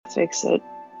fix it.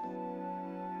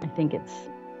 I think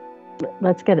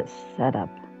let's get it set up.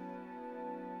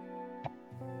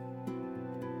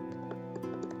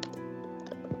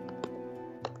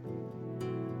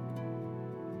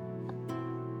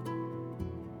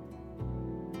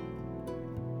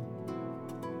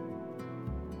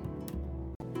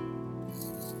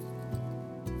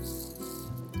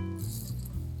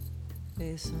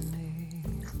 Bésame,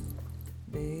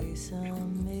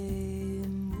 bésame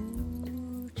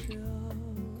mucho,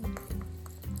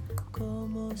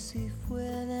 como si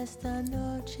fuera esta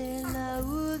noche la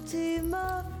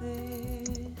última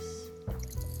vez.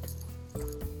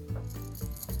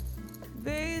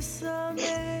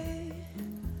 Bésame,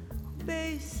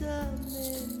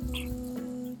 bésame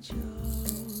mucho,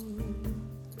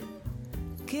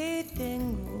 que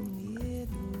tengo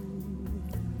miedo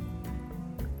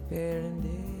perderte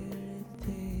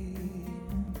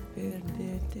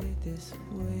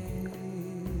después.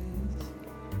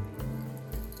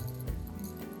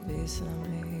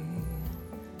 Bésame,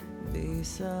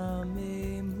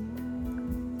 bésame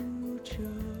mucho.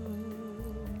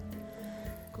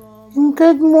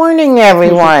 Good morning,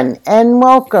 everyone, and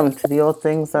welcome to the All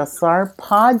Things SR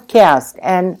podcast,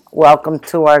 and welcome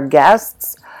to our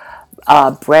guests,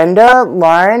 Brenda,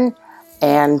 Lauren,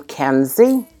 and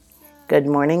Kenzie. Good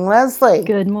morning, Leslie.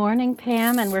 Good morning,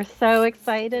 Pam, and we're so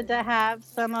excited to have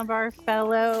some of our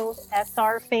fellow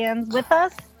SR fans with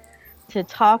us to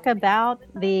talk about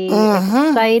the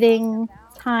exciting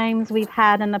times we've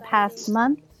had in the past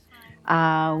month.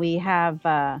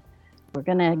 We're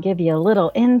going to give you a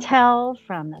little intel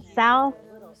from the South,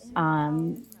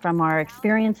 from our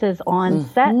experiences on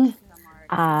set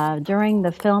during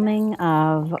the filming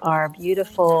of our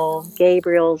beautiful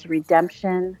Gabriel's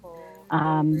Redemption,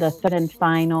 the third and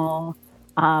final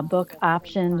book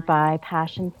optioned by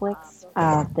Passionflix,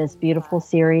 this beautiful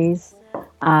series.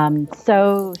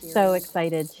 So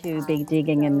excited to be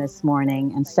digging in this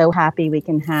morning, and so happy we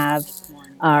can have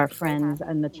our friends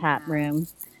in the chat room,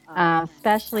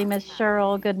 especially Miss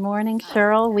Cheryl. Good morning,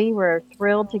 Cheryl. We were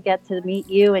thrilled to get to meet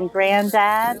you and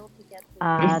Granddad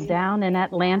down in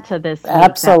Atlanta this week.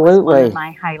 Absolutely. That was one of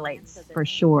my highlights for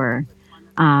sure.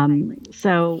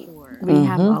 So we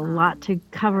have a lot to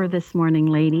cover this morning,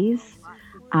 ladies.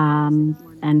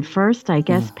 And first, I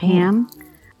guess, Pam,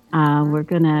 we're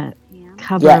going to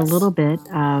cover a little bit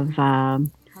of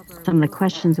some of the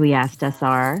questions we asked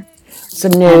SR.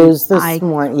 Some news this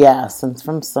morning, yes, and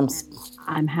from some.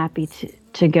 I'm happy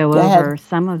to go over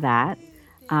some of that.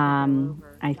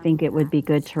 I think it would be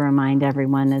good to remind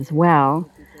everyone as well,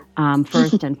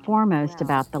 first and foremost,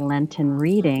 about the Lenten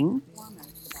reading,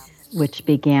 which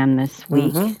began this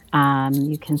week.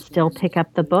 You can still pick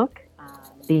up the book,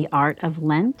 The Art of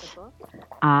Lent,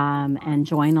 and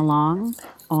join along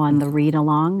on the read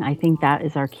along. I think that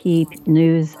is our key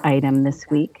news item this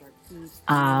week.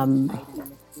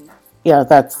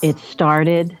 It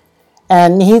started,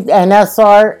 and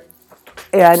SR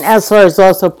is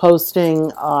also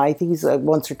posting. I think he's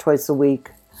once or twice a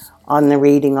week on the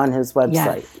reading on his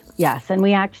website. Yes, and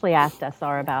we actually asked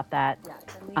SR about that.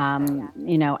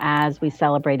 As we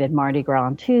celebrated Mardi Gras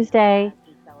on Tuesday,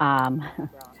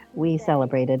 we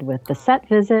celebrated with the set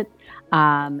visit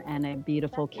and a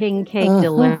beautiful king cake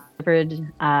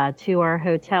delivered to our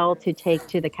hotel to take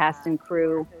to the cast and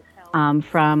crew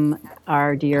from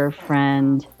our dear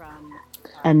friend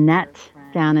Annette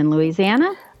down in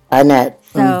Louisiana. Annette.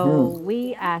 So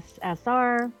we asked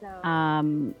SR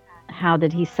how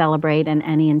did he celebrate and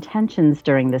any intentions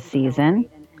during the season.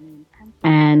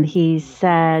 And he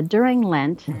said, during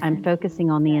Lent, I'm focusing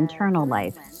on the internal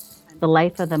life, the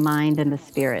life of the mind and the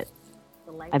spirit.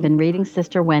 I've been reading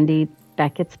Sister Wendy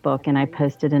Beckett's book, and I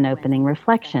posted an opening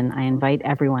reflection. I invite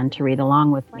everyone to read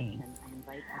along with me.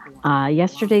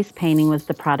 Yesterday's painting was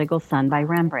The Prodigal Son by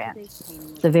Rembrandt.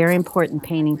 It's a very important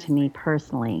painting to me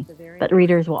personally, but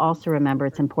readers will also remember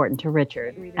it's important to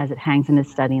Richard as it hangs in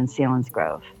his study in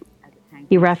Selinsgrove.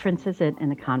 He references it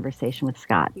in a conversation with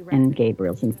Scott in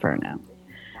Gabriel's Inferno.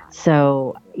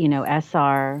 So,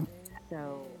 SR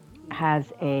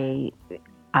has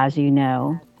as you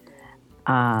know,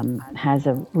 has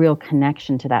a real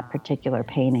connection to that particular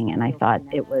painting, and I thought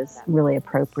it was really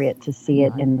appropriate to see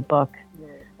it in the book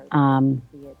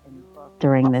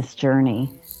during this journey.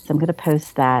 So I'm going to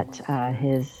post that,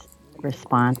 his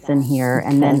response in here.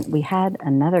 And then we had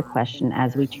another question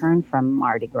as we turn from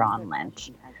Mardi Gras and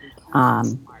Lent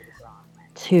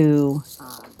to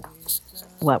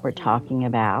what we're talking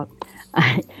about.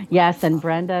 Yes, and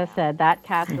Brenda said that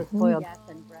cast was spoiled.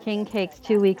 King cakes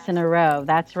 2 weeks in a row.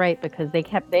 That's right, because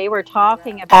they were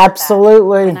talking about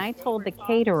absolutely that. And I told the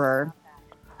caterer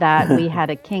that we had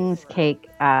a king's cake,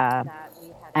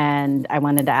 and I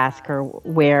wanted to ask her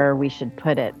where we should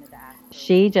put it.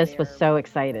 She just was so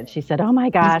excited. She said, "Oh my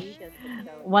gosh,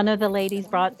 one of the ladies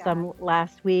brought some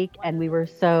last week, and we were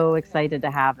so excited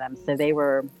to have them." So they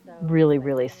were really,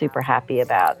 really super happy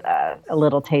about a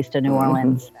little taste of New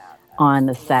Orleans on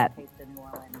the set.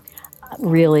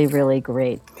 Really, really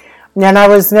great. And I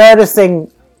was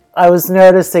noticing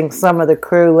some of the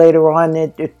crew later on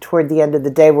toward the end of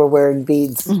the day were wearing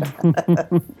beads,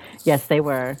 Yes, they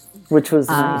were. which was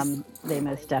nice. They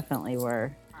most definitely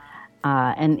were.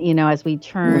 And, you know, as we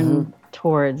turn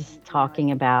towards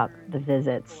talking about the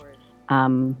visits,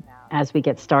 as we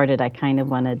get started, I kind of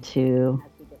wanted to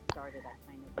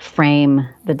frame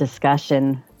the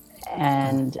discussion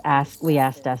and we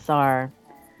asked SR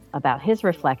about his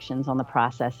reflections on the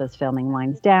process as filming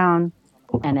winds down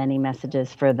and any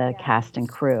messages for the cast and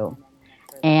crew.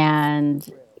 And,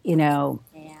 you know,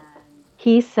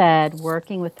 he said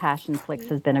working with Passionflix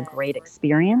has been a great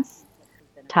experience.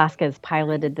 Tosca has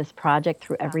piloted this project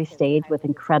through every stage with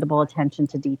incredible attention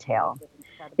to detail.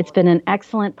 It's been an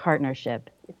excellent partnership.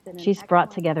 She's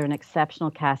brought together an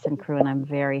exceptional cast and crew, and I'm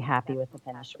very happy with the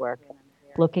finished work.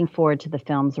 Looking forward to the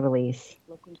film's release.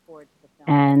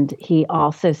 And he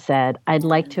also said, I'd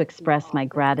like to express my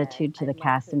gratitude to the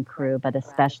cast and crew, but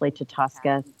especially to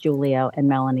Tosca, Giulio, and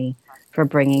Melanie for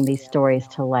bringing these stories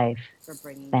to life.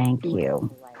 Thank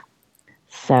you.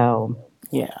 So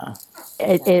Yeah.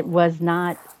 it was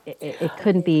not, it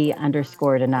couldn't be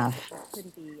underscored enough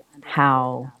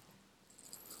how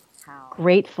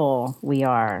grateful we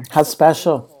are. How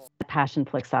special.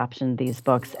 Passionflix optioned these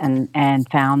books and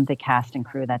found the cast and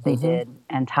crew that they did.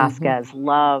 And Tosca's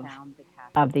love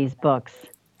of these books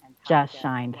just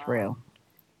shined through.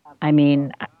 I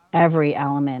mean, every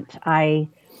element. I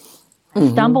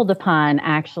stumbled upon,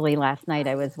 actually, last night,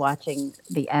 I was watching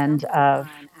the end of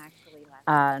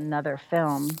another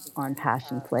film on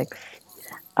Passionflix.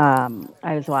 I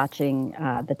was watching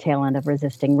the tail end of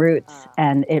Resisting Roots,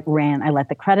 and it ran. I let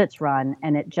the credits run,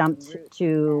 and it jumped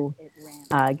to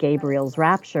Gabriel's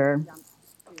Rapture,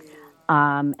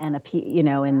 and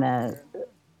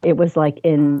it was like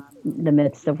in the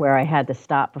midst of where I had to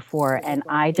stop before, and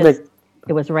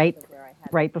it was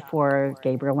right before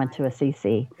Gabriel went to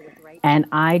Assisi, and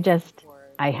I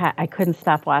couldn't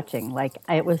stop watching. Like,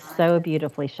 it was so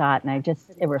beautifully shot, and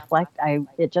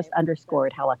it just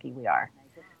underscored how lucky we are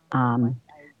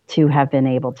to have been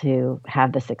able to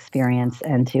have this experience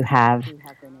and to have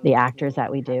the actors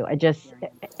that we do.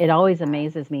 It always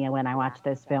amazes me when I watch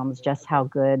those films just how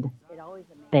good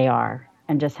they are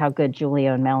and just how good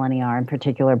Giulio and Melanie are, in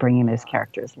particular, bringing those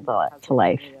characters to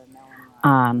life.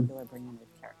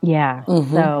 Yeah,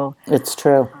 so It's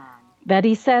true.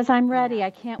 Betty says, I'm ready. I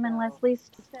can't win Leslie's.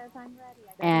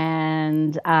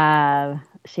 And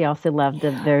she also loved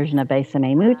the version of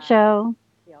Besame Mucho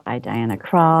by Diana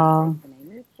Krall.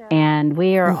 And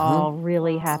we are all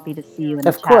really happy to see you in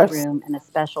the chat room. And a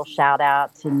special shout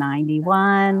out to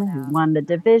 91, who won the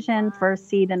division, first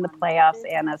seed in the playoffs.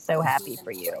 Anna, so happy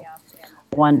for you.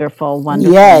 Wonderful,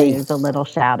 wonderful Yay. news. A little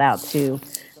shout out to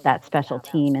that special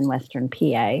team in Western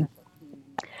PA.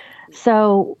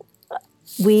 So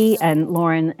and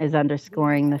Lauren is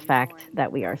underscoring the fact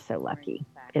that we are so lucky.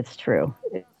 It's true.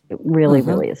 It really,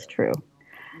 really is true.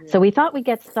 So we thought we'd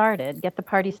get the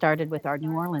party started with our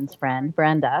New Orleans friend,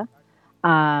 Brenda,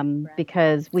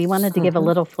 because we wanted to give a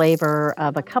little flavor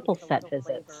of a couple set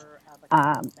visits.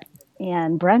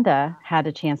 And Brenda had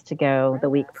a chance to go the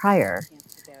week prior.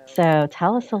 So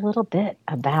tell us a little bit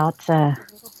about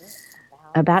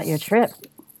your trip.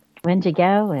 When'd you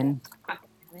go and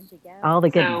all the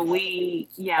goodness? So we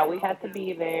had to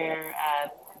be there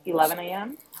at 11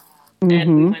 a.m. And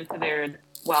we went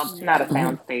to not a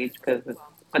sound stage, but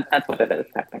that's what it is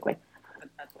technically.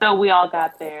 So we all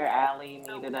got there. Allie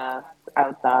meted us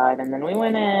outside, and then we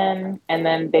went in, and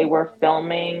then they were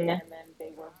filming.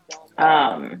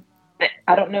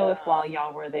 I don't know if while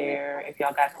y'all were there, if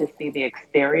y'all got to see the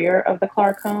exterior of the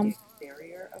Clark home.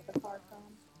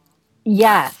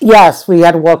 Yes. Yes, we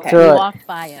had to walk through We it. walked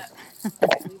by it.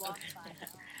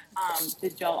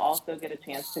 Did y'all also get a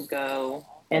chance to go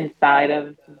inside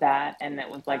of that, and it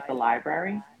was like the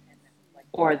library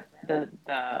or the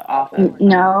office?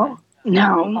 No.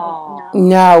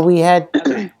 No, we had.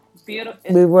 Okay.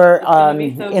 Beautiful. We were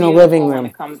in a living When room.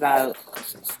 it comes out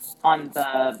on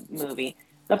the movie.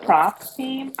 The props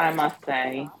team, I must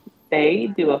say, they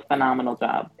do a phenomenal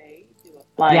job.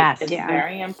 Like, Yes. it's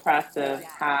very impressive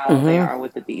how they are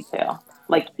with the detail.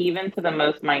 Like, even to the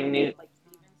most minute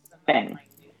thing.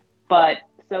 But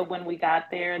so when we got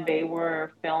there, they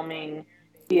were filming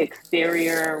the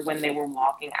exterior when they were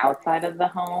walking outside of the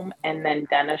home, and then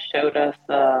Dennis showed us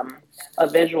a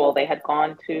visual. They had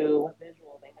gone to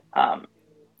um,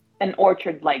 an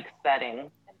orchard-like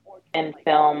setting and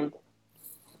filmed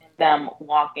them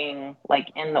walking like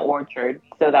in the orchard.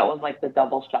 So that was like the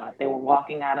double shot. They were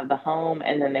walking out of the home,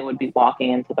 and then they would be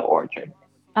walking into the orchard.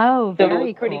 Oh, So it was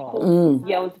very pretty cool. cool.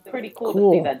 Yeah, it was pretty cool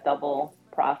to see that double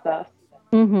process.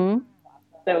 Mm-hmm.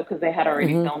 So, because they had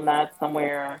already filmed that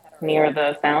somewhere near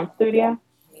the sound studio.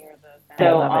 I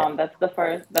So, love it. that's the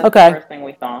first thing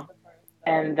we saw.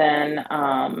 And then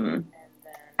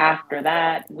after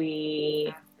that,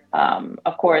 we,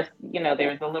 of course,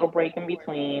 there's a little break in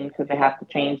between because they have to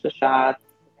change the shots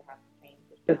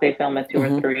because they film at two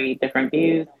or three different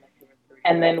views.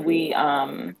 And then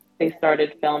they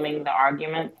started filming the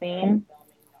argument scene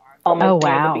almost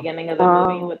near the beginning of the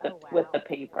movie with the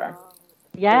paper.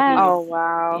 Yes. Oh,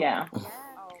 wow. Yeah.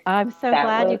 I'm so That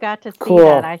glad you was got to see cool.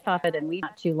 that. I thought that, and we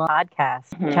not too long podcast.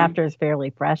 The chapter is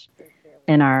fairly fresh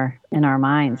in our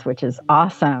minds, which is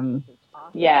awesome.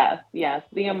 Yes.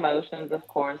 The emotions, of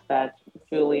course, that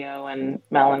Julio and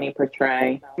Melanie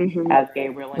portray as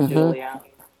Gabriel and Julia,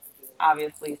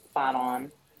 obviously spot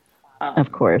on.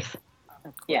 Of course.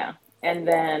 Yeah. And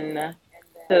then,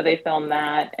 so they filmed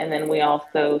that, and then we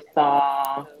also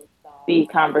saw the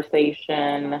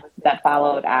conversation that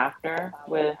followed after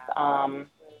with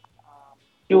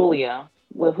Julia,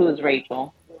 who's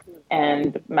Rachel,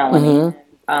 and Melanie.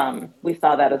 We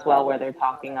saw that as well, where they're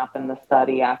talking up in the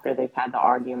study after they've had the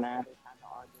argument.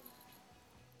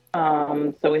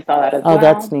 So we saw that as well. Oh,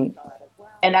 that's neat.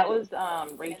 And that was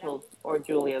Rachel's or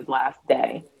Julia's last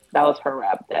day. That was her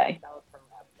rap day.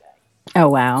 Oh,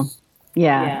 wow.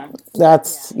 Yeah. Yeah.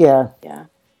 That's, yeah. Yeah.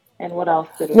 And what else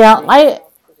did we Now, see?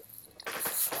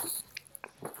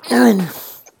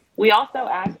 We also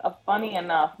asked, funny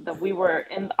enough, that we were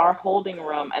in our holding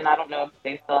room, and I don't know if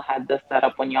they still had this set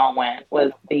up when y'all went,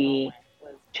 was the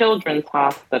children's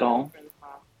hospital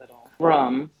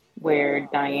room where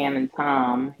Diane and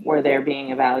Tom were there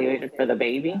being evaluated for the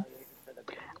baby.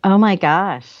 Oh my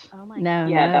gosh. No,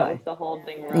 Yeah, no. that was the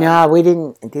holding room. No, we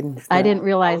didn't. I didn't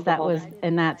realize that was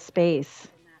in that space.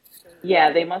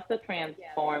 Yeah, they must have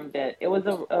transformed it. It was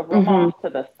a room off to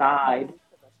the side.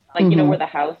 Like, where the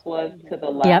house was to the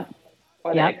left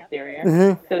or the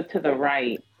exterior. So to the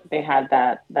right, they had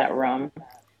that room,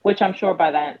 which I'm sure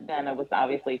by then it was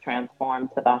obviously transformed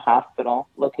to the hospital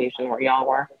location where y'all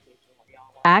were.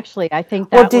 Actually, I think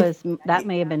that that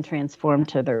may have been transformed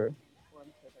to the.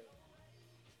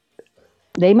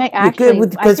 They may actually.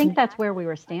 I think that's where we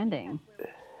were standing.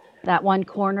 That one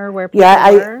corner where people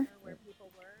were.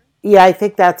 Yeah, I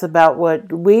think that's about what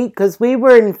because we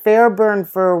were in Fairburn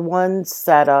for one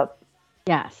setup.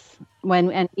 Yes,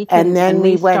 and then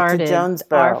we went started to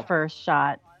Jonesboro. Our first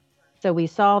shot, so we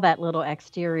saw that little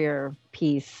exterior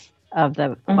piece of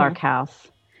the Clark house,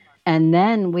 and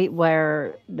then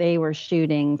where they were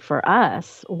shooting for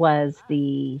us was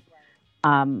the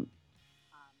set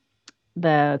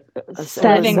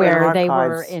where they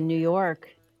were in New York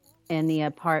in the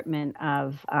apartment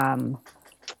of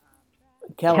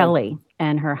Kelly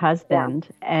and her husband,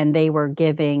 and they were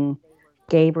giving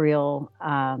Gabriel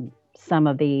some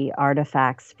of the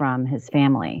artifacts from his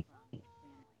family.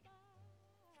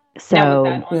 So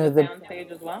now, was that on the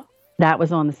soundstage as well? That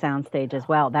was on the soundstage as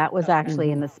well. That was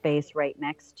actually in the space right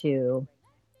next to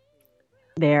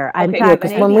there. In fact,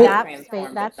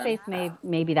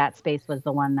 maybe that space was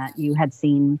the one that you had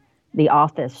seen the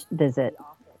office visit.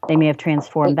 They may have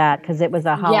transformed that because it was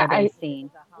a holiday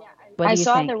scene. I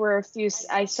saw there were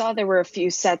a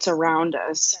few sets around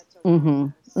us.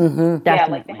 Yeah,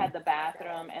 like they had the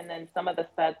bathroom, and then some of the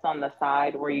sets on the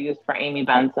side were used for Amy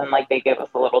Benson. Like they gave us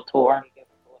a little tour.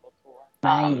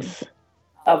 Nice.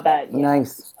 Of that. Yeah.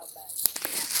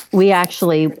 Nice. We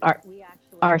actually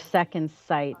our second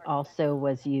site also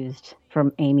was used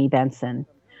from Amy Benson,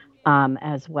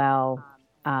 as well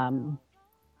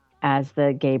as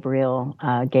the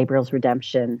Gabriel's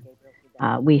Redemption.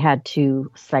 We had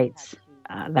two sites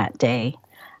that day.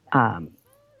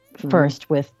 First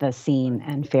with the scene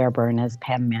in Fairburn, as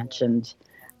Pam mentioned,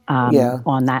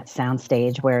 on that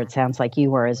soundstage where it sounds like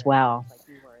you were as well.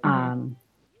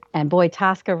 And boy,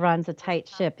 Tosca runs a tight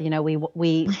ship.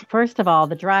 We first of all,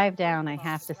 the drive down, I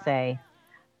have to say,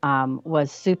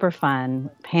 was super fun.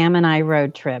 Pam and I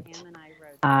road tripped,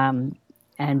 and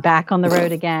back on the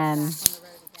road again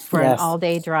for an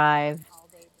all-day drive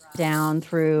down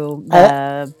through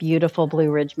the beautiful Blue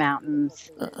Ridge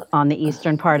Mountains on the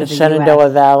eastern part of the Shenandoah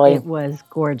US. Valley. It was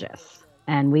gorgeous,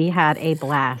 and we had a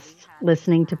blast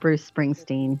listening to Bruce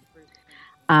Springsteen.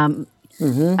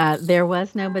 There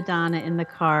was no Madonna in the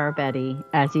car, Betty,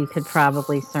 as you could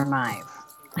probably surmise.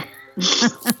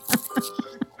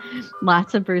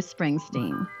 Lots of Bruce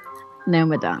Springsteen. No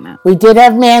Madonna. We did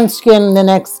have Manskin the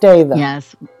next day, though.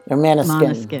 Yes. Or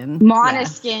Maniskin.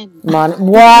 Monoskin.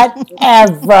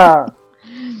 Whatever.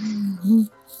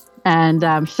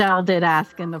 And Shell did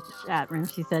ask in the chat room,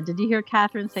 she said, "Did you hear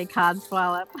Catherine say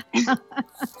codswallop?"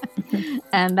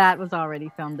 And that was already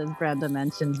filmed, as Brenda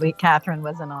mentioned. Catherine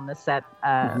wasn't on the set,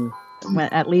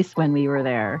 at least when we were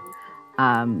there.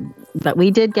 But we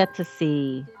did get to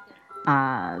see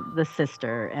the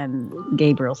sister and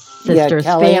Gabriel's sister's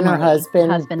Kelly family, and her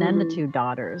husband, and the two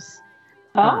daughters.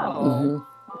 Oh,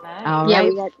 All Yeah, right.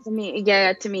 we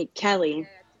got to meet Kelly.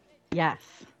 Yes.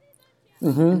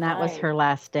 And that was her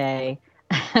last day.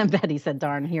 Betty said,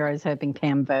 "Darn, here I was hoping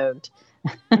Pam vogued."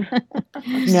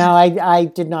 No, I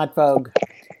did not vogue.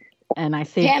 And I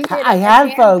see I have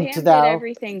vogued, Pam though. did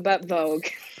everything but Vogue.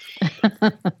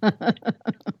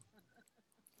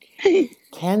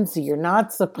 Kenzie, you're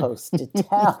not supposed to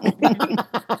tell.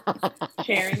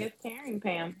 sharing is caring,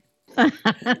 Pam.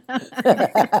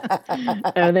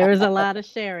 Oh, there was a lot of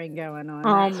sharing going on.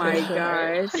 Oh that's my for sure.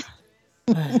 gosh.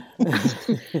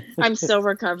 I'm still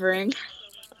recovering.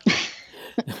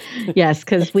 Yes,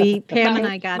 because Pam and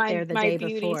I got there the day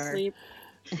beauty before. sleep.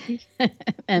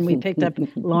 And we picked up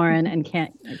Lauren and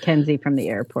Kenzie from the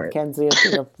airport. Kenzie at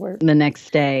the airport. The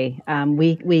next day,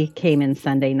 we came in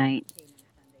Sunday night.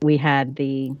 We had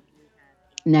the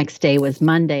next day was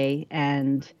Monday,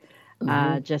 and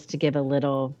just to give a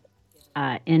little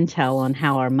intel on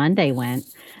how our Monday went.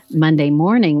 Monday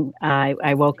morning,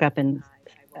 I woke up and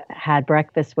had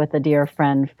breakfast with a dear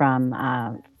friend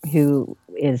from who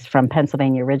is from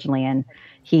Pennsylvania originally, and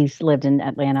he's lived in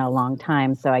Atlanta a long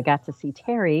time. So I got to see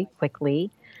Terry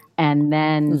quickly, and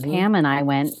then Pam and I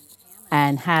went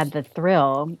and had the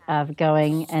thrill of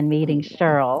going and meeting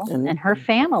Cheryl and her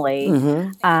family.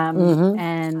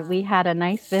 And we had a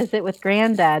nice visit with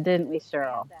Granddad, didn't we,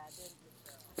 Cheryl?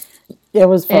 It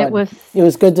was fun. It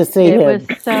was good to see him. It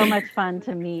was so much fun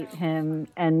to meet him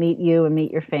and meet you and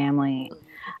meet your family.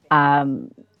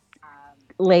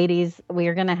 Ladies, we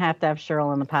are going to have Cheryl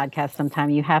on the podcast sometime.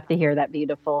 You have to hear that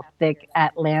beautiful, thick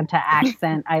Atlanta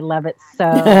accent. I love it so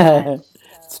much.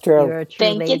 It's true. You're a true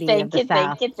lady of the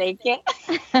South. Thank you.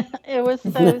 It was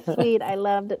so sweet. I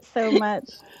loved it so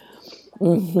much.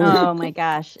 Oh my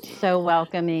gosh, so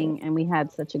welcoming, and we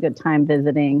had such a good time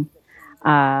visiting.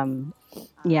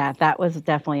 Yeah, that was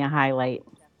definitely a highlight.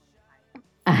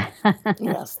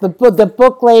 Yes, the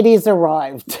book ladies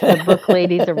arrived. The book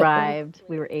ladies arrived.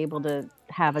 We were able to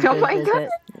have a good visit.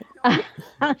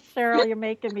 Cheryl, you're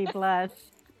making me blush.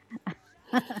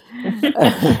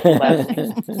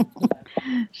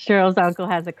 Cheryl's uncle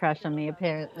has a crush on me,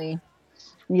 apparently.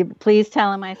 You please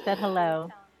tell him I said hello.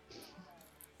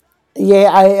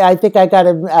 Yeah, I think I got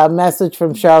a message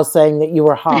from Cheryl saying that you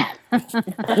were hot.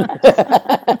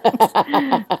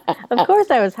 Of course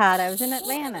I was hot. I was in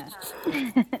Atlanta.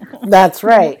 That's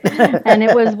right. And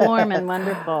it was warm and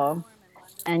wonderful.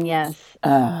 And yes,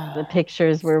 the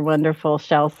pictures were wonderful,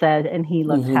 Shell said, and he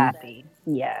looked happy.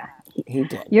 Yeah. He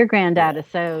did. Your granddad is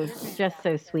just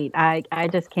so sweet. I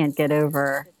just can't get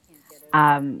over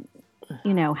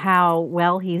how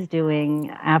well he's doing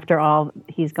after all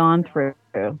he's gone through.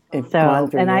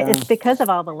 It's because of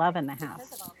all the love in the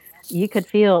house. You could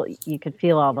feel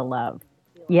all the love.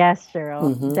 Yes,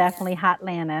 Cheryl, definitely hot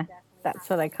Lana. That's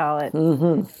what I call it.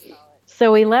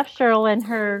 So we left Cheryl and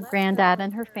her granddad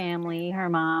and her family. Her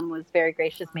mom was very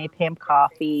gracious, made Pam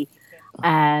coffee,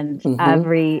 and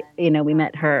we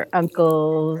met her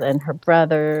uncles and her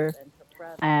brother,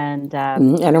 and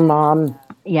her mom.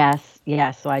 Yes.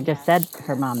 So I just said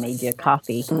her mom made you a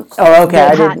coffee. Oh, okay.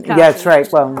 I didn't. That's right.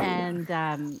 Well, and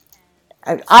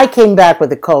I came back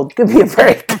with a cold. Give me a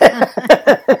break.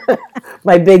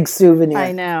 My big souvenir.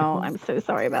 I know. I'm so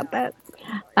sorry about that.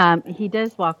 He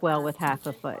does walk well with half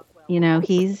a foot.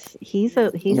 He's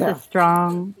a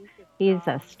strong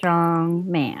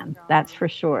man. That's for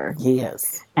sure. He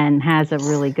is, and has a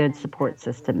really good support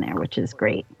system there, which is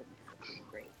great.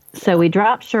 So we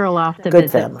dropped Cheryl off to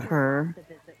visit her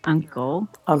uncle,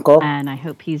 and I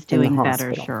hope he's doing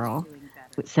better, Cheryl.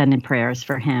 Sending prayers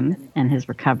for him and his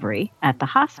recovery at the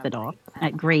hospital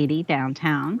at Grady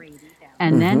downtown.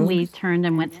 And then we turned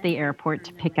and went to the airport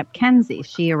to pick up Kenzie.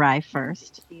 She arrived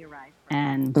first.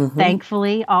 And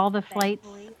thankfully, all the flights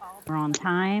were on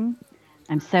time.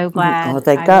 I'm so glad. Oh,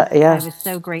 thank God. Yeah. I was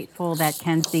so grateful that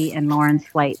Kenzie and Lauren's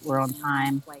flight were on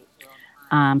time.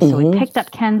 So we picked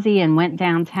up Kenzie and went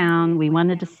downtown. We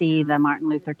wanted to see the Martin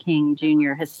Luther King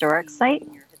Jr. Historic Site.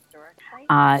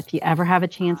 If you ever have a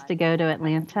chance to go to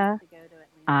Atlanta,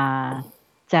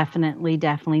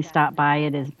 Definitely stop by.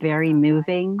 It is very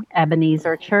moving.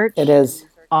 Ebenezer Church. It is.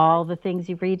 All the things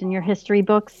you read in your history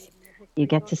books, you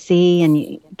get to see, and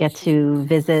you get to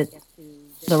visit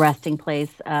the resting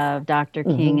place of Dr.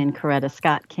 King and Coretta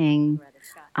Scott King.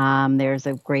 There's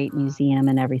a great museum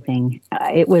and everything.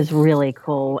 It was really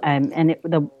cool, and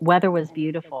the weather was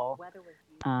beautiful.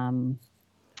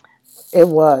 It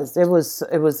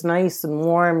was nice and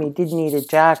warm. You didn't need a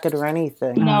jacket or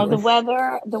anything. No, the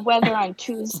weather on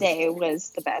Tuesday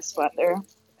was the best weather.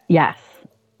 Yes.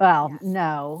 Well,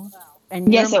 no.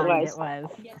 And yes, it was.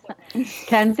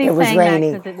 Kenzie saying that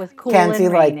because it was cool Kenzie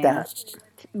and liked raining. that.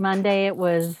 Monday it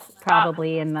was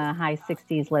probably in the high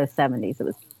 60s, low 70s. It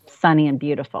was sunny and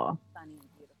beautiful.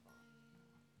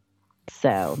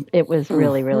 So it was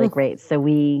really, really great. So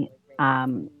we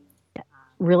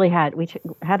really had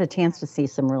a chance to see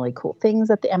some really cool things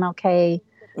at the MLK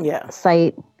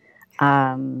site.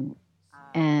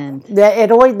 And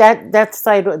that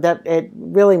site it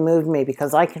really moved me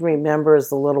because I can remember as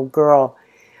a little girl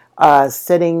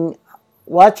sitting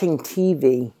watching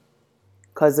TV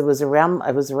because it was around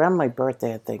my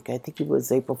birthday. I think it was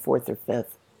April 4th or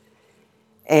 5th,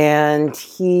 and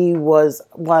he was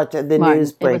watching the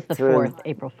news break through. It was the 4th,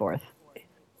 April 4th.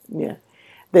 Yeah,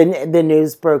 the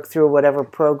news broke through whatever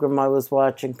program I was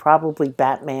watching, probably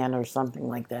Batman or something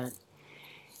like that,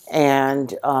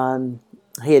 and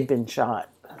he had been shot.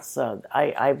 So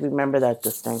I remember that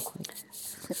distinctly.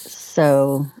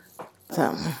 So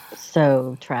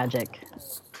tragic,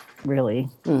 really.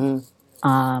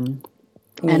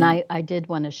 And I did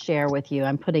want to share with you,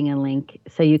 I'm putting a link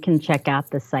so you can check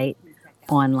out the site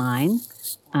online.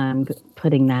 I'm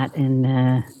putting that in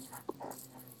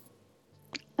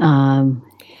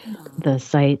the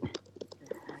site.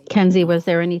 Kenzie, was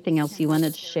there anything else you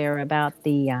wanted to share about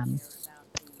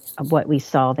of what we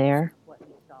saw there?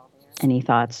 Any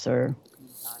thoughts or?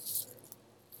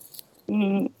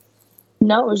 No,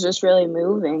 it was just really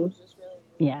moving.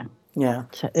 Yeah. Yeah.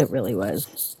 It really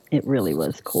was. It really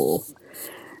was cool.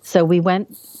 So we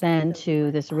went then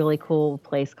to this really cool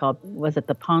place called, was it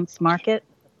the Ponce Market?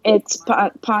 It's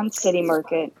Ponce City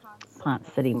Market.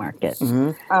 Ponce City Market.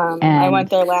 I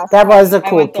went there last time. That was a cool place.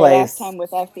 I went there last time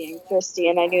with Effie and Christy,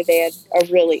 and I knew they had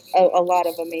a lot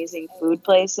of amazing food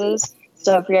places.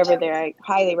 So if you're ever there, I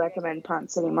highly recommend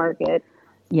Ponce City Market.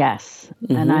 Yes,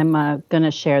 and I'm going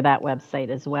to share that website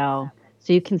as well.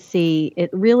 So you can see it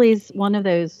really is one of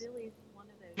those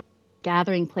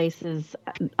gathering places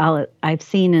I've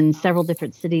seen in several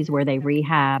different cities where they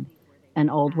rehab an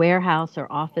old warehouse or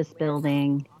office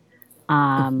building.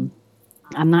 I'm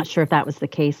not sure if that was the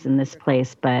case in this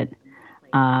place, but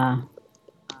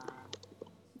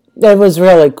it was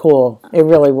really cool. It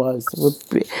really was.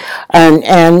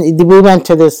 And we went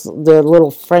to the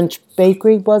little French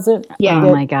bakery, was it? Yeah.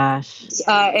 Oh my gosh.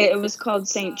 It was called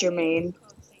Saint Germain.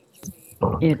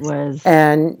 It was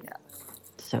and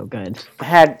so good.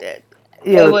 Had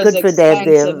it was good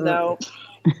expensive though.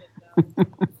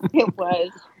 It was.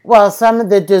 Well, some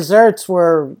of the desserts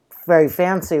were very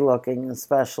fancy looking,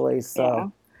 especially. So, yeah.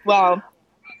 Well,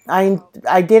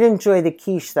 I did enjoy the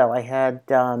quiche though. I had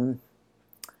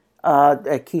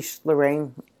a quiche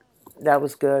Lorraine, that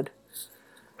was good,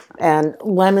 and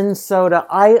lemon soda.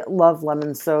 I love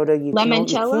lemon soda. You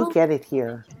can't get it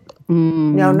here.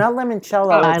 No, not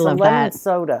limoncello. I love lemon that.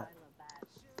 soda.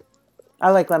 I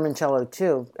like limoncello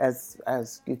too, as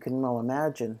you can well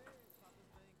imagine.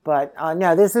 But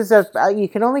no, this is you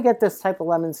can only get this type of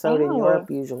lemon soda in Europe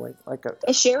usually.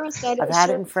 Cheryl said I've had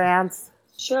it in France.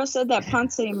 Cheryl said that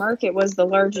Ponce City Market was the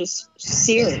largest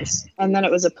Sears, and then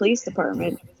it was a police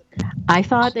department. I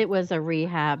thought it was a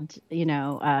rehabbed,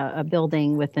 a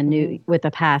building with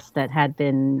a past that had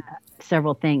been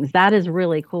several things. That is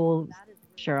really cool,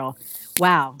 Cheryl.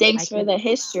 Wow. Thanks for the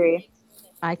history.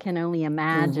 I can only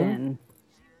imagine.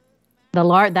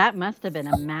 That must have been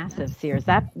a massive Sears.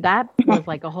 That was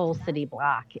like a whole city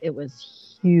block. It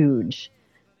was huge.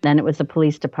 Then it was a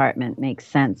police department. Makes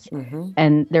sense.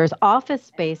 And there's office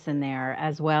space in there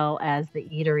as well as the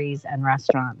eateries and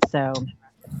restaurants. So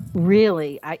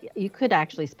really, you could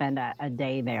actually spend a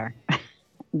day there.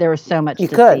 There was so much to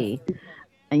see.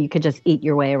 And you could just eat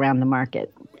your way around the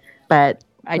market. But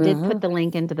I did put the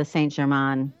link into the Saint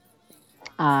Germain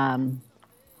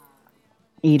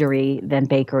eatery, then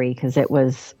bakery, because it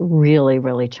was really,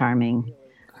 really charming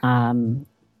and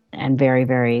very,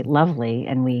 very lovely.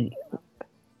 And we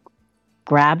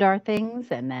grabbed our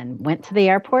things and then went to the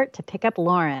airport to pick up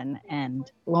Lauren.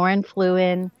 And Lauren flew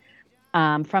in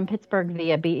from Pittsburgh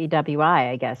via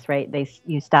BEWI, I guess, right?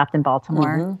 You stopped in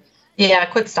Baltimore. Yeah,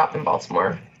 quick stop in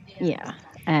Baltimore. Yeah.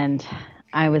 And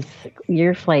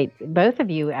your flight, both of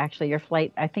you actually, your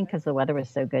flight, I think because the weather was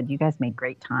so good, you guys made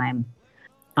great time.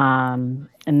 And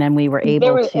then we were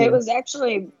able to. It was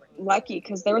actually lucky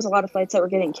because there was a lot of flights that were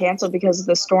getting canceled because of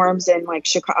the storms in like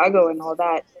Chicago and all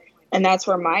that, and that's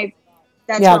where my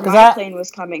plane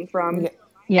was coming from.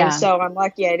 Yeah. And so I'm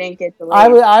lucky I didn't get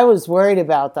delayed. I was worried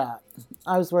about that.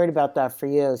 I was worried about that for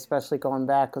you, especially going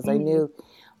back, because I knew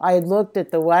I had looked at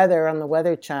the weather on the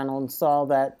Weather Channel and saw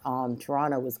that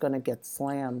Toronto was going to get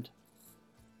slammed,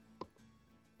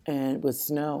 and it was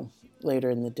snow later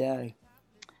in the day.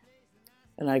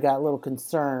 And I got a little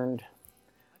concerned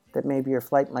that maybe your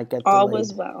flight might get delayed. All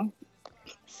was well.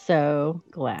 So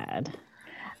glad.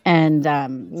 And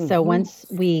so once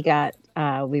we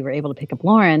were able to pick up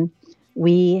Lauren,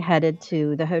 we headed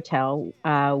to the hotel.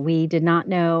 We did not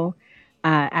know,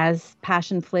 as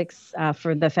Passion Flicks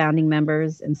for the founding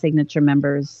members and signature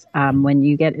members, when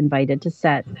you get invited to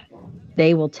set,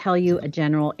 they will tell you a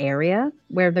general area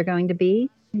where they're going to be,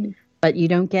 but you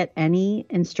don't get any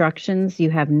instructions. You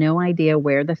have no idea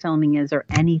where the filming is or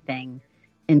anything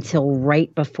until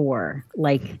right before,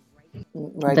 like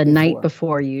night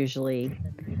before usually.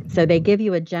 So they give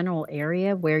you a general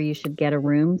area where you should get a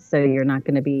room, so you're not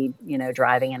going to be,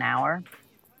 driving an hour,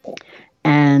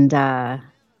 and or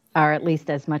at least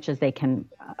as much as they can.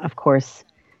 Of course,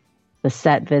 the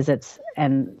set visits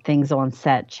and things on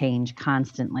set change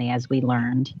constantly, as we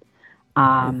learned,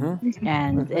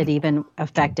 and it even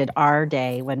affected our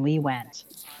day when we went.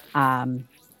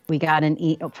 We got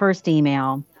first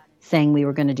email saying we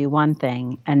were going to do one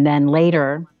thing, and then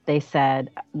later they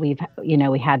said we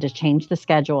had to change the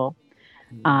schedule,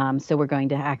 so we're going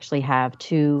to actually have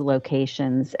 2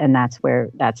 locations, and that's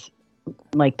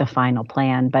like the final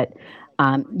plan. But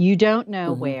you don't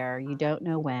know where, you don't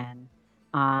know when,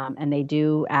 and they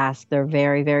do ask. They're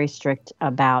very, very strict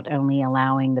about only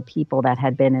allowing the people that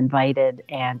had been invited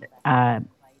and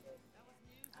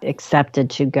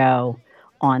accepted to go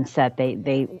on set.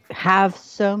 They have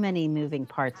so many moving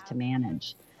parts to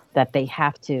manage that they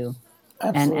have to.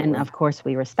 And of course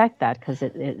we respect that, because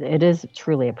it is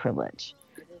truly a privilege.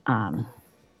 And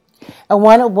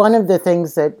one of the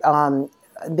things that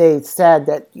they said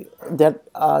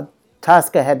that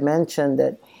Tosca had mentioned,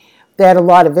 that they had a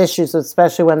lot of issues,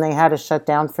 especially when they had to shut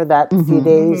down for that few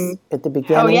days at the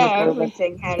beginning. Oh yeah,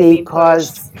 everything had to be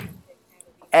pushed.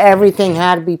 Everything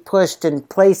had to be pushed, and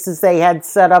places they had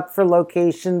set up for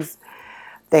locations,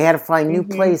 they had to find new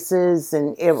places,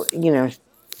 and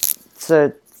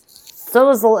so it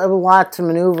was a lot to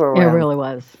maneuver around. It really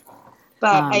was.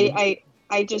 But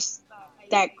I just,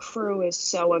 that crew is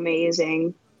so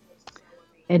amazing.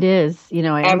 It is,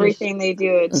 everything they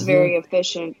do, it's very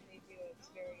efficient.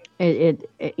 It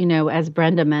as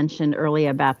Brenda mentioned earlier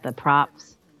about the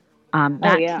props,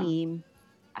 team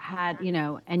had,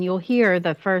 and you'll hear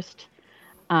the first,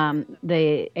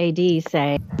 the AD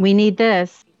say, "We need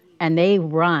this." And they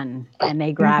run and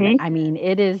they grab it. I mean,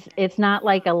 it's not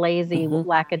like a lazy,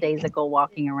 lackadaisical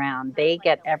walking around. They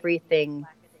get everything.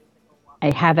 They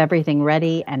have everything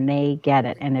ready and they get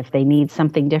it. And if they need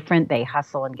something different, they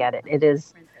hustle and get it. It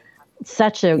is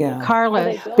such a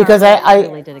Carlos, because I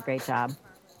really did a great job.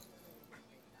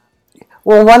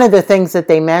 Well, one of the things that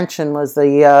they mentioned was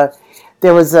there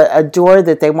was a door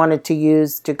that they wanted to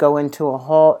use to go into a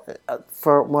hall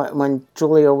for when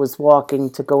Julia was walking,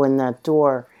 to go in that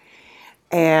door.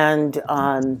 And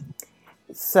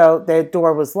so the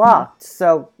door was locked.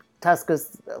 So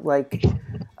Tosca's like,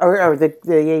 or the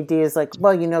AD is like,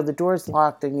 well, the door's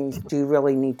locked, and do you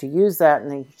really need to use that?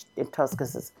 And Tosca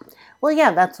says, well,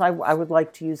 yeah, that's why I would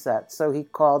like to use that. So he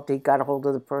got a hold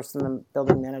of the person, the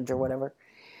building manager, whatever,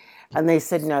 and they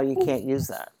said, no, you can't use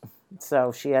that.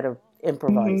 So she had to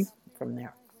improvise from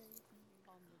there.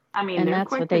 I mean, and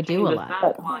that's what they do a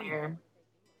lot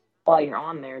while you're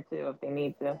on there too, if they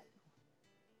need to.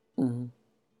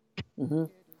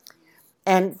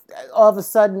 And all of a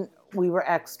sudden, we were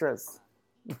extras.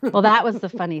 Well, that was the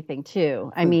funny thing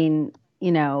too. I mean,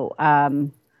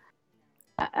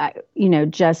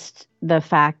 just the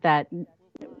fact that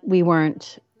we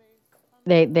weren't.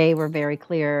 They were very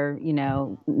clear,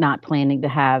 not planning to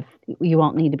have. You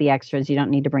won't need to be extras. You don't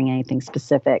need to bring anything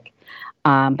specific.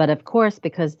 But of course,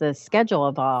 because the schedule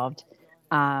evolved.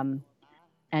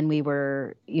 And we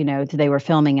were, they were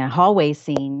filming a hallway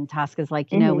scene. Tosca's like,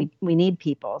 we need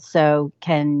people. So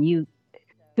who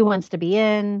wants to be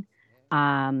in?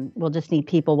 We'll just need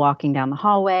people walking down the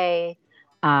hallway,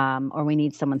 or we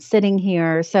need someone sitting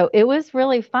here. So it was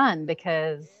really fun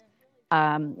because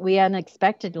we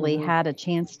unexpectedly had a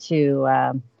chance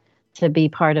to be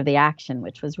part of the action,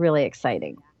 which was really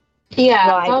exciting.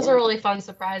 Yeah, that was a really fun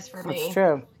surprise for me. That's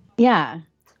true. Yeah.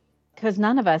 because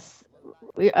none of us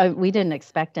we didn't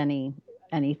expect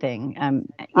anything.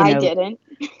 I didn't.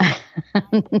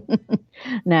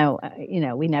 No,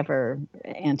 we never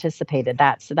anticipated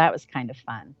that, so that was kind of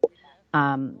fun.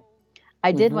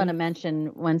 I did want to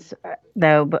mention once,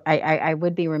 though, but I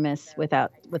would be remiss with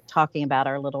talking about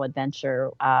our little adventure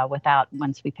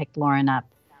once we picked Lauren up.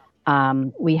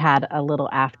 We had a little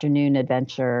afternoon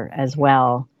adventure as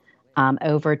well,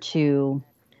 over to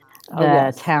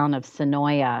the town of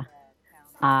Sonoya.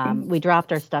 We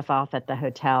dropped our stuff off at the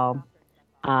hotel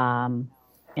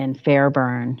in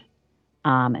Fairburn,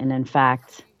 and in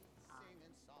fact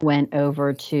went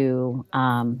over to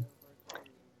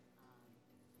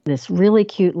this really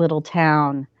cute little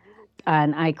town.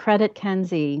 And I credit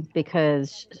Kenzie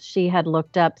because she had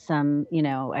looked up some,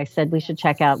 I said we should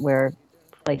check out where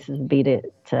places would be to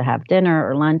have dinner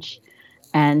or lunch.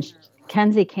 And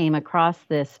Kenzie came across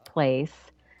this place.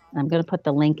 And I'm going to put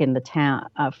the link in the town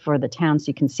for the town so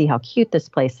you can see how cute this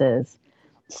place is.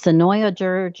 Sonoya,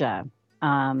 Georgia.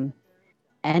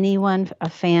 Anyone a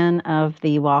fan of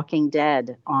The Walking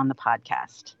Dead on the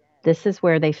podcast? This is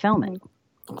where they film it.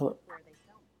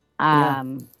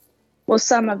 Well,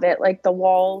 some of it, like the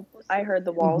wall, I heard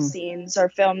the wall scenes are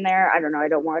filmed there. I don't know. I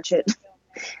don't watch it.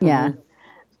 Yeah.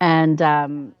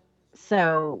 And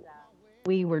so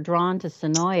we were drawn to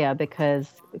Sonoya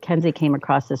because Kenzie came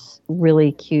across this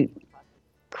really cute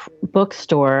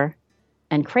bookstore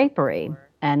and creperie.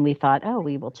 And we thought,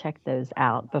 we will check those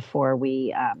out before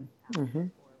we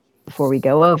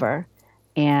go over.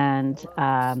 And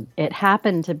it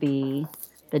happened to be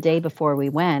the day before we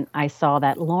went, I saw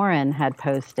that Lauren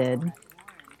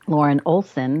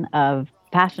Olson of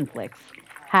Passionflix,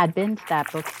 had been to that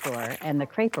bookstore and the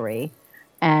creperie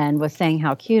and was saying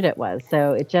how cute it was.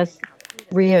 So it just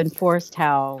reinforced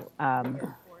how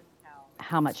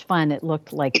much fun it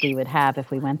looked like we would have if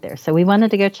we went there. So we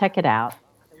wanted to go check it out.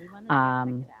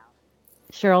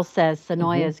 Cheryl says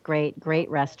Sonoya is great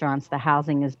restaurants. The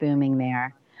housing is booming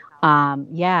there.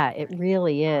 Yeah, it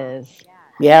really is.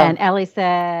 Yeah. And Ellie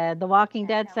said, The Walking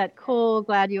Dead set, cool.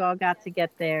 Glad you all got to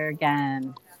get there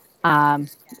again. And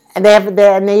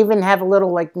they even have a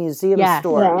little museum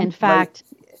store. Yeah. In fact,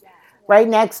 right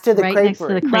next to the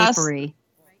creperie.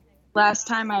 Last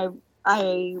time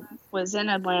I was in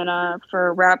Atlanta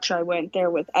for Rapture, I went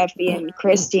there with Effie and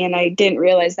Christy, and I didn't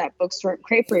realize that bookstore and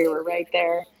creperie were right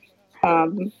there.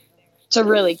 It's a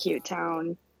really cute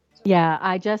town. Yeah,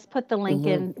 I just put the link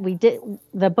in.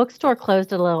 The bookstore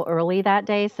closed a little early that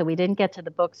day, so we didn't get to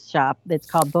the bookshop. It's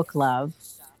called Book Love,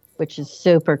 which is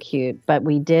super cute. But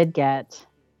we did get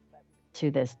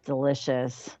to this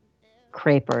delicious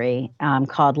creperie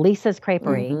called Lisa's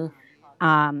Creperie.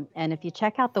 And if you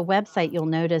check out the website, you'll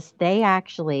notice they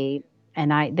actually,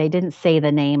 they didn't say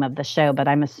the name of the show, but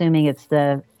I'm assuming it's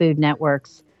the Food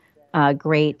Network's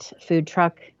Great Food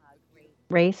Truck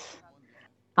Race.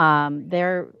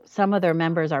 Some of their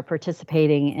members are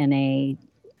participating in a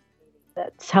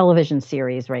television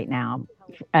series right now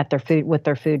with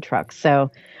their food trucks.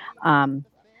 So,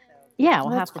 we'll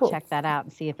have to check that out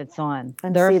and see if it's on.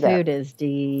 Their food is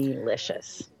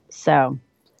delicious. So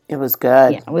it was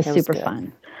good. Yeah, it was super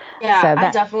fun. Yeah, so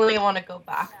I definitely want to go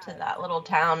back to that little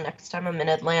town next time I'm in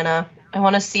Atlanta. I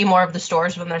want to see more of the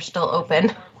stores when they're still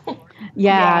open.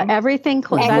 Yeah, everything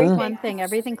that's one thing.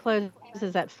 Everything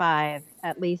closes at 5,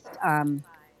 at least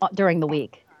during the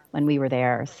week when we were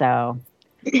there. So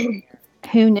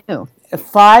who knew?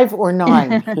 5 or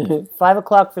 9? 5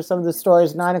 o'clock for some of the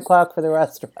stores, 9 o'clock for the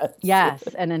restaurants. Yes,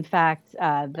 and in fact,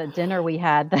 the dinner we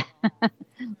had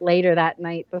later that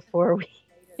night before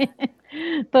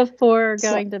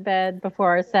going to bed, before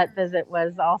our set visit,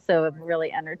 was also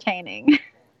really entertaining.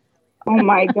 Oh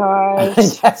my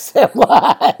gosh. Yes, it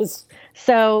was.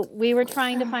 So we were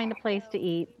trying to find a place to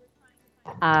eat.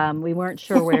 We weren't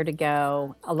sure where to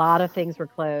go. A lot of things were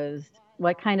closed.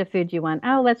 What kind of food do you want?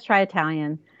 Oh, let's try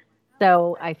Italian.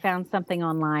 So I found something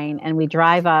online, and we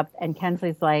drive up, and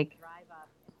Kenzie's like,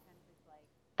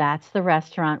 that's the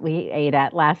restaurant we ate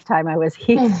at last time I was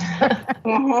here.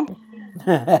 It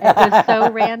was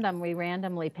so random. We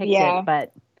randomly picked it,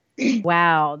 but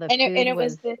wow. It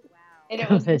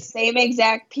was the same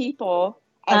exact people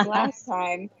as last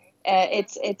time.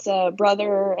 It's a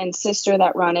brother and sister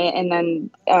that run it, and then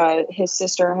his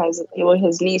sister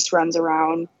his niece runs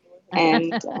around,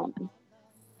 and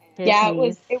it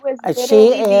was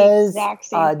literally the exact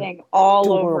same thing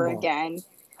all over again.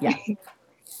 Yeah.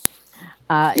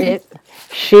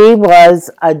 She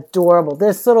was adorable.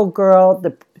 This little girl,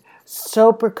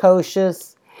 so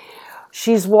precocious.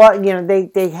 She's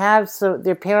they have, so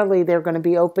apparently they're going to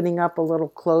be opening up a little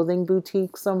clothing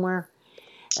boutique somewhere.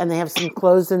 and they have some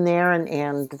clothes in there,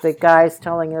 and the guy's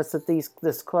telling us that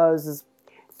this clothes is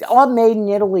all made in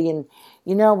Italy, and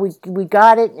we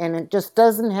got it, and it just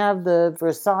doesn't have the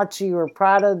Versace or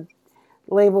Prada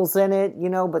labels in it,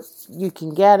 but you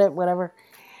can get it, whatever.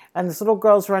 And this little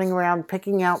girl's running around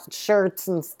picking out shirts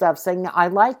and stuff, saying, "I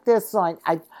like this." So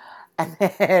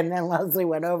and then Leslie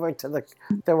went over to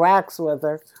the racks with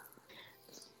her.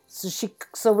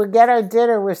 So we get our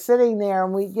dinner. We're sitting there,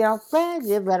 and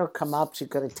you let her come up. She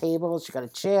got a table. She got a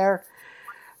chair.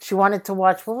 She wanted to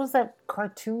watch. What was that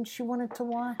cartoon she wanted to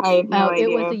watch? I have no idea.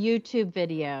 It was a YouTube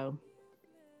video.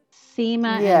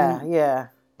 Seema and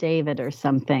David or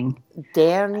something.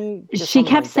 Danny. She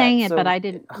kept saying it, but I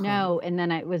didn't know. And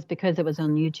then it was because it was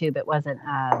on YouTube. It wasn't,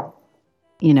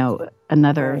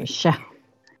 another show.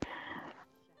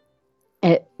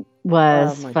 It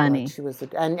was funny. God, she was,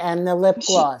 and the lip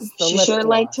gloss. She sure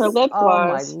liked her lip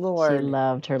gloss. Oh my Lord! She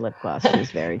loved her lip gloss. She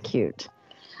was very cute.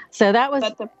 So that was.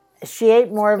 She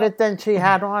ate more of it than she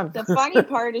had on. The funny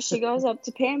part is she goes up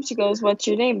to Pam. She goes, "What's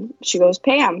your name?" She goes,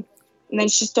 "Pam," and then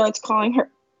she starts calling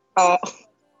her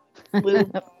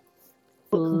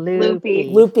Loopy.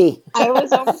 Loopy. I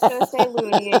was almost going to say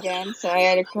Looney again, so I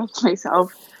had to correct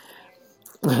myself.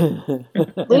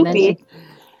 Loopy.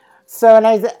 So,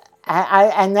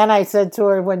 and then I said to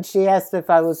her when she asked if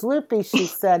I was Loopy, she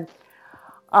said,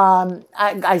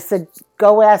 I said,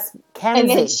 "Go ask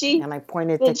Kenzie." And I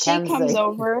pointed to Kenzie. Then she comes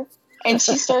over and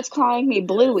she starts calling me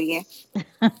Bluey.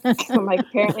 I'm like,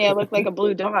 apparently I look like a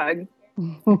blue dog.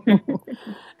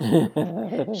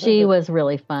 She was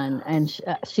really fun, and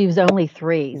she was only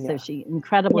 3, so she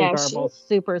incredibly verbal,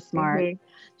 super smart. Mm-hmm.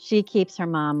 She keeps her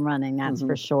mom running, that's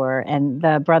for sure. And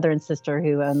the brother and sister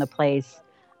who own the place,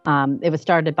 it was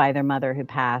started by their mother who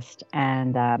passed,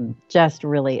 and just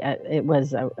really, it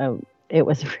was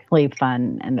really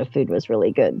fun, and the food was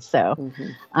really good. So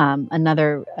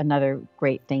another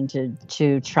great thing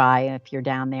to try if you're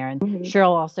down there. And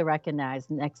Cheryl also recognized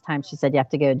next time, she said, you have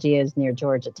to go. Gio's near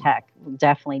Georgia Tech. We'll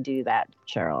definitely do that,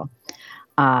 Cheryl.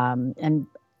 And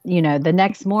the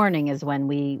next morning is when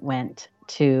we went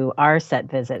to our set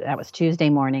visit. That was Tuesday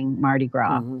morning, Mardi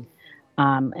Gras.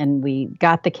 And we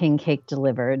got the king cake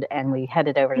delivered, and we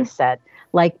headed over to set.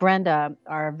 Like Brenda,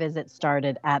 our visit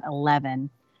started at 11.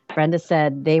 Brenda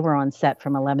said they were on set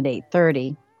from 11 to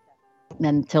 8:30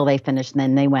 until they finished, and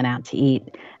then they went out to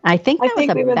eat. I think we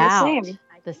were about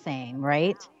the same,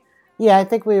 right? Yeah, I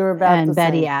think we were about the same. And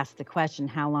Betty asked the question,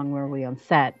 how long were we on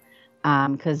set?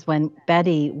 Because when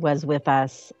Betty was with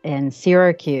us in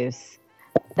Syracuse,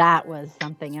 that was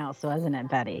something else, wasn't it,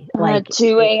 Betty? Like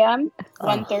 2 a.m.,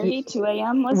 1:30, 2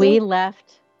 a.m. was we it? We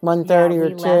left 1:30 or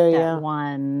 2, at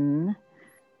 1.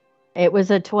 It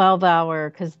was a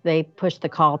 12-hour because they pushed the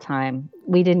call time.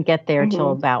 We didn't get there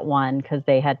till about 1 because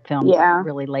they had filmed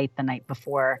really late the night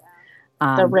before.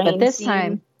 The rain but this scene.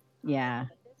 time,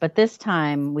 But this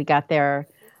time we got there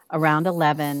around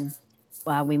 11.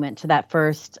 We went to that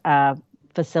first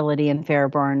facility in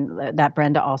Fairborn that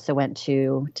Brenda also went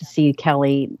to see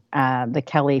Kelly, the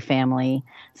Kelly family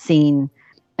scene,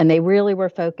 and they really were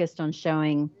focused on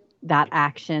showing that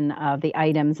action of the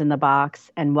items in the box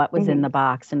and what was in the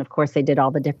box. And of course they did all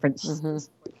the different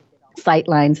sight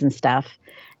lines and stuff.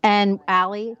 And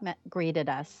Allie greeted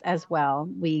us as well.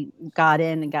 We got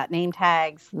in and got name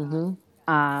tags. We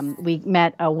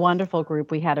met a wonderful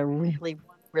group. We had a really,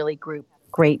 really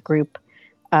great group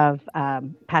of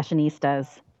Passionistas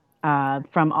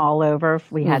from all over.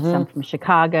 We had some from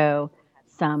Chicago,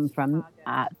 some from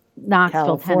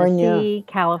Knoxville, Tennessee,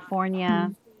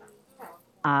 California.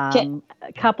 A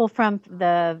couple from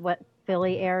the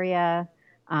Philly area.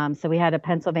 So we had a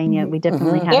Pennsylvania. We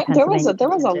definitely had there was a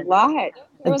lot.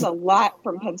 There was a lot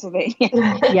from Pennsylvania.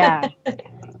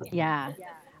 yeah.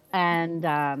 And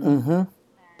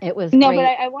it was no, great.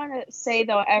 but I want to say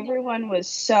though, everyone was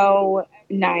so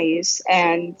nice,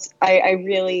 and I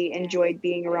really enjoyed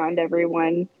being around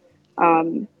everyone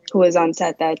who was on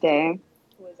set that day.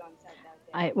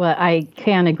 I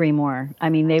can't agree more. I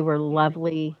mean, they were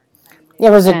lovely. It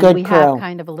was a good we crew. have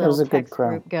kind of a little text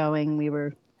group going. We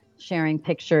were sharing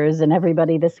pictures, and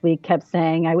everybody this week kept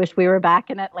saying, "I wish we were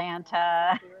back in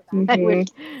Atlanta." I wish,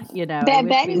 I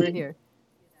wish we were here.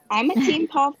 I'm a Team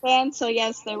Paul fan, so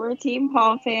yes, there were Team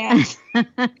Paul fans.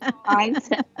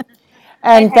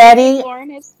 And Betty,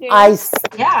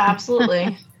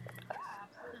 absolutely.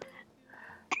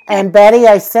 And Betty,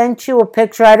 I sent you a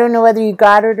picture. I don't know whether you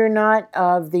got it or not,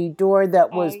 of the door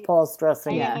that was Paul's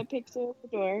dressing room. I got a picture of the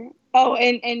door. Oh,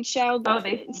 and Sheldon. Oh,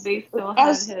 they still have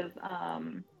his.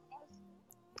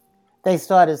 They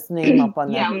still had his name up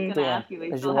on I was the gonna door. ask you.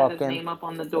 They as still you have walk his in. name up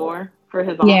on the door for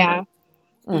his office.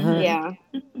 Yeah.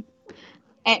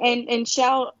 And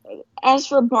Shell, as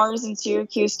for bars in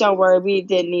Syracuse, don't worry, we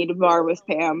did need a bar with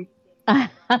Pam.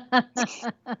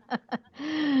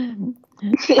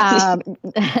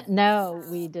 No,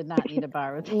 we did not need a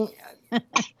bar with.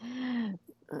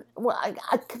 Well,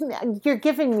 you're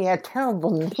giving me a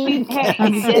terrible name. Hey,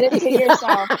 You did it to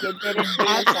yourself. You did it to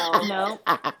yourself. No,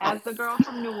 as the girl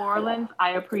from New Orleans,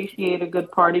 I appreciate a good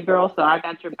party girl, so I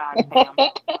got your back, Pam.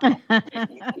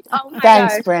 Oh my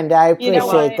Thanks, gosh. Brenda. I You know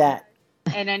appreciate what? that.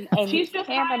 And She's just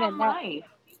Pam high and on Annette, life.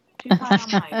 She's high on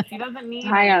life. She doesn't need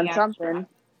high on any extra. something.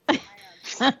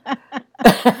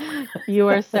 You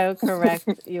are so correct.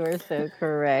 You are so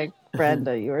correct,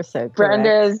 Brenda. You are so correct.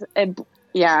 Brenda is,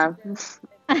 yeah.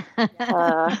 But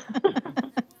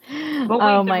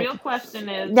wait, the real question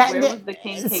is, where was the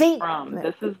king cake from?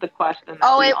 This is the question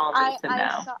that we all need to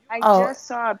know. I just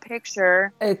saw a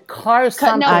picture. A car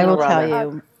something. No, I will or tell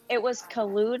other. you. It was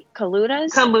Kaludas.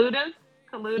 Kaludas?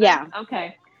 Yeah.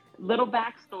 Okay. Little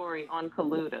backstory on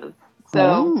Kaludas.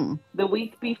 So the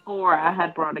week before, I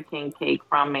had brought a king cake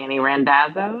from Manny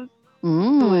Randazzo's,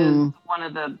 who is one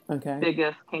of the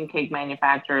biggest king cake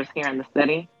manufacturers here in the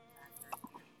city.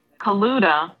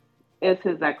 Kaluda is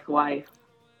his ex-wife.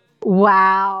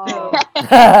 Wow.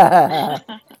 So,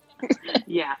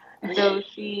 yeah. So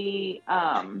she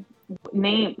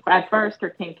named, at first her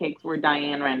king cakes were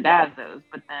Diane Randazzo's,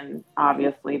 but then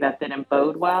obviously that didn't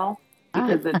bode well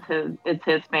because it's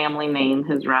his family name,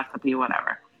 his recipe,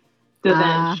 whatever. So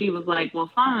then she was like, well,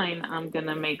 fine, I'm going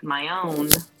to make my own,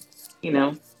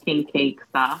 king cake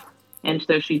stuff. And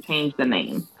so she changed the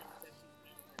name.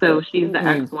 So she's the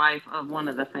ex-wife of one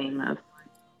of the famous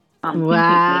king cake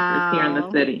makers here in the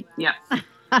city. Yep.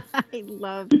 I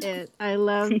love it. I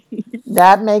love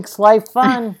that makes life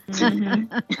fun.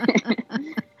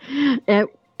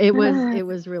 It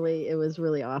was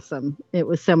really awesome. It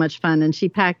was so much fun, and she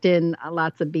packed in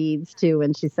lots of beads too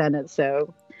when she sent it.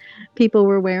 So people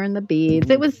were wearing the beads.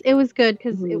 It was good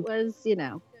because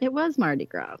it was Mardi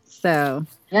Gras. So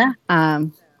yeah,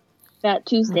 Fat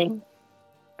Tuesday.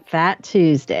 Fat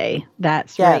Tuesday.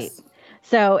 That's right.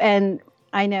 So, and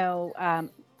I know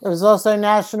it was also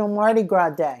National Mardi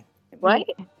Gras Day. What?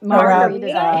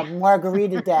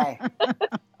 Margarita Day.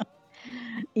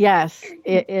 Yes,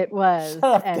 it was.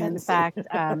 And in fact,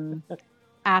 after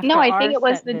I think it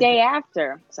was the day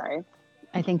after. Sorry.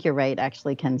 I think you're right,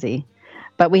 actually, Kenzie.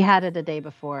 But we had it a day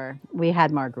before. We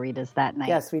had margaritas that night.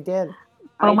 Yes, we did.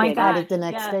 Oh my God! It the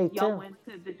next day too.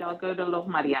 Did y'all go to Los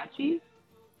Mariachis?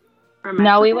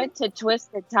 No, we went to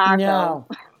Twisted Taco. No.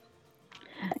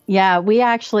 Yeah, we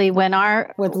actually with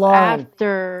Lauren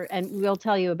after, and we'll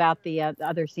tell you about the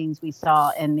other scenes we saw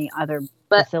in the other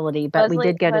facility. But Leslie, we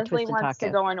did go to Leslie Twisted wants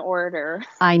Taco. To go in order.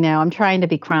 I know. I'm trying to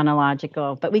be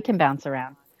chronological, but we can bounce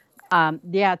around.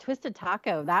 Yeah, Twisted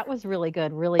Taco. That was really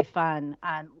good, really fun.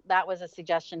 That was a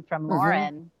suggestion from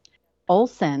Lauren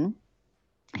Olson,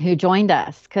 who joined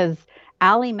us because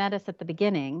Allie met us at the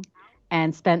beginning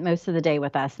and spent most of the day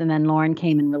with us. And then Lauren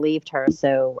came and relieved her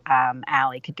so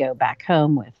Allie could go back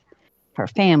home with her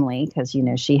family because,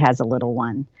 she has a little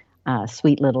one,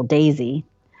 sweet little Daisy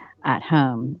at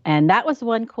home. And that was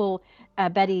one cool,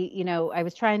 Betty, I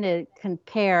was trying to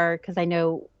compare because I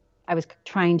know I was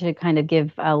trying to kind of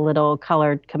give a little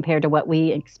color compared to what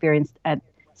we experienced at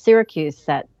Syracuse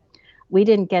that we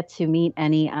didn't get to meet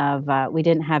we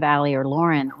didn't have Allie or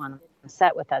Lauren on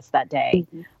set with us that day.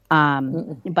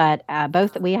 But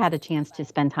we had a chance to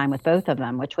spend time with both of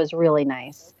them, which was really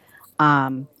nice.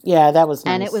 Yeah, that was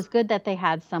nice. And it was good that they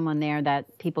had someone there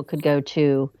that people could go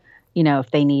to,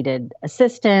 if they needed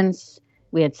assistance.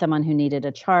 We had someone who needed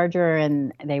a charger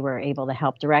and they were able to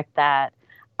help direct that.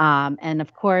 And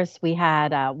of course we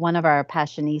had one of our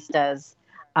Passionistas.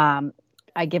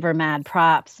 I give her mad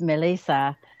props,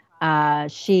 Melissa.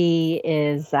 She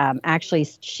is actually,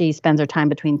 she spends her time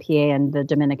between PA and the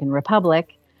Dominican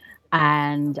Republic.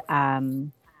 And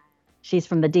she's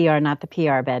from the DR, not the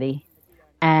PR, Betty.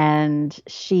 And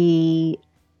she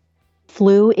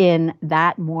flew in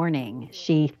that morning.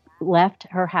 She left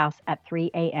her house at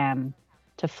 3 a.m.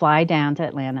 to fly down to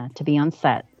Atlanta to be on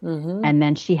set. And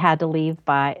then she had to leave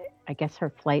by, I guess her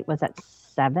flight was at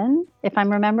 7, if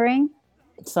I'm remembering.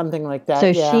 Something like that.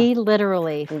 So she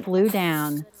literally flew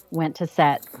down, went to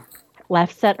set,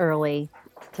 left set early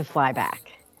to fly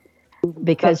back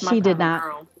because she did not.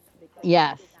 Girl.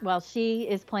 Yes. Well, she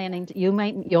is planning to,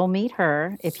 you'll meet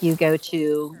her if you go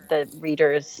to the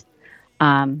Readers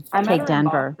Take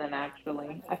Denver. In Boston,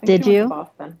 actually. I think did she you? Went to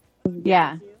Boston.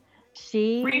 Yeah.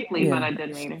 Briefly, but I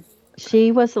did meet her.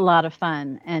 She was a lot of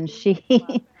fun, and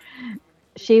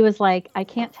she was like, I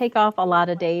can't take off a lot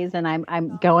of days, and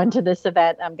I'm going to this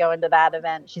event, I'm going to that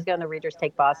event. She's going to Readers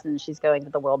Take Boston, and she's going to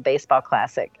the World Baseball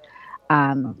Classic.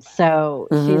 So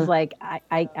she's like,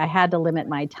 I had to limit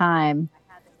my time,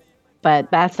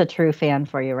 but that's a true fan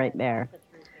for you right there.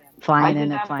 Flying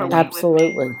in and flying out.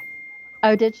 Absolutely.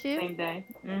 Oh, did you? Same day.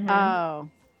 Oh,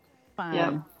 fun.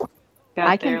 Yep.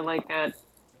 Got there like at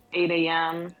 8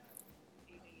 a.m.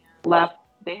 Left.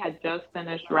 They had just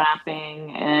finished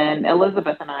wrapping, and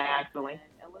Elizabeth and I actually.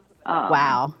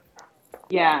 Wow.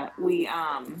 Yeah, we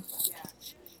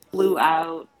flew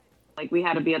out. Like we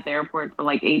had to be at the airport for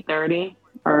like 8:30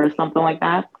 or something like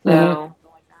that. So,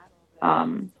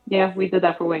 yeah, we did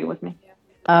that for Wait With Me.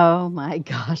 Oh my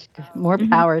gosh! More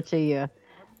power to you.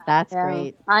 That's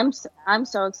great. I'm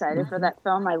so excited for that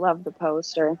film. I love the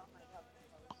poster.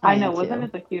 I know, wasn't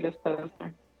it the cutest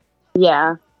poster?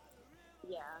 Yeah.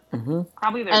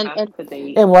 Probably their best to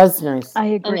date. It was nice. I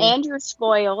agree. And Andrew's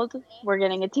spoiled. We're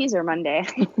getting a teaser Monday.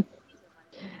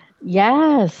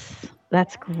 Yes,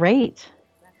 that's great.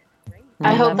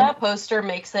 I hope that poster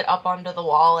makes it up onto the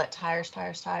wall at Tires.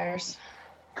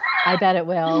 I bet it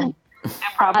will.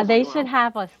 They will. should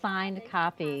have a signed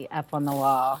copy up on the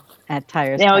wall at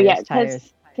Tires. Oh, yeah,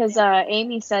 Tires. Because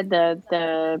Amy said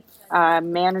the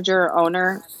manager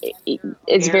owner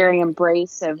is very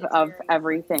embracive of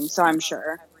everything, so I'm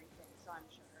sure.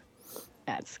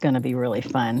 That's going to be really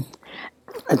fun.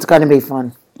 It's going to be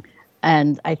fun.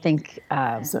 And I think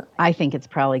it's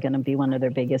probably going to be one of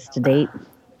their biggest to date,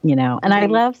 you know. And I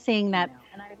love seeing that,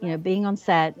 you know, being on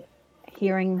set,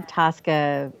 hearing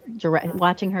Tosca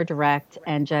watching her direct,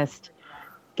 and just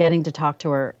getting to talk to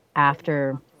her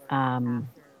after,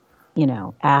 you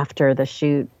know, after the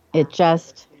shoot. It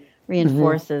just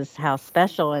reinforces how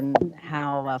special and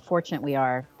how fortunate we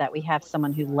are that we have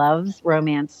someone who loves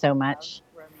romance so much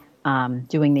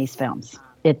doing these films.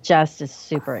 It just is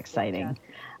super exciting.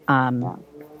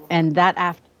 And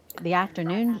that the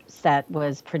afternoon set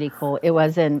was pretty cool. It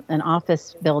was in an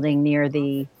office building near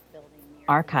the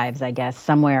archives, I guess,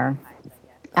 somewhere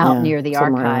out near the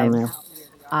archives.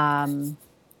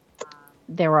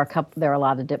 There were a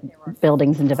lot of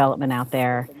buildings in development out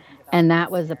there, and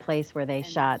that was a place where they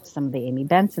shot some of the Amy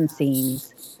Benson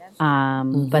scenes.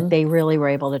 But they really were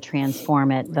able to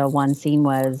transform it. The one scene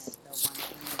was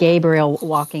Gabriel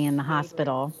walking in the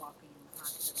hospital.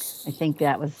 I think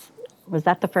that was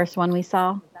that the first one we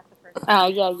saw?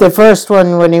 Yeah. The first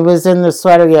one, when he was in the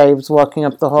sweater, he was walking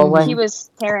up the hallway. He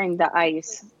was tearing the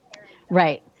ice.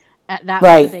 Right. That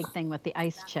was the big thing with the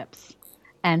ice chips.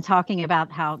 And talking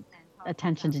about how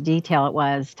attention to detail it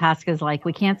was. Tosca's like,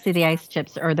 we can't see the ice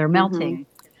chips or they're melting.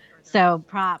 So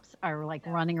props are like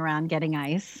running around getting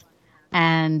ice.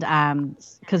 And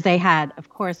because they had, of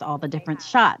course, all the different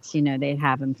shots, you know, they'd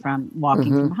have him from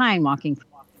walking from behind,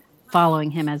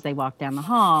 following him as they walk down the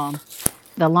hall.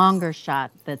 The longer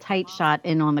shot, the tight shot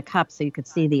in on the cup so you could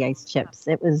see the ice chips.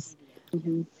 It was,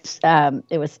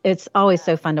 it's always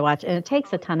so fun to watch. And it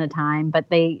takes a ton of time, but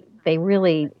they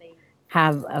really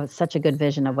have such a good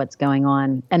vision of what's going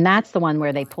on. And that's the one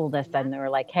where they pulled us and they were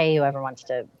like, hey, whoever wants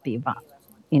to be,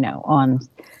 you know, on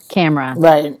camera.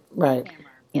 Right.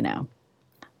 You know.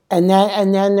 And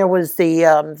then there was the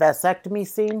vasectomy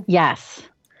scene. Yes,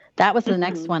 that was the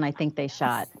next one I think they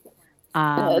shot.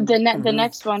 The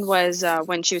next one was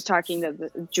when she was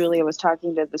Julia was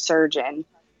talking to the surgeon.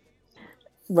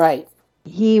 Right.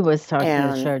 He was talking to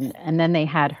the surgeon, and then they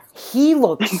had. He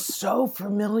looked so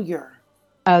familiar.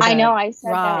 Oh, I know. I said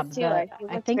Rob, that too.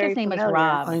 I think his name was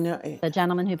Rob. I know the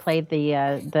gentleman who played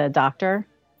the doctor.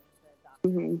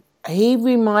 He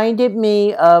reminded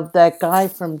me of that guy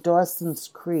from Dawson's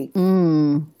Creek.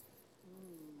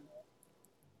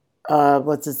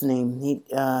 What's his name?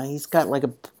 He's got like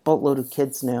a boatload of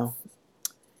kids now.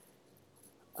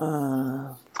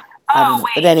 I don't know.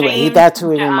 But anyway, James, that's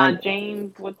who he reminded.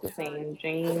 James, what's his name?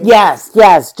 James.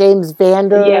 Yes, James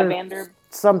Vander. Yeah, Vander.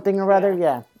 Something or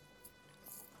other.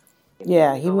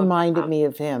 Yeah, he reminded me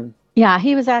of him. Yeah,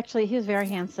 he was very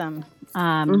handsome.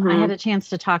 I had a chance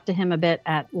to talk to him a bit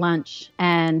at lunch,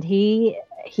 and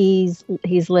he's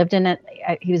lived in it.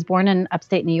 He was born in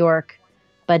upstate New York,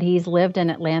 but he's lived in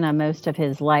Atlanta most of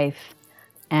his life,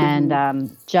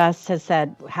 and Jess has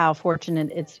said how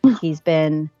fortunate he's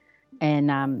been,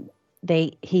 and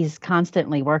he's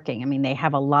constantly working. I mean, they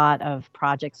have a lot of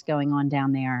projects going on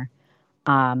down there.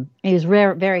 He was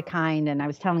very, very kind, and I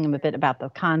was telling him a bit about the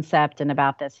concept and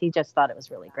about this. He just thought it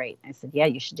was really great. I said, yeah,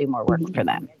 you should do more work for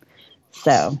them.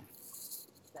 So,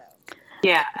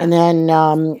 yeah. And then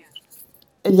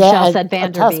Michelle said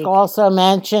Vanderbeek. Tusk also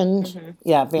mentioned,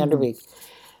 Vanderbeek.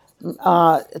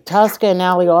 Tosca and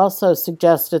Allie also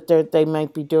suggested that they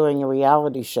might be doing a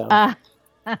reality show.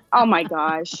 Oh my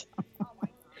gosh.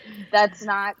 That's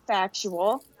not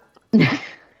factual.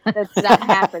 That's not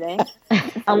happening.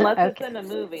 Unless it's Okay. in a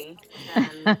movie.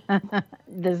 Then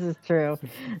This is true.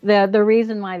 The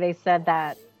reason why they said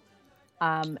that,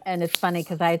 and it's funny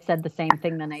because I had said the same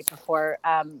thing the night before.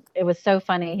 It was so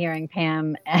funny hearing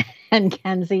Pam and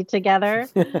Kenzie together,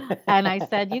 and I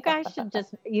said, "You guys should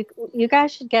just you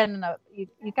guys should get in a you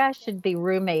guys should be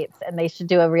roommates, and they should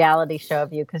do a reality show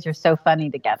of you because you're so funny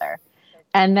together."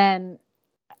 And then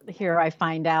here I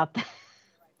find out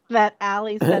that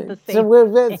Allie said the So same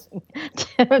we're thing.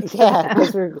 yeah,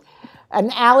 because we're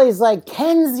and Allie's like,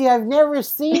 Kenzie, I've never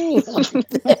seen you like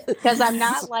this. Because I'm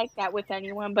not like that with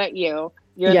anyone but you.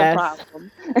 You're Yes. the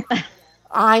problem.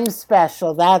 I'm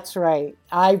special. That's right.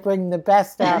 I bring the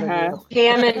best out Uh-huh. of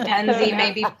Pam and Kenzie,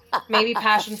 maybe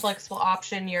Passion Flicks will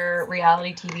option your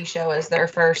reality TV show as their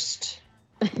first.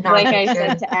 Like I nonfiction.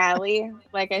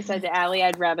 said to Allie,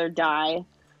 I'd rather die.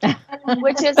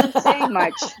 Which isn't saying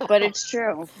much, but it's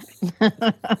true. does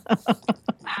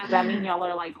that mean y'all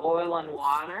are like oil and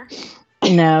water?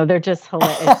 No, they're just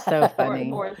hilarious. It's so Or,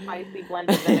 funny. or spicy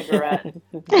blended vinaigrette?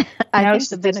 I Now think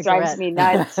she the just drives vinaigrette. me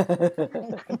nuts.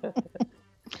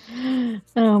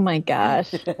 Oh my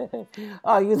gosh.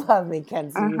 Oh, you love me,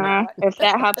 Kenzie. You know Uh-huh. it. If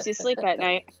that helps you sleep at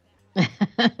night.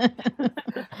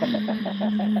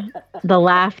 The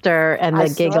laughter and I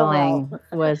the sure giggling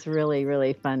was really,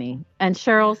 really funny. And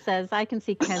Cheryl says, I can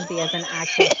see Kenzie as an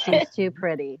actress. She's too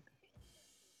pretty.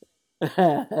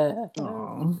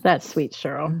 Oh, that's sweet,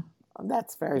 Cheryl.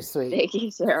 That's very sweet. Thank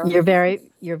you, Sarah. You're very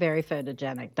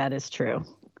photogenic. That is true.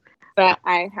 But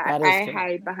I That is true.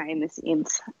 hide behind the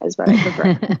scenes is what I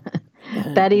prefer.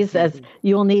 Betty says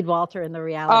you will need Walter in the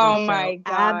reality Oh show. my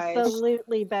gosh.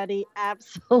 Absolutely, Betty.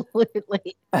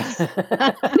 Absolutely.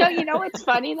 No, you know what's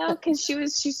funny though, because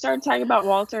she started talking about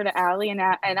Walter to Allie, and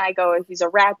I go, he's a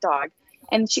rat dog,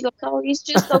 and she goes, oh, he's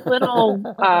just a little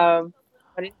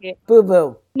what is it? Boo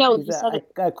boo. No, you said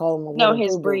it. I call him a No, little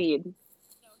his boo-boo. breed.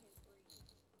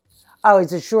 Oh,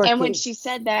 he's a short And when kid. she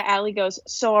said that, Allie goes,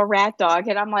 so a rat dog,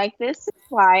 and I'm like, this is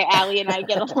why Allie and I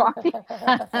get along.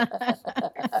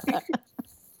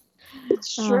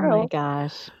 It's Oh true. my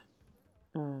gosh.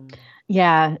 Mm.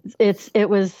 Yeah, it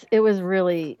was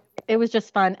really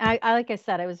just fun. I like I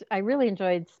said, I really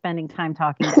enjoyed spending time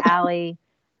talking to Allie,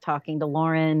 talking to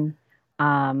Lauren,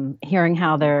 hearing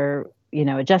how they're,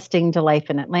 adjusting to life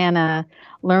in Atlanta,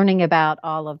 learning about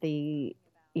all of the,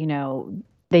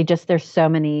 there's so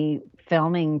many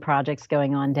filming projects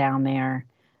going on down there.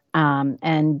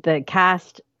 And the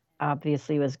cast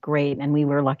obviously was great. And we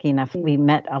were lucky enough, we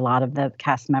met a lot of the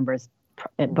cast members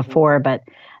before, but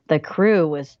the crew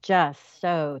was just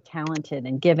so talented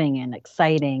and giving and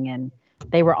exciting. And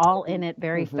they were all in it,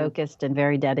 very focused and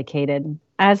very dedicated.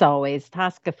 As always,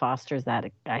 Tosca fosters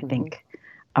that, I think,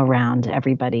 around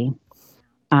everybody.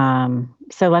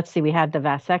 So let's see, we had the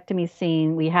vasectomy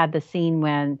scene. We had the scene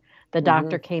when the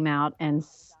doctor came out and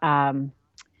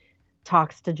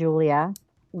talks to Julia.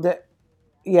 We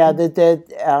had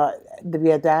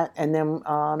that, and then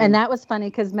And that was funny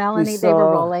because Melanie, they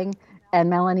were rolling, and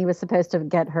Melanie was supposed to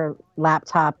get her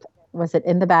laptop. Was it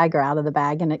in the bag or out of the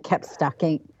bag? And it kept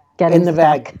getting in the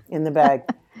stuck. bag.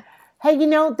 Hey,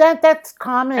 that's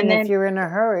common And then- if you're in a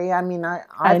hurry. I mean,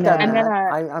 I've know. done And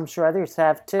that. then, I'm sure others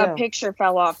have too. A picture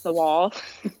fell off the wall.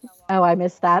 Oh, I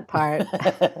missed that part.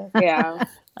 Yeah.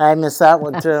 I missed that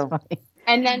one That's too. funny.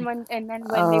 And then when they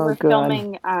Oh, were God.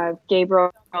 filming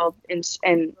Gabriel in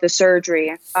the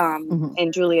surgery,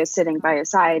 and Julia sitting by his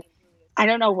side, I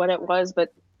don't know what it was,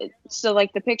 but so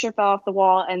like the picture fell off the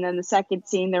wall, and then the second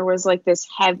scene there was like this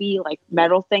heavy like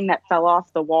metal thing that fell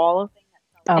off the wall,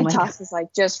 Oh and my God. Toss is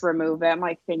like, just remove it. I'm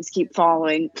like, things keep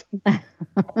falling.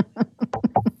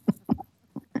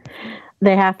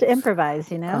 They have to improvise,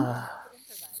 They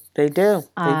do.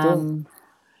 They do.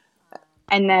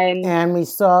 And then And we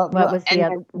saw What was And the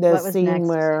other? the What was scene next,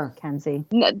 where Kenzie?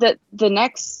 the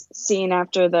next scene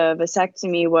after the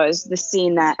vasectomy was the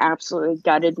scene that absolutely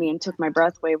gutted me and took my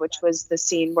breath away, which was the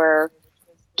scene where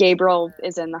Gabriel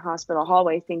is in the hospital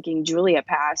hallway thinking Julia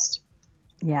passed.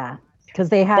 Yeah, because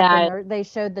they had That- they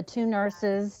showed the two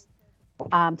nurses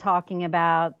talking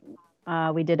about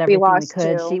we did everything we lost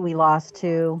could. two. We lost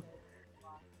two.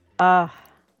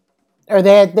 or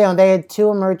they had two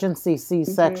emergency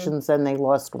C-sections and they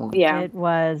lost one. Yeah. It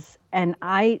was, and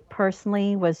I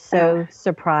personally was so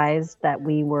surprised that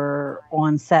we were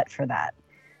on set for that.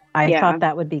 I Yeah. thought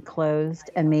that would be closed,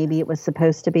 and maybe it was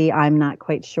supposed to be. I'm not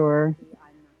quite sure.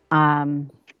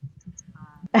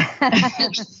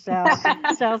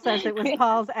 Shell says it was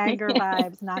Paul's anger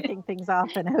vibes knocking things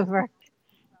off and over.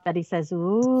 Betty says,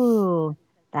 "Ooh,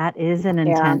 that is an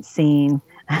intense scene."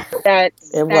 That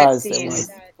It scene was.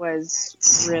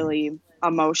 was really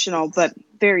emotional, but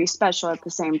very special at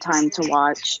the same time to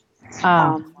watch.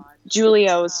 Oh,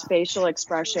 Julio's facial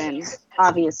expression,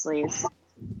 obviously,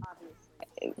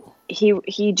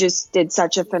 he just did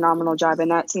such a phenomenal job, and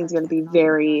that scene's going to be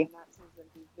very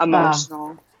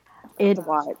emotional it to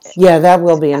watch. Yeah, that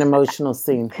will be an emotional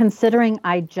scene. considering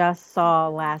I just saw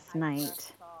last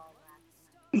night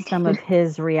some of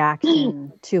his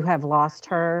reaction to have lost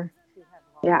her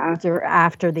Yeah,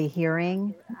 after the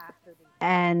hearing,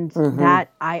 and Mhm. that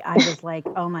I was like,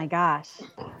 oh my gosh,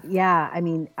 yeah. I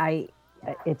mean,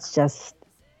 it's just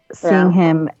seeing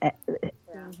him,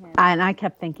 and I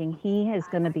kept thinking he is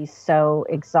going to be so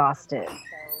exhausted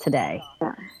today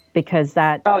because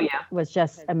that Oh yeah. was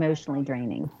just emotionally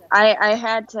draining.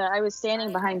 I was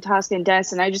standing behind Toscan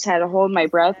Des, and I just had to hold my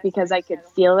breath because I could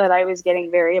feel that I was getting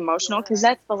very emotional, because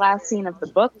that's the last scene of the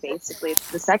book, basically.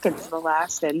 It's the second to the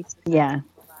last, and Yeah,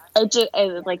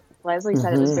 like Leslie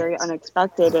said, it was very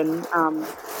unexpected, and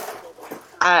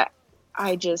I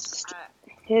just,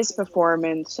 his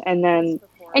performance, and I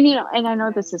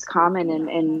know this is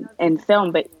common in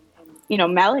film, but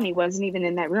Melanie wasn't even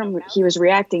in that room. He was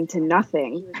reacting to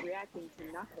nothing.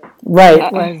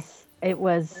 Right. it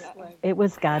was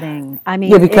gutting. I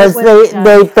mean, Yeah, because it was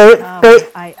they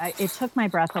it took my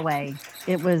breath away.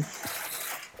 It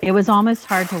was almost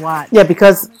hard to watch. yeah,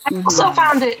 because I also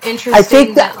found it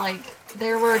interesting that like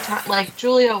there were like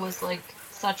Julia was like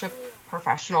such a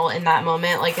professional in that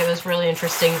moment. Like it was really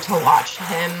interesting to watch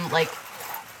him, like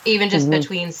even just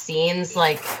between scenes,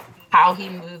 like how he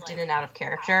moved in and out of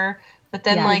character. But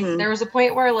then like there was a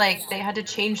point where like they had to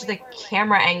change the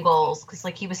camera angles because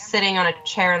like he was sitting on a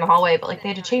chair in the hallway, but like they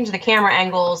had to change the camera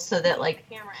angles so that like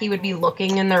he would be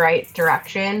looking in the right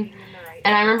direction.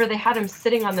 And I remember they had him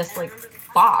sitting on this like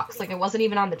box, like it wasn't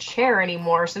even on the chair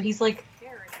anymore, so he's like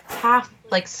half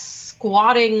like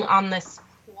squatting on this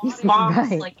box,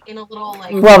 Right. like in a little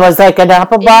like what was like an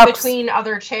apple in box? between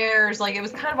other chairs. Like it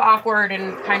was kind of awkward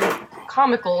and kind of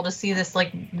comical to see this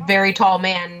like very tall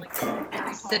man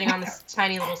sitting on this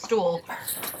tiny little stool.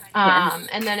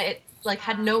 And then it like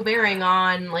had no bearing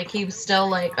on, like he was still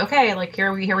like, okay, like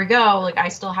here we go, like I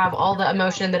still have all the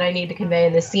emotion that I need to convey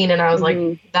in this scene. And I was like,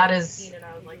 that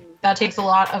takes a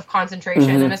lot of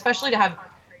concentration, and especially to have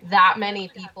that many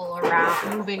people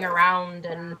around, moving around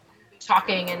and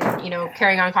talking and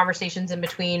carrying on conversations in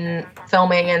between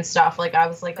filming and stuff. Like I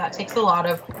was like, that takes a lot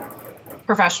of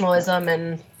professionalism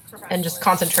and just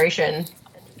concentration.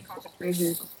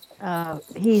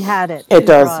 He had it. It He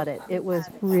does. brought it. It was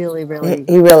really, really.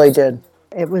 He really did.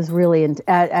 It was really,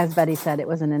 as Betty said, it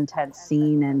was an intense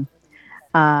scene,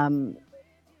 and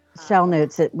Shell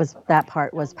notes that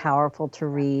part was powerful to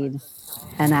read,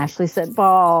 and Ashley said,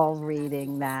 "Ball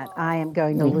reading that. I am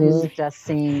going to lose just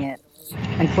seeing it."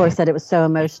 And Flor said it was so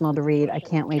emotional to read. I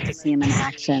can't wait to see him in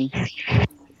action.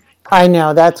 I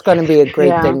know that's going to be a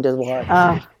great thing to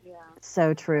watch.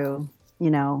 So true.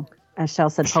 As Shell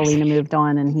said, Paulina moved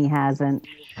on and he hasn't.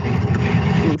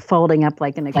 Folding up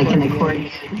like an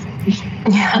accordion.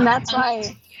 Yeah. And that's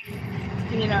why,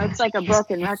 it's like a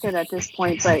broken record at this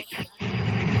point, but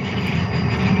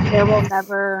there will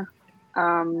never,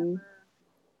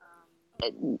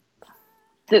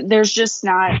 there's just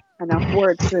not enough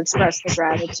words to express the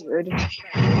gratitude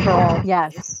for all.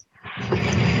 Yes.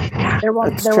 There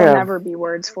will never be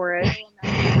words for it.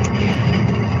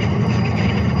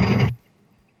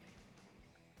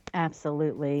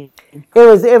 Absolutely.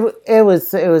 It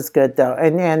was good though,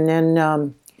 and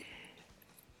then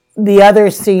the other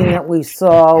scene that we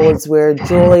saw was where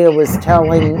Julia was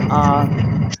saying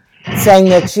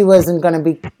that she wasn't going to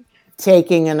be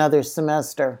taking another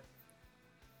semester.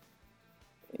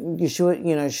 She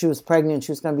was pregnant.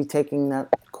 She was going to be taking that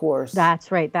course.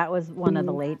 That's right. That was one of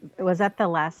the late. Was that the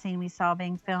last scene we saw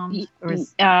being filmed? Or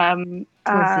was towards the end?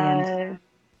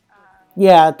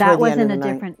 Yeah, that was in a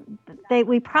different.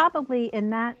 We probably in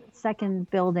that second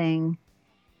building.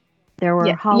 There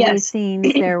were hallway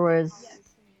scenes. There were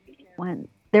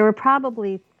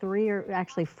probably 3 or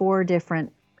actually 4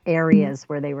 different areas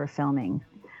where they were filming,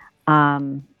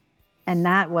 and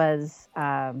that was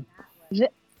that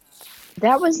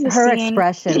was the her scene.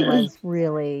 Expression was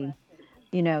really,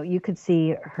 you could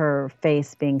see her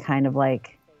face being kind of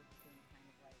like,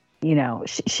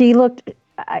 she looked.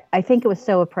 I think it was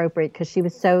so appropriate because she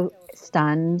was so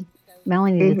stunned.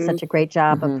 Melanie did such a great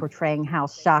job of portraying how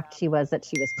shocked she was that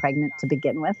she was pregnant to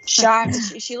begin with. Shocked.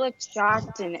 She looked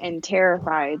shocked and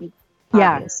terrified.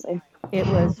 Yeah. Obviously. it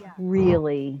was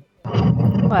really,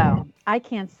 well, I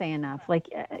can't say enough. Like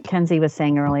Kenzie was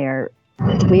saying earlier,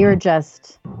 we are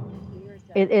just,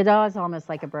 it is almost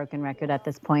like a broken record at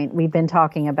this point. We've been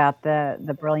talking about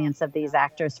the brilliance of these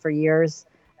actors for years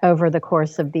over the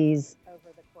course of these,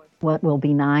 what will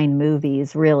be 9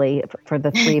 movies, really, for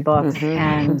the 3 books.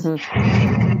 And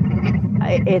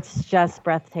it's just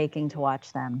breathtaking to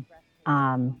watch them.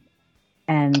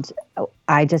 And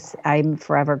I'm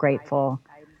forever grateful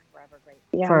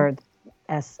for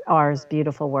SR's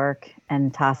beautiful work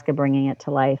and Tosca bringing it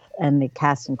to life and the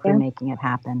cast and crew making it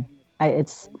happen.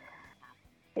 It's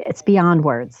beyond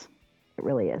words. It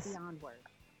really is.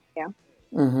 Yeah.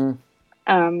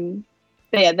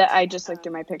 But yeah, I just looked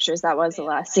through my pictures. That was the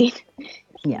last scene.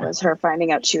 Yeah. Was her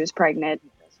finding out she was pregnant.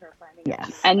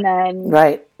 Yes. And then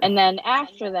Right. And then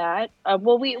after that,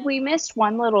 we missed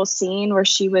one little scene where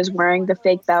she was wearing the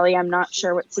fake belly. I'm not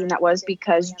sure what scene that was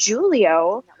because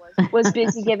Julio was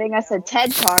busy giving us a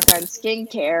TED talk on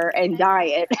skincare and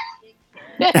diet.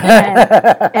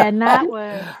 and that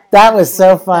was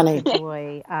so funny.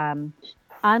 Joy.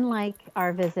 Unlike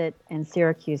our visit in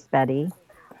Syracuse, Betty,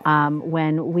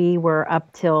 when we were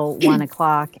up till 1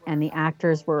 o'clock and the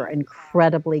actors were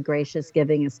incredibly gracious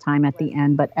giving us time at the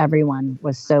end, but everyone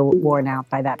was so worn out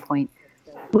by that point.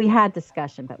 We had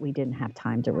discussion, but we didn't have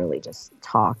time to really just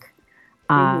talk.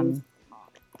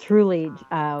 Truly,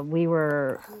 we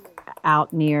were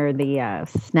out near the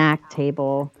snack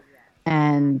table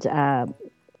and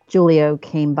Julio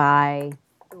came by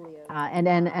and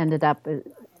then ended up...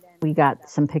 we got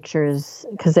some pictures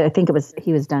because I think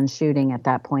he was done shooting at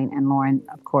that point. And Lauren,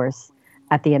 of course,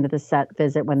 at the end of the set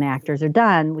visit, when the actors are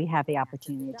done, we have the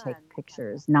opportunity to take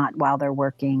pictures, not while they're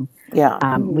working.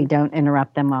 Yeah. We don't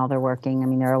interrupt them while they're working. I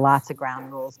mean, there are lots of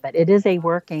ground rules, but it is a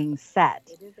working set.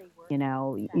 You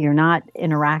know, you're not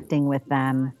interacting with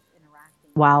them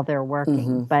while they're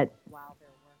working, but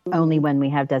only when we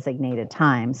have designated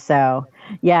time. So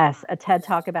yes, a TED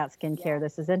talk about skincare.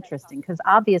 This is interesting because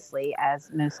obviously,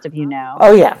 as most of you know,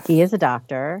 he is a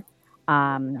doctor.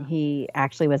 He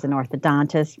actually was an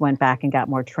orthodontist, went back and got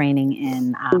more training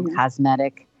in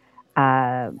cosmetic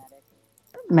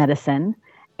medicine.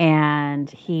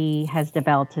 And he has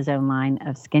developed his own line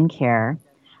of skincare.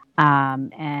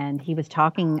 And he was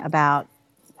talking about,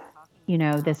 you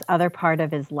know, this other part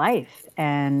of his life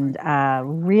and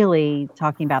really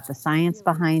talking about the science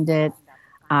behind it.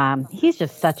 He's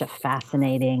just such a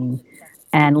fascinating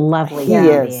and lovely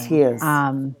human being. He is.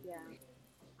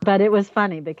 But it was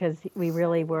funny because we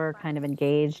really were kind of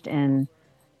engaged, and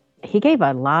he gave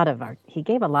a lot of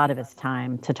his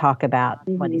time to talk about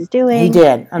what he's doing. He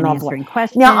did and answering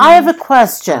questions. Now I have a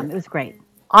question. It was great.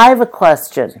 I have a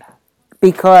question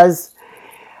because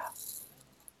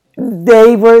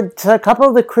a couple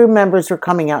of the crew members were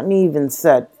coming out and he even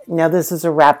said, "Now this is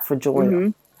a wrap for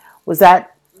Julio." Was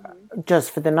that just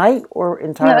for the night or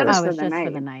entirely? No, it was just for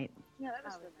the night.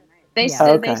 They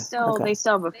still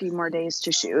have a few more days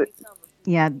to shoot.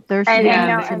 Yeah,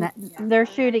 they're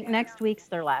shooting next week's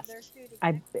their last.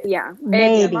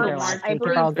 Maybe their last. I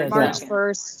believe March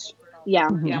 1st. Yeah,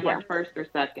 March 1st or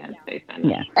 2nd they finished.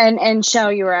 Yeah, and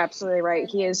Shell, you were absolutely right.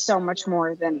 He is so much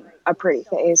more than a pretty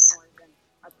face.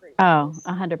 Oh,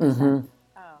 100%.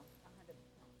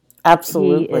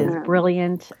 Absolutely. He is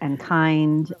brilliant and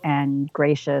kind and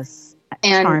gracious,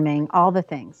 and charming, all the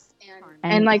things.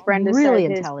 And like Brenda really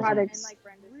said, intelligent.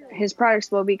 his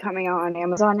products will be coming out on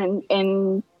Amazon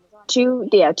in 2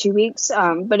 weeks.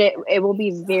 But it will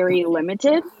be very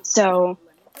limited. So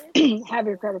have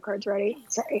your credit cards ready.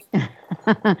 Sorry.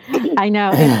 I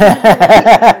know.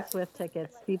 Swift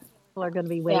tickets. People are going to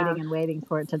be waiting and waiting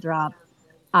for it to drop.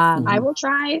 I will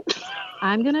try.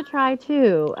 I'm going to try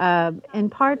too, in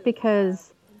part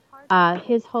because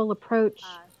his whole approach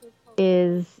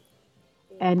and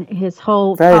his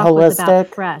whole very talk was holistic, about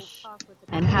fresh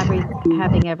and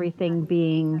having everything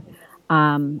being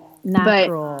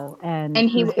natural, and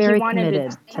he was very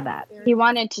committed to that. He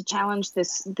wanted to challenge a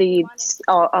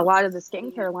lot of the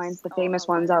skincare lines, the famous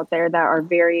ones out there that are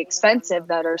very expensive,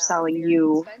 that are selling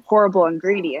you horrible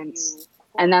ingredients.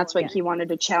 And that's what he wanted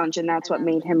to challenge, and that's what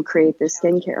made him create this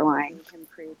skincare line.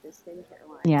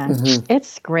 Yeah,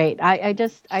 it's great. I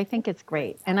think it's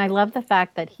great. And I love the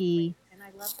fact that he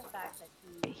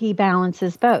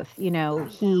balances both. You know,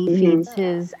 he feeds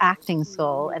his acting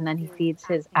soul, and then he feeds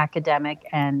his academic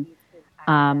and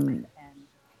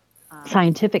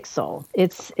scientific soul.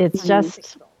 It's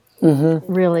just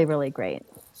really, really great.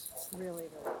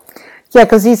 Yeah,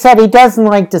 because he said he doesn't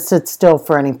like to sit still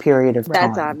for any period of time.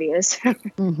 That's obvious.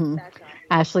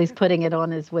 Ashley's putting it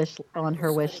on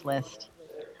her wish list.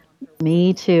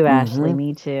 Me too, Ashley.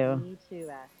 Me too.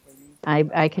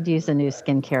 I could use a new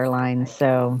skincare line.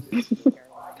 So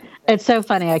it's so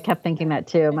funny. I kept thinking that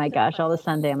too. Oh my gosh, all the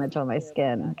sun damage on my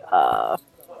skin. I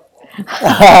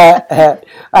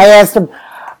asked him,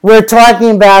 we were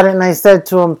talking about it, and I said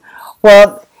to him,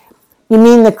 well, you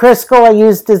mean the Crisco I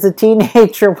used as a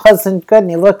teenager wasn't good?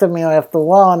 And he looked at me off the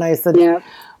wall, and I said, Yeah.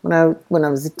 when I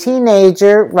was a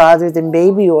teenager, rather than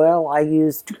baby oil, I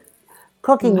used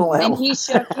cooking And oil. he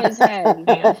shook his head.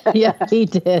 Yeah, he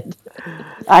did.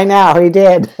 I know, he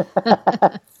did.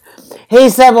 He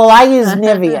said, well, I use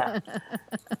Nivea.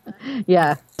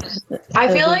 Yeah. I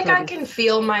feel like I can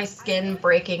feel my skin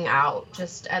breaking out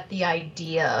just at the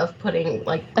idea of putting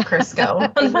like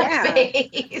Crisco on my Yeah.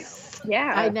 face.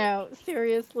 Yeah. I know.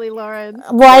 Seriously, Lauren.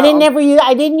 Well, I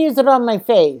didn't use it on my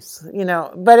face,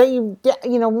 but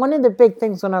one of the big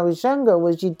things when I was younger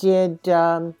was you did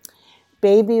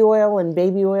baby oil and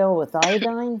baby oil with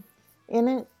iodine in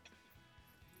it.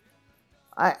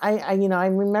 I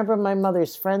remember my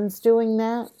mother's friends doing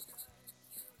that.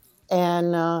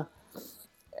 And,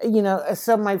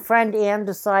 so my friend Ann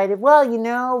decided, well,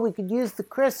 we could use the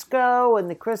Crisco and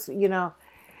the Crisco,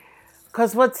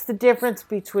 because what's the difference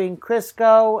between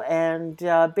Crisco and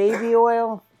baby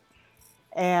oil?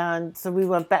 And so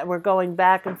we're going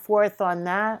back and forth on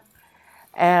that.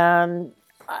 And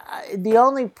the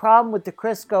only problem with the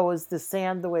Crisco is the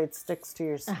sand, the way it sticks to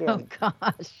your skin. Oh,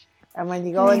 gosh. And when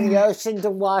you go in the ocean to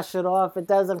wash it off, it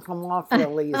doesn't come off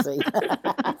real easy.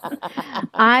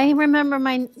 I remember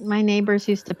my neighbors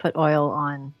used to put oil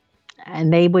on,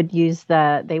 and they would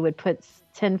put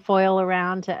tin foil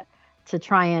around to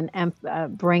try and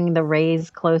bring the rays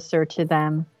closer to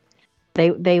them.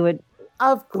 They would.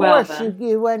 Of course,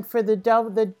 you went for the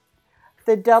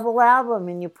double album,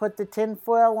 and you put the tin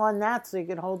foil on that so you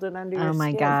could hold it under your skin. Oh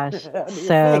my gosh,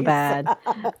 so bad.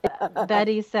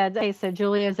 Betty said, "Okay, so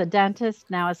Julia's a dentist,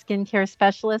 now a skincare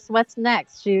specialist. What's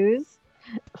next? Shoes?"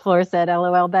 Flor said,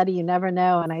 "LOL, Betty, you never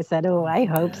know." And I said, "Oh, I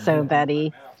hope so,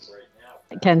 Betty."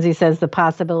 Kenzie says the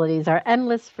possibilities are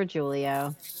endless for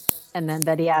Julio. And then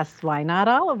Betty asks, "Why not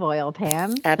olive oil,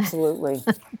 Pam?" Absolutely.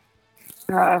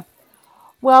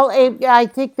 Well, I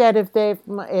think that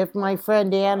if my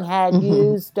friend Ann had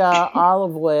used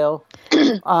olive oil,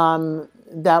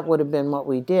 that would have been what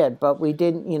we did. But we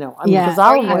didn't, because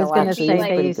olive oil actually is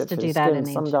pretty good for the skin.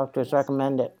 Some doctors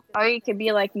recommend it. Or you could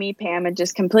be like me, Pam, and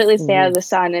just completely stay out of the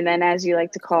sun, and then, as you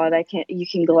like to call it, you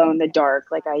can glow in the dark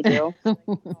like I do.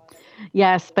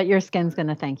 Yes, but your skin's going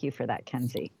to thank you for that,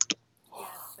 Kenzie.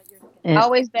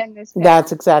 Always been this pale.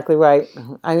 That's exactly right.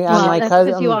 I mean, well, my that's cousin.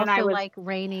 Because you also like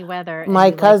rainy weather. And my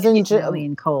cousin, like snowy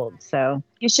and cold. So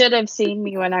you should have seen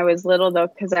me when I was little, though,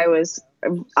 because I was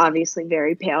obviously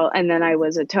very pale, and then I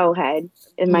was a towhead,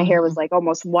 and my hair was like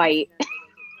almost white.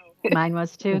 Mine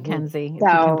was too, Kenzie. If you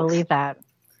can believe that.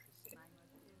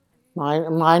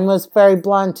 Mine was very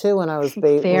blonde too when I was a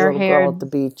little girl at the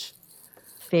beach.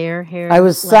 Fair hair. I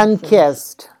was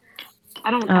sun-kissed. I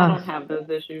don't have those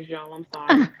issues, y'all. I'm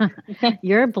sorry.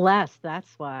 You're blessed. That's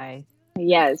why.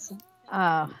 Yes.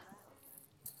 I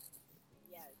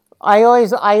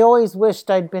always wished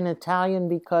I'd been Italian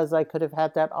because I could have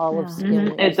had that olive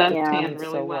skin. It does tan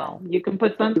really well. You can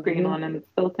put sunscreen on and it's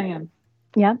still tan.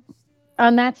 Yep.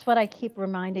 And that's what I keep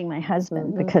reminding my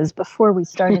husband, because before we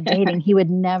started dating, he would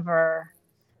never.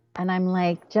 And I'm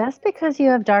like, just because you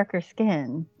have darker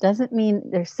skin doesn't mean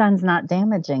their sun's not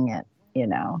damaging it,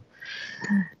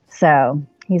 So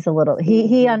he's a little,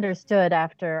 he understood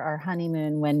after our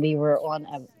honeymoon when we were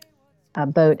on a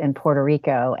boat in Puerto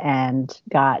Rico and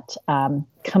got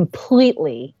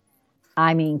completely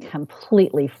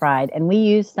fried. And we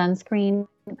used sunscreen.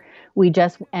 We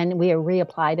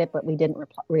reapplied it, but we didn't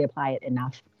reapply it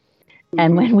enough.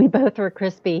 And when we both were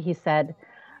crispy, he said,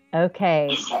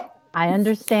 "Okay, I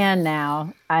understand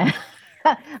now. I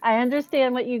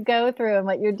understand what you go through and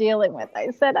what you're dealing with."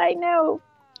 I said, I know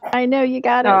you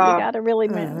got to really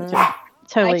manage it.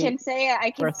 Totally. I can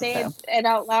say it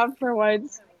out loud for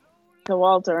once to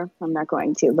Walter. I'm not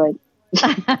going to, but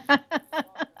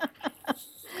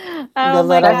the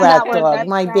little rat dog,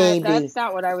 my baby. That's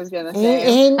not what I was going to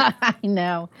say.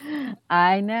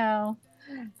 I know.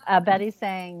 Betty's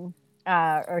saying,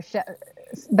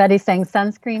 Betty's saying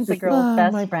sunscreen's a girl's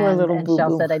best friend. And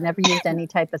Shell said, "I never used any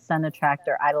type of sun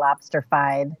attractor. I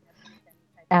lobster-fied."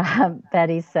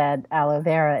 Betty said, "Aloe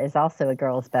vera is also a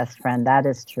girl's best friend." That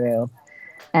is true.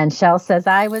 And Shell says,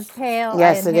 "I was pale.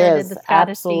 Yes, I inherited the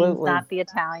Scottish genes, not the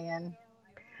Italian."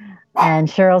 And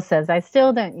Cheryl says, "I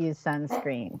still don't use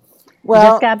sunscreen. Well, you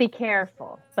just gotta be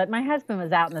careful." But my husband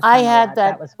was out in the sun a lot.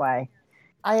 That was why.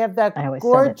 I have that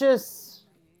gorgeous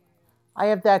I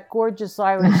have that gorgeous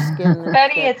Irish skin.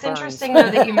 Betty, it's interesting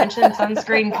though that you mentioned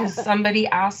sunscreen because somebody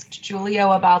asked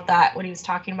Julio about that when he was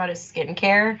talking about his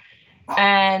skincare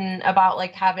and about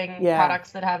like having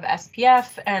products that have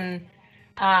SPF, and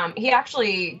he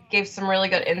actually gave some really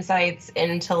good insights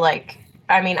into like,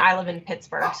 I mean, I live in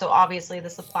Pittsburgh, so obviously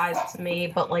this applies to me,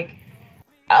 but like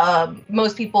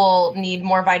most people need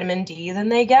more vitamin D than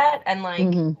they get, and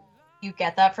like you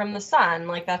get that from the sun.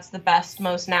 Like that's the best,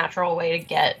 most natural way to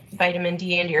get vitamin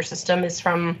D into your system is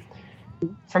from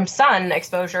sun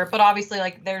exposure. But obviously,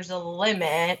 like there's a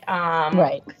limit.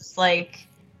 Right. Like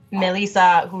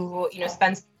Melissa, who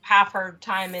spends half her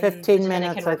time in 15 the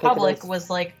minutes, Dominican Republic,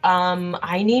 was like,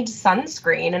 I need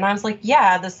sunscreen, and I was like,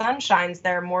 yeah, the sun shines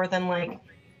there more than like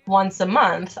once a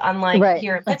month, unlike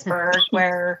here in Pittsburgh,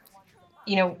 where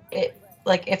it.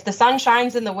 Like if the sun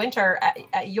shines in the winter,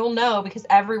 you'll know because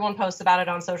everyone posts about it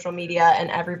on social media,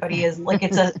 and everybody is like,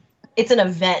 it's an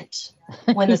event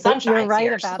when the sun shines. You're right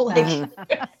here. about So,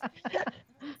 that.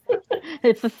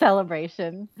 It's a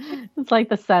celebration. It's like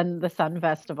the sun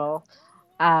festival.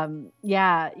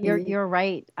 Yeah, you're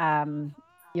right.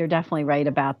 You're definitely right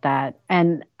about that.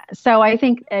 And so I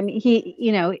think,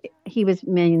 he was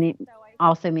meaning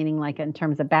like in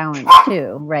terms of balance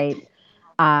too, right?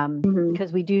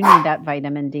 Because we do need that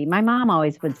vitamin D. My mom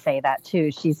always would say that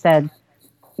too. She said,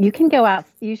 you should go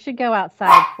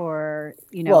outside for,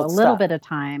 a little bit of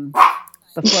time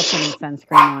before putting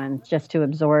sunscreen on just to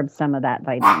absorb some of that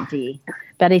vitamin D.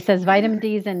 Betty says vitamin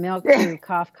D is in milk too.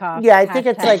 Cough, cough. Yeah, I think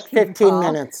it's like 15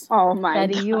 minutes. Oh my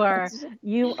Betty, God.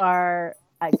 you are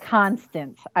a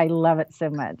constant. I love it so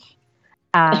much.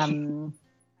 Cheryl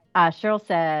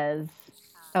says,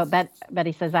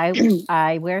 Betty says, I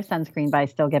wear sunscreen, but I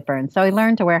still get burned. So I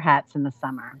learned to wear hats in the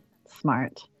summer.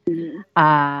 Smart.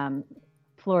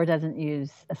 Flora doesn't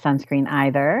use a sunscreen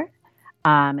either.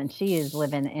 And she is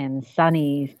living in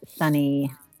sunny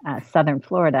southern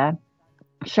Florida.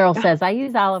 Cheryl says, I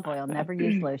use olive oil, never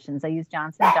use lotions. I use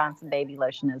Johnson & Johnson baby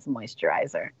lotion as a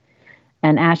moisturizer.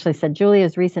 And Ashley said,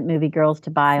 Julia's recent movie, Girls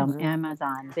to Buy on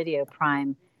Amazon Video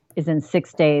Prime, is in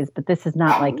 6 days, but this is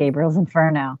not like Gabriel's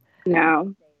Inferno.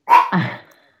 No.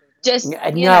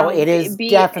 It is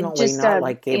definitely not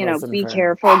like Gabriel's be Inferno.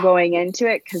 careful going into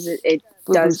it because it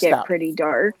does get pretty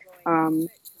dark.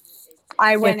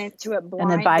 I went into it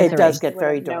blind. An advisory. It does get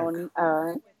very dark.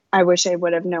 I wish I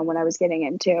would have known what I was getting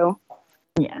into.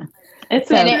 Yeah, it's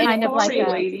kind of like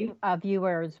a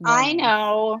viewer's. I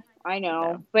know,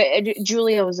 but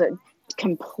Julia was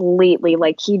completely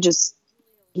like he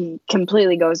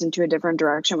completely goes into a different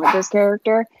direction with this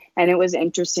character, and it was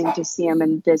interesting to see him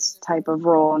in this type of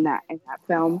role in that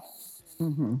film.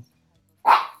 You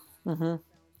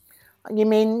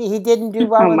mean he didn't do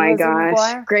well? Oh my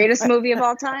gosh, greatest movie of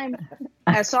all time.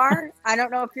 SR, I don't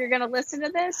know if you're going to listen to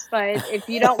this, but if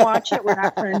you don't watch it, we're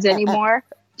not friends anymore.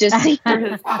 Just for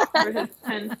his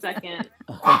 10-second.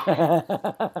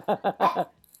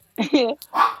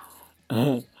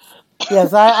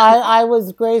 Yes, I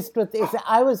was graced with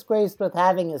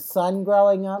having a son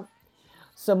growing up.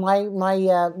 So my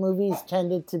movies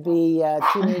tended to be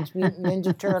Teenage Mutant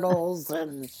Ninja Turtles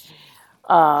and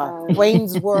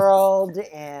Wayne's World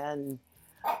and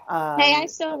hey, I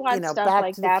still watch stuff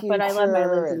like that, but I love my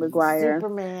Lizzie McGuire.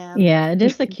 Superman. Yeah, it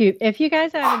is a cute. If you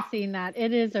guys haven't seen that,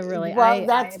 it is a really.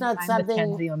 That's not I'm something. with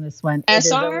Kenzie on this one.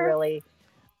 SR?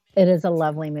 It is a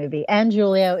lovely movie, and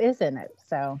Julio is in it.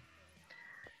 So,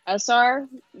 SR,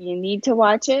 you need to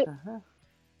watch it.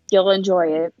 You'll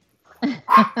enjoy it.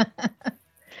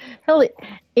 He'll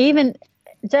even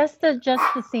just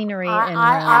the scenery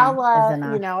I'll is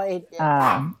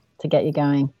enough, to get you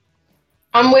going.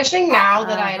 I'm wishing now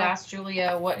that I had asked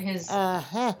Julia what his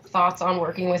thoughts on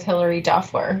working with Hilary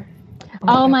Duff were.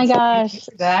 Oh my gosh.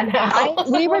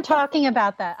 We were talking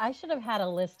about that. I should have had a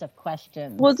list of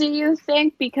questions. Well, do you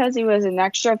think because he was an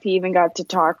extra, if he even got to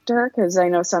talk to her? Because I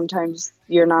know sometimes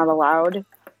you're not allowed,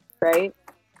 right?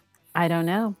 I don't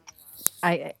know.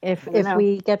 If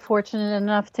we get fortunate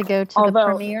enough to go to the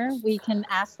premiere, we can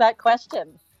ask that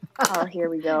question. Oh, here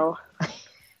we go.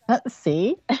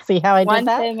 See how I did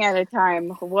that?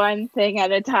 One thing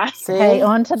at a time. See? Hey,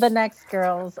 on to the next,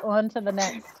 girls. On to the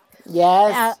next.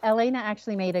 Yes. Elena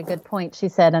actually made a good point. She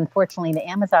said, unfortunately, the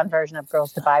Amazon version of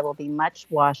Girls to Buy will be much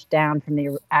washed down from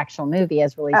the actual movie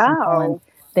as released in Poland.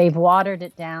 They've watered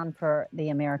it down for the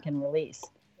American release.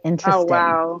 Interesting. Oh,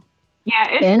 wow.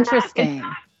 Yeah, it's interesting.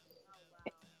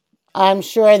 I'm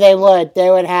sure they would. They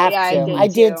would have to. I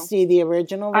did too. see the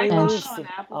original I release. watched on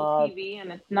Apple TV,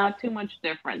 and it's not too much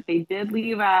different. They did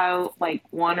leave out like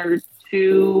one or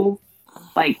two,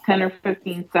 like 10 or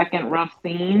 15 second rough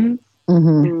scenes.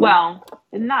 Mm-hmm. Well,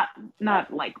 not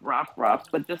like rough,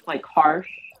 but just like harsh.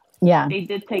 Yeah. They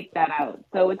did take that out,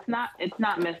 so it's not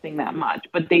missing that much,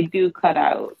 but they do cut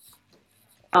out.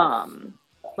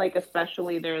 Like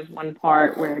especially there's one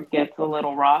part where it gets a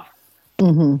little rough.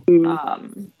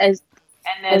 Mm-hmm. As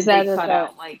And then Is that they cut the-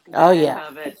 out like the Oh, end yeah.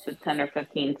 of it, the 10 or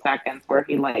 15 seconds where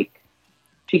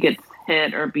she gets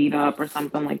hit or beat up or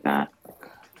something like that.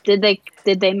 did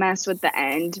they mess with the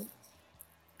end?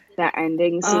 That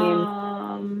ending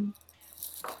scene?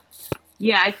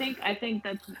 Yeah, I think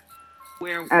that's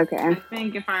where. Okay. I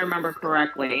think if I remember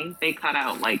correctly, they cut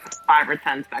out like 5 or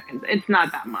 10 seconds. It's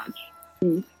not that much.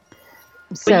 But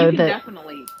So you can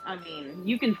definitely, I mean,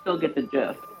 you can still get the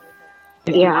gist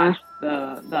if you Yeah. watch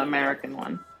the American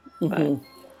one. But Mhm.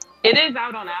 it is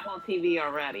out on Apple TV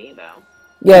already, though.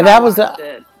 Yeah, And that I was watched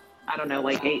a. it, I don't know,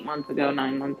 like 8 months ago,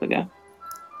 9 months ago.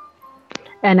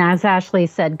 and as Ashley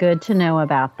said, good to know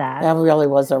about that. That really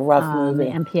was a rough The movie.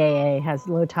 MPAA has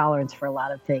low tolerance for a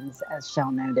lot of things, as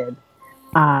Shell noted.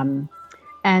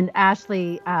 And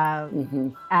Ashley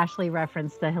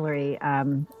referenced the Hillary,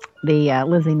 the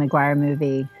Lizzie McGuire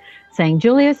movie, saying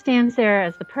Julia stands there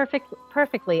as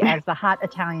perfectly as the hot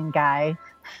Italian guy.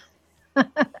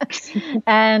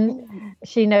 And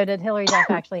she noted Hillary Duff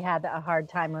actually had a hard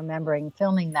time remembering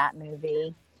filming that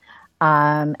movie.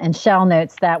 And Shell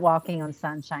notes that Walking on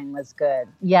Sunshine was good.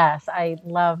 Yes, I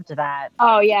loved that.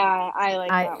 Oh yeah, I like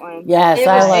that one. Yes, It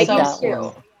I was like so that cute.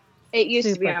 one. It used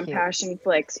to be Super on cute. Passion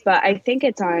Flicks, but I think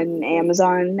it's on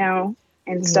Amazon now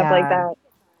and stuff like Yeah. that.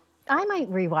 I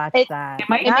might rewatch It- that. It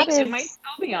might, That it is- might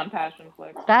still be on Passion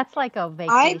Flicks. That's like a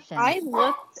vacation. I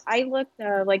looked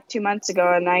like 2 months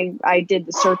ago, and I did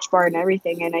the search bar and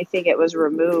everything, and I think it was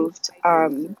removed.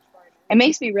 It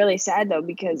makes me really sad though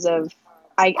because of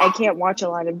I can't watch a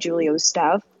lot of Julio's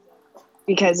stuff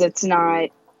because it's not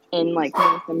in like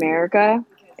North America.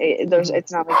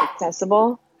 It's not like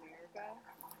accessible.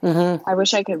 Mm-hmm. I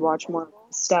wish I could watch more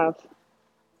stuff.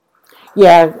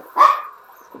 Yeah,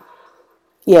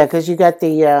 because you got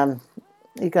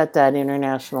that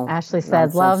international. Ashley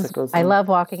said, nonsense that goes I on. love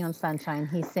Walking on Sunshine.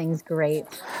 He sings great.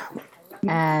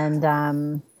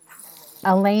 And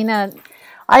Elena,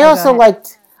 I Oh, also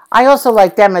go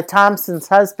liked Emma Thompson's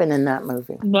husband in that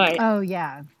movie, But oh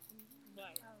yeah,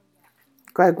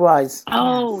 Greg Wise.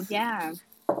 oh yeah,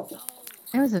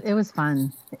 it was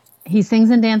fun. He sings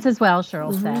and dances well,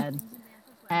 Cheryl said.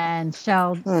 And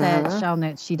Shell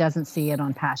notes she doesn't see it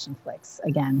on Passion Flicks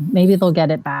again. Maybe they'll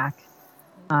get it back.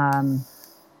 It was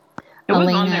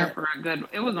Elena- on there for a good.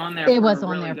 It was on there. It for was a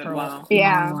on really there good for a while.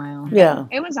 Yeah. long while. Yeah,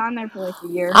 it was on there for like a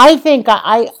year. I think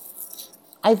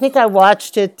I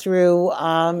watched it through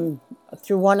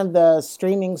one of the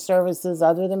streaming services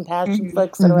other than Passion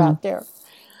Flicks that are out there.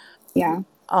 Yeah.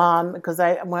 Because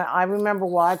when I remember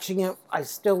watching it, I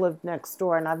still lived next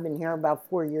door, and I've been here about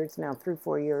 4 years now,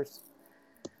 3-4 years.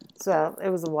 So it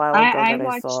was a while ago I that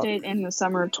I saw watched it in the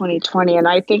summer of 2020, and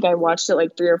I think I watched it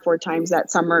like 3 or 4 times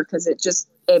that summer because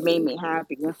it made me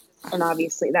happy, and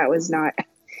obviously that was not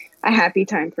a happy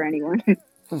time for anyone.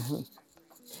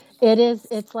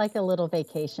 It's like a little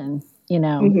vacation,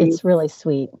 Mhm. It's really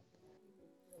sweet.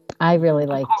 I really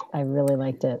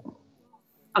liked it.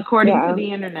 According Yeah. to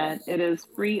the internet, it is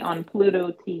free on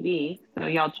Pluto TV. So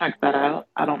y'all check that out.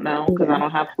 I don't know because I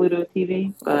don't have Pluto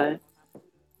TV, but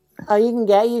Oh, you can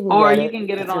get it. you can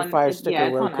get it It's your on Fire Stick yeah, or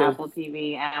it's on Roku. Apple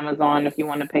TV, Amazon if you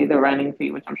want to pay the renting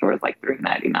fee, which I'm sure is like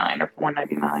 $3.99 or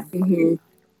 $4.99, Mhm.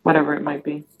 whatever it might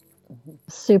be.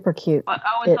 Super cute. But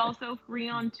it's also free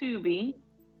on Tubi,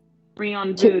 free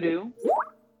on Vudu.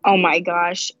 Oh my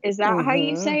gosh, is that how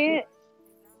you Mhm. say it?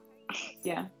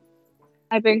 Yeah.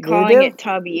 I've been You calling do? it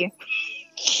Tubby.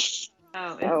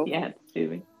 Oh, Oh. it's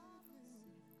Tubi.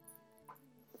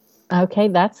 Okay,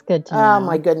 that's good to know. Oh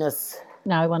my goodness.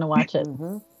 Now I want to watch it.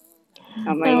 hmm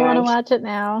Oh my I want to gosh. watch it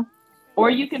now. Or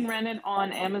you can rent it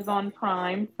on Amazon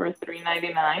Prime for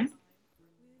 $3.99.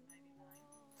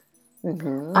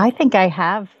 hmm I think I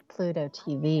have Pluto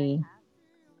TV.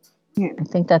 Yeah. I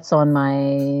think that's on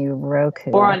my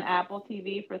Roku. Or on Apple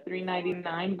TV for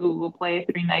 $3.99, Google Play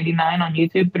 $3.99, on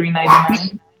YouTube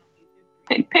 $3.99.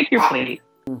 Pick your place.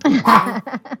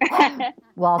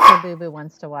 Walter Boo Boo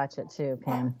wants to watch it too,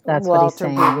 Pam. That's what he's Walter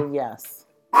saying. Boo Boo, yes.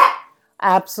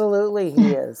 Absolutely,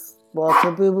 he is.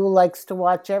 Walter Boo Boo likes to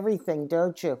watch everything,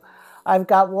 don't you? I've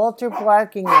got Walter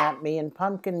barking at me and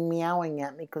Pumpkin meowing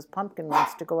at me because Pumpkin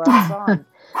wants to go outside.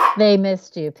 They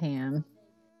missed you, Pam.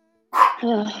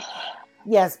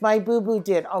 Yes, my Boo Boo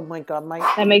did. Oh my God,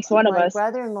 That makes one of us.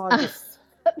 brother-in-law.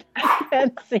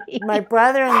 Betsy. My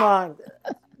brother-in-law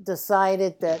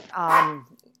decided that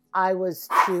I was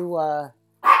to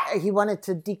he wanted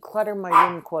to declutter my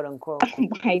room, quote unquote. Oh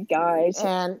my gosh.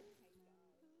 And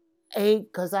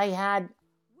because I had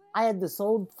this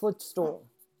old footstool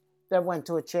that went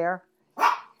to a chair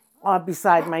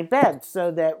beside my bed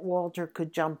so that Walter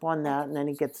could jump on that, and then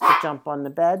he gets to jump on the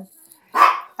bed.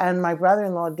 And my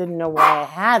brother-in-law didn't know why I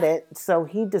had it, so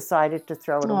he decided to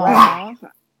throw it away.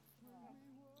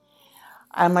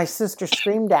 And my sister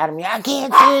screamed at me, "I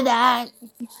can't do that."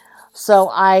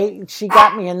 So she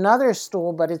got me another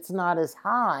stool, but it's not as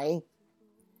high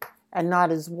and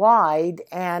not as wide.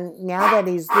 And now that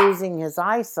he's losing his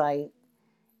eyesight,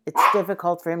 it's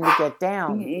difficult for him to get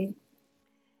down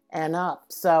and up.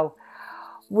 So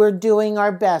we're doing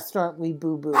our best, aren't we,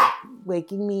 Boo-Boo?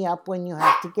 Waking me up when you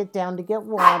have to get down to get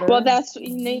water. Well, that's,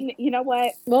 you know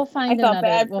what? We'll find I felt another.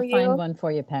 bad We'll for find you. one for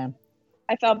you, Pam.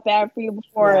 I felt bad for you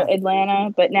before Atlanta,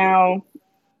 but now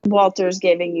Walter's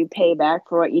giving you payback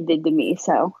for what you did to me,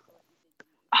 so.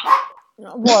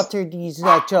 Walter, he's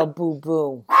such a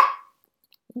boo-boo.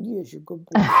 Yes, you're a good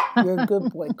boy. You're a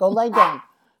good boy. Go lay down.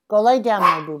 Go lay down,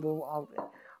 my boo-boo.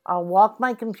 I'll walk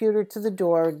my computer to the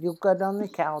door. You'll get on the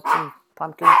couch and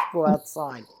Pumpkins go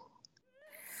outside.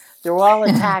 They're all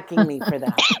attacking me for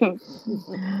that.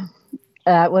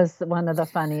 That was one of the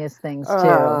funniest things,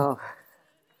 too.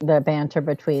 The banter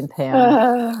between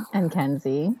Pam and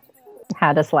Kenzie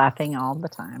had us laughing all the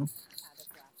time.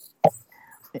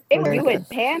 It was you and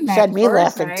Pam. You had me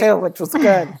laughing, too, which was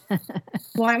good.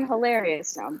 Well, I'm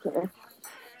hilarious. No, I'm kidding.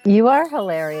 You are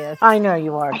hilarious. I know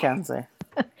you are, Kenzie.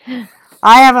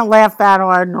 I haven't laughed that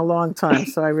hard in a long time,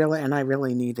 so I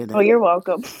really needed it. Oh, you're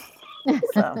welcome.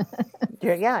 So,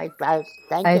 yeah, thank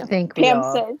you. I think we Pam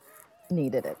all said,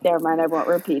 needed it. never mind, I won't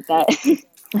repeat that.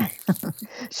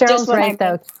 Cheryl's right,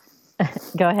 though.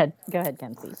 Go ahead,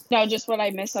 Kenzie. No, just what I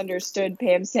misunderstood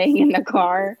Pam saying in the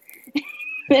car.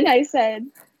 And I said,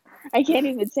 I can't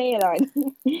even say it on.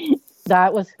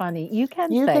 That was funny. You can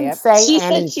say it. Say she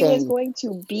anything. said she was going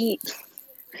to beat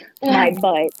my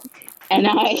butt. And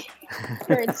I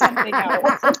heard something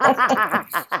else.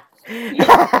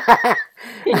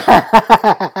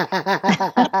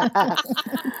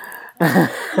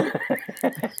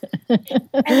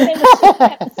 And then she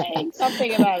kept saying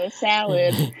something about a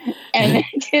salad, and I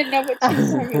didn't know what she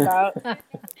was talking about.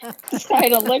 So I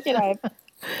had to look it up.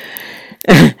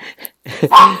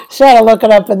 She had to look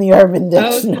it up in the Urban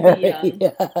Dictionary. She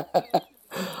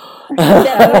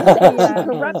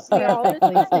corrupts me all the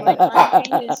time. Like, my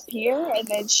pain is pure, and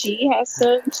then she has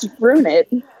to ruin it.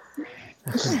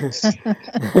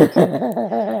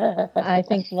 I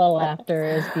think the laughter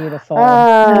is beautiful.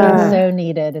 It's so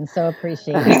needed and so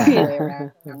appreciated.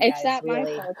 It's not my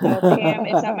fault, though, Pam.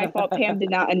 It's not my fault. Pam did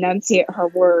not enunciate her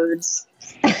words,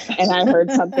 and I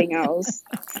heard something else.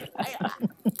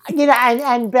 You know,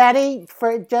 and Betty,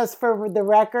 for the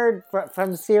record,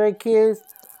 from Syracuse,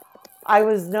 I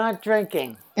was not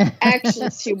drinking. Actually,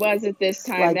 she was at this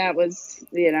time. That was,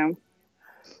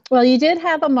 Well, you did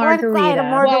have a margarita.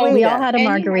 Well, we all had a and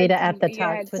margarita at the you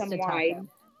top. had Twisted some Taco. wine.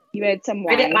 You had some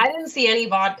wine. I didn't see any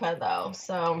vodka though,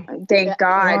 so thank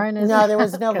God. No, there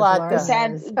was no vodka.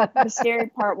 The scary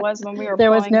part was when we were.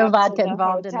 There was pulling no up vodka to the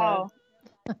involved hotel.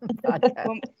 in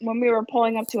that. When we were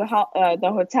pulling up to the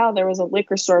hotel, there was a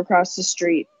liquor store across the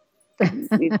street.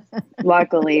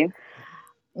 Luckily.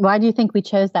 Why do you think we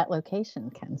chose that location,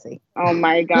 Kenzie? Oh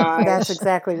my God. That's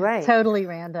exactly right. Totally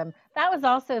random. That was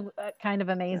also kind of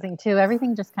amazing too.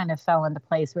 Everything just kind of fell into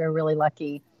place. We were really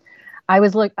lucky. I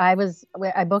booked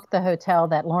the hotel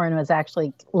that Lauren was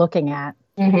actually looking at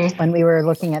when we were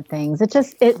looking at things.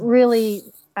 It really,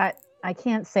 I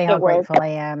can't say how grateful I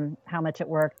am, how much it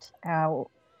worked, how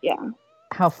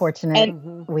fortunate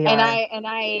we are. And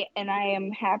I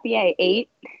am happy I ate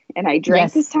and I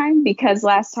drank this time, because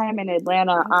last time in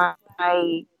Atlanta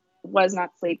I was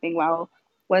not sleeping well,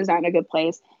 was not in a good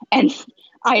place, and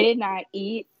I did not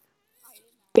eat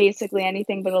basically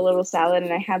anything but a little salad,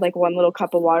 and I had like one little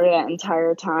cup of water that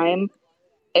entire time.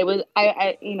 It was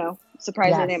I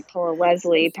surprised I didn't pull a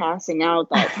Leslie passing out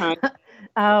that time.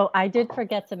 Oh, I did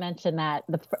forget to mention that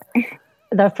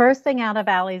the first thing out of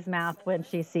Allie's mouth when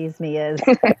she sees me is,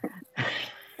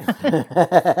 "Don't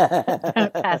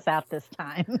pass out this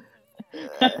time."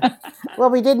 Well,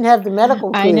 we didn't have the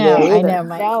medical crew I know.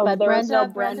 But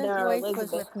Brenda's Brenda voice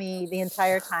was with me the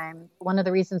entire time. One of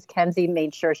the reasons Kenzie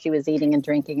made sure she was eating and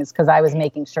drinking is because I was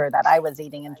making sure that I was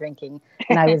eating and drinking,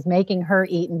 and I was making her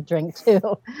eat and drink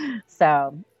too.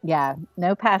 So yeah,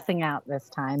 no passing out this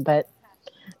time, but.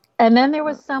 And then there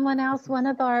was someone else. One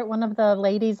of the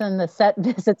ladies in the set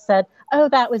visit said, "Oh,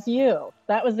 that was you."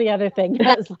 That was the other thing.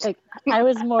 I was like, I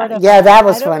was mortified. Yeah, that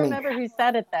was funny. funny. I don't remember who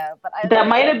said it though, but That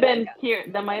might have been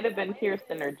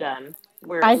Kirsten or Jen.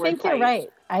 I think you're right.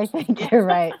 I think you're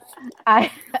right.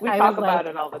 We I talk was about like,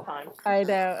 it all the time. I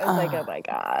know. I was like, oh my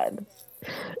God.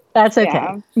 That's okay.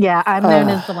 Yeah. Yeah, I'm known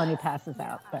as the one who passes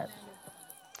out, but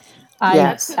That's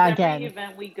Yes. 'cause every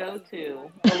event we go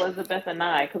to, Elizabeth and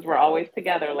I, because we're always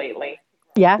together lately,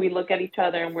 yeah. we look at each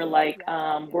other and we're like,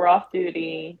 we're off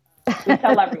duty. We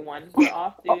tell everyone we're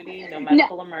off duty, no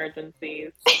medical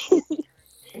emergencies.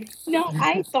 No,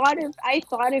 I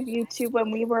thought of you too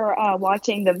when we were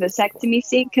watching the vasectomy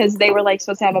scene because they were like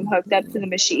supposed to have him hooked up to the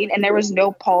machine and there was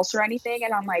no pulse or anything,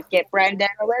 and I'm like, get Brenda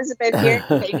and Elizabeth here.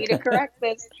 They need to correct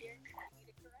this.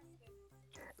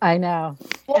 I know.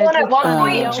 Well, and at one We point,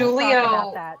 always talk Julio.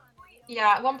 about that.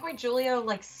 Yeah, at one point Julio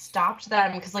like stopped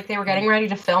them because like they were getting ready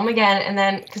to film again, and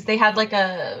then because they had like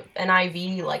an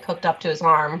IV like hooked up to his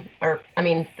arm, or I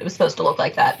mean it was supposed to look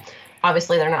like that.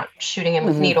 Obviously they're not shooting him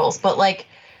with needles, but like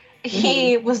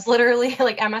he was literally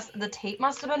like the tape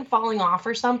must have been falling off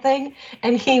or something,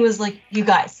 and he was like, "You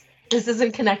guys, this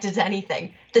isn't connected to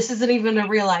anything. This isn't even a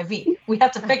real IV. We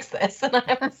have to fix this." And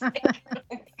I was like, "Oh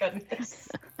my goodness."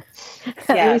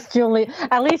 At least Julia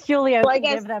Well, I can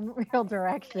guess- give them real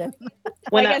direction.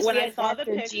 When I I, guess when we I had saw the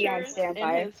Dr. G on pictures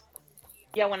standby. in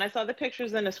his, when I saw the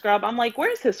pictures in his scrub, I'm like,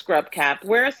 where's his scrub cap?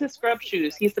 Where's his scrub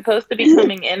shoes? He's supposed to be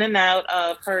coming in and out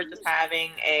of her just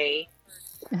having a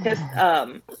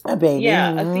baby.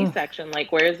 a C-section.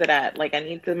 Like, where is it at? Like, I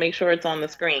need to make sure it's on the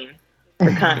screen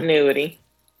for continuity.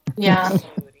 Yeah.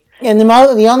 And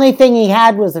the only thing he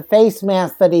had was a face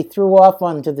mask that he threw off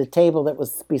onto the table that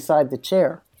was beside the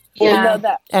chair. Yeah. No,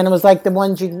 that And it was like the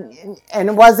ones and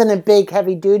it wasn't a big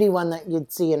heavy duty one that you'd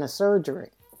see in a surgery.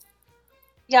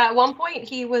 Yeah, at one point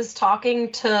he was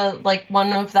talking to like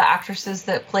one of the actresses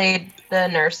that played the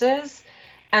nurses,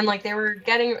 and like they were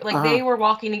getting like they were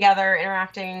walking together,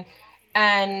 interacting,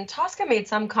 and Tosca made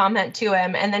some comment to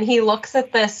him, and then he looks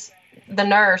at the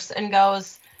nurse and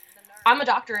goes, "I'm a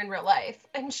doctor in real life,"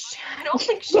 and I don't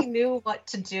think she knew what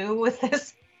to do with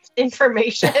this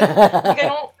information. Like, I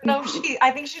don't know.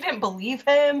 I think she didn't believe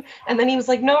him, and then he was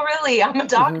like, "No, really, I'm a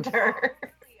doctor."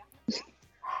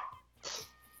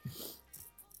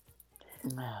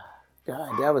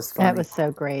 God, that was funny. That was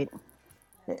so great.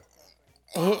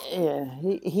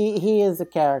 He is a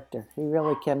character. He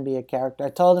really can be a character. I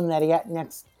told him that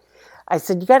I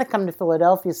said, you got to come to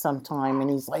Philadelphia sometime. And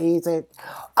he's like,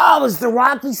 oh, is the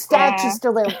Rocky statue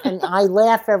still there? And I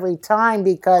laugh every time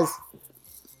because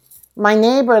my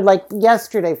neighbor, like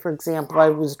yesterday, for example, I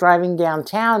was driving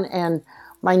downtown and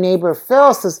my neighbor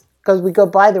Phil says, because we go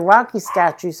by the Rocky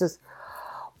statue, he says,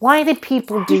 why do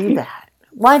people do that?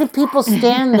 Why do people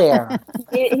stand there?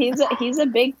 he's a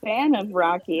big fan of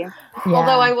Rocky. Yeah.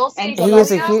 Although I will say, And he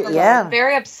is a Julia was yeah.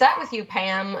 very upset with you,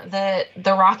 Pam, that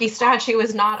the Rocky statue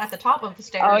is not at the top of the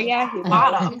stairs. Oh yeah, it's at the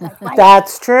bottom.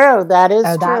 That's true. That is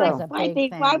Oh, that true. is a big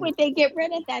thing. Why would they get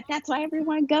rid of that? That's why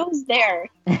everyone goes there.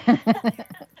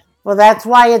 Well, that's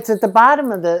why it's at the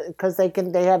bottom of because they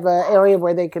have an area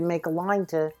where they can make a line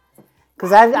to.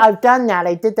 Because I've done that.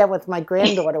 I did that with my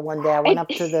granddaughter one day. I went up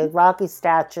to the Rocky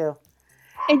statue.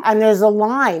 And there's a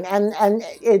line, and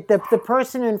the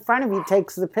person in front of you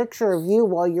takes the picture of you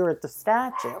while you're at the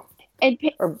statue,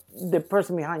 or the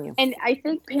person behind you. And I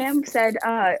think Pam said,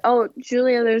 "Oh,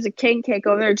 Julia, there's a king cake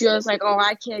over there." Julia's like, "Oh,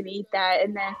 I can't eat that."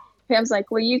 And then Pam's like,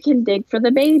 "Well, you can dig for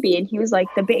the baby," and he was like,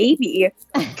 "The baby?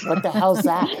 What the hell's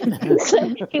that?"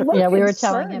 Yeah, we were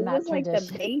telling him that like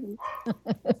tradition. the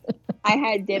baby. I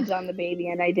had dibs on the baby,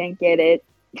 and I didn't get it.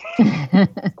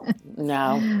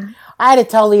 No, I had to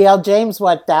tell Liel James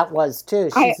what that was too.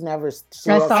 She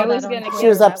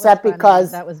was upset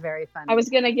because that was very funny. I was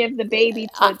gonna give the baby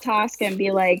to Tosca and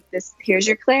be like, "This, here's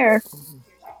your Claire."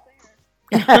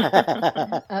 You've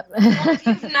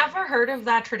never heard of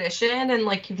that tradition, and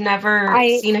like you've never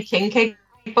seen a king cake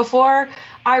before.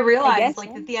 I realized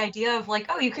that the idea of like,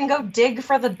 oh, you can go dig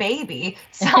for the baby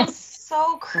sounds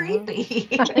so creepy.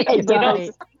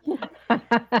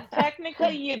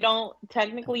 Technically, you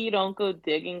don't go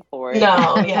digging for it.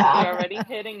 No, yeah. You're already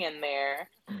hitting in there,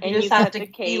 and you just have to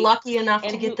be lucky enough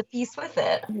to get the piece with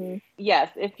it. Yes,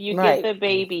 if you get the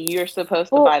baby, you're supposed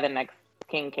to buy the next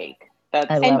king cake.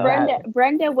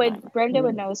 Brenda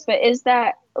would know this, but is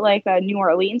that like a New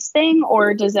Orleans thing,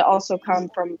 or does it also come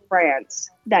from France?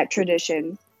 That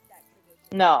tradition?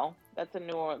 No, that's a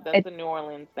New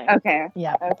Orleans thing. Okay.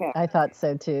 Yeah. Okay. I thought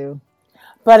so too.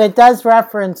 But it does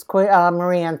reference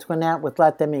Marie Antoinette with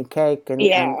 "Let them eat cake," and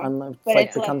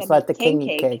becomes "Let the king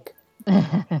eat cake."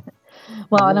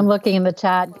 Well, and I'm looking in the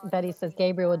chat. Betty says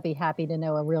Gabriel would be happy to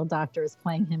know a real doctor is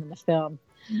playing him in the film.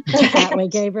 That way,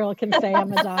 Gabriel can say,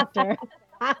 "I'm a doctor."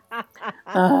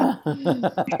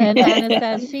 And Anna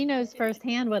says she knows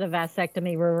firsthand what a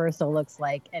vasectomy reversal looks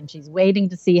like, and she's waiting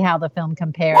to see how the film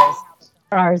compares.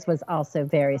 Ours was also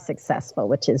very successful,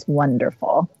 which is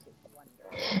wonderful.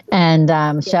 And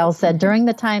Shell said, during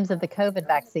the times of the COVID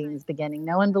vaccines beginning,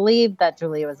 no one believed that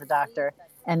Julia was a doctor,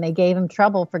 and they gave him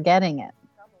trouble for getting it.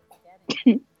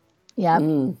 Yep,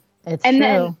 it's And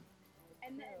true.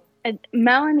 And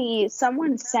Melanie,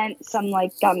 someone sent some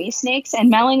like gummy snakes,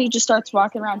 and Melanie just starts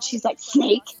walking around. She's like,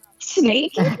 snake. She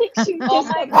Oh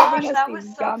my gosh, that was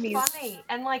so funny.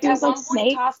 And like at one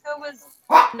point, Tosca was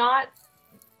not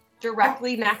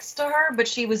directly next to her, but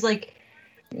she was like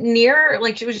near,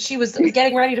 like she was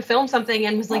getting ready to film something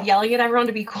and was like yelling at everyone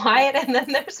to be quiet. And then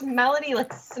there's Melanie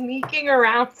like sneaking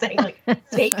around saying like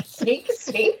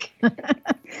snake.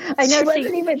 I know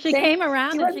she came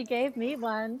around and she gave me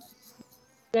one.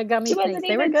 The gummy snakes.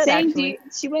 They were good, actually.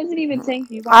 She wasn't even saying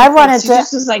you wanted she to.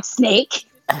 just was like snake.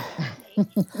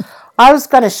 I was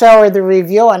going to show her the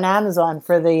review on Amazon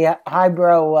for the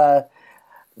Hybro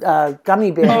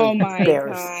gummy bear. Oh my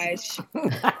bears. gosh!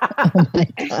 Oh my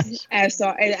gosh!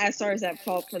 SR is at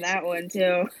fault for that one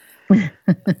too.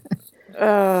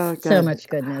 Oh, so much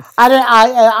goodness. I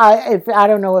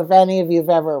don't know if any of you have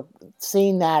ever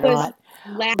seen that or not.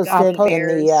 I'll put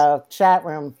in the chat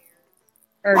room.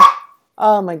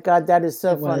 Oh my God, that is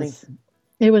so funny.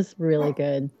 It was really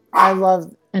good. I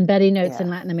love. And Betty notes in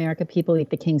Latin America, people eat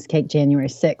the King's Cake January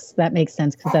 6th. That makes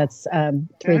sense because that's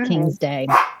Three Kings Day.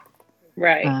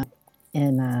 Right.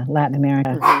 In Latin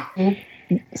America.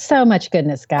 Mm-hmm. So much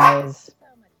goodness, guys.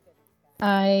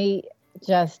 I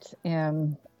just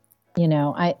am,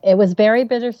 it was very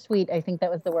bittersweet. I think that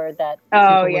was the word that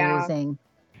people were using.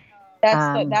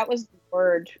 That was the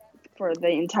word for the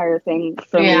entire thing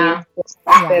for me.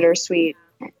 Bittersweet.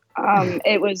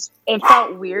 It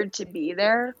felt weird to be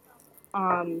there.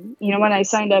 When I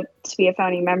signed up to be a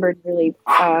founding member really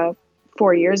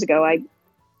 4 years ago, I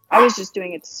was just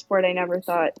doing it to support. I never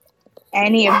thought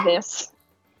any of this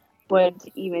would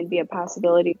even be a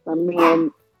possibility for me.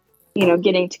 And,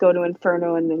 getting to go to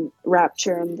Inferno and then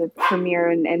Rapture and the premiere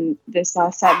and this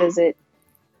last set visit,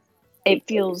 it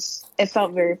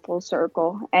felt very full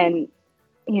circle. And,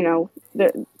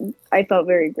 I felt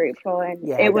very grateful. And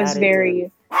it was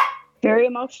very, very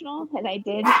emotional. And I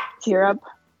did tear up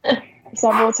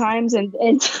several times. And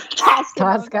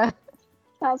Tosca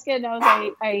knows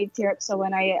I tear up. So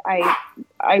when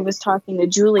I was talking to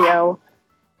Julio,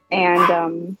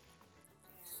 and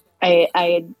I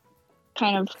had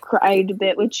kind of cried a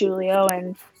bit with Julio,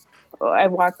 and I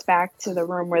walked back to the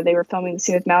room where they were filming the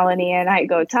scene with Melanie, and I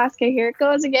go, Tosca, here it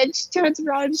goes again. She turns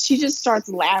around, she just starts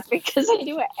laughing because I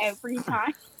do it every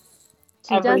time.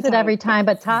 She does it every time,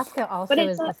 but Tosca also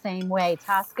is the same way.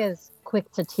 Tosca's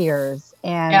quick to tears,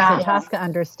 and so Tosca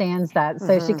understands that.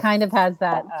 So she kind of has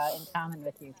that in common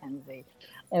with you, Kenzie.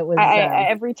 It was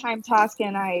every time Tosca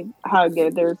and I hug,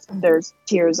 there's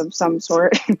tears of some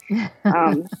sort.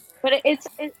 But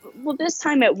this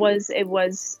time it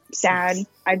was sad.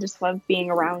 I just loved being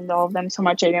around all of them so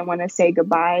much. I didn't want to say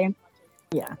goodbye.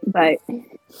 Yeah, but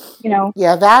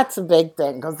yeah, that's a big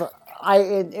thing because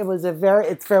it was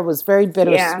very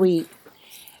bittersweet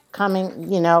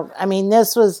coming. I mean,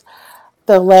 this was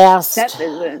the last set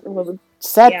visit.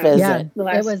 Yeah,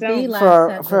 it was the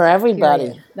last for everybody.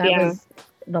 Period. That was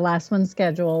the last one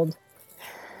scheduled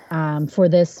for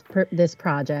this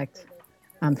project,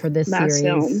 for this last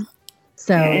series. Film.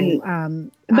 So,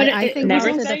 I think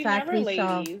also the fact we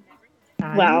saw.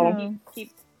 Well,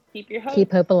 keep your hope.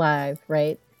 Keep hope alive,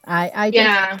 right? I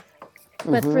just,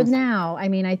 but for now, I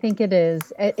mean, I think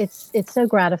it's so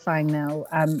gratifying though,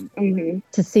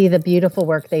 to see the beautiful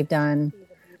work they've done.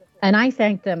 And I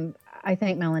thank them. I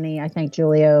thank Melanie. I thank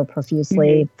Julio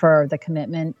profusely for the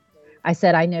commitment. I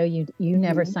said, I know you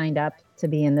never signed up to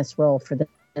be in this role for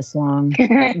this long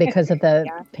because of the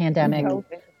pandemic,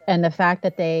 and the fact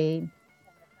that they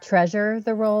treasure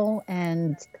the role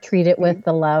and treat it with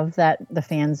the love that the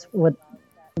fans were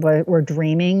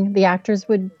dreaming the actors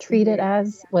would treat it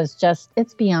as was just,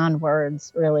 it's beyond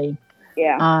words, really.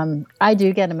 Yeah. I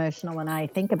do get emotional when I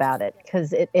think about it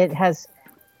because it has,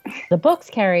 the books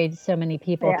carried so many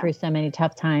people through so many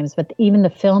tough times, but even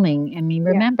the filming, I mean,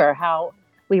 remember how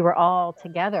we were all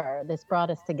together. This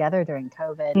brought us together during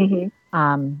COVID.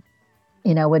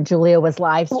 When Julia was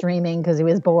live streaming because he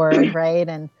was bored, right?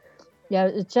 And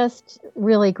it's just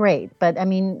really great. But I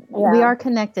mean, we are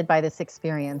connected by this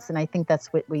experience, and I think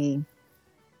that's what we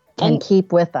can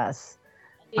keep with us.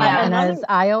 Yeah. And as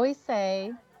I always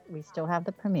say, we still have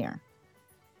the premiere.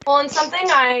 Well, and something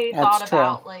I thought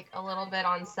about a little bit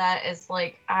on set is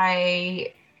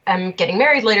I am getting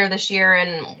married later this year,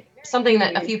 and something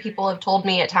that a few people have told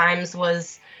me at times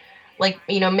was like,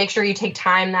 make sure you take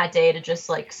time that day to just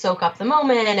like soak up the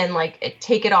moment and like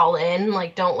take it all in.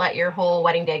 Like, don't let your whole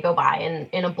wedding day go by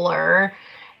in a blur.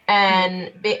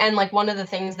 And like one of the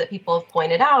things that people have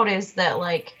pointed out is that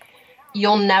like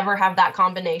you'll never have that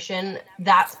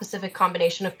specific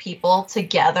combination of people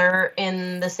together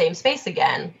in the same space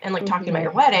again and like talking about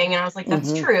your wedding. And I was like,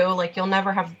 that's true. Like you'll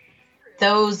never have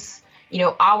those,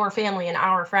 our family and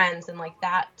our friends and like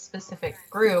that specific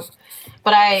group.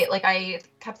 But I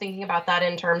kept thinking about that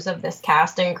in terms of this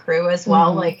cast and crew as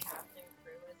well. Like,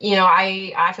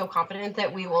 I feel confident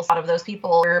that we will, a lot of those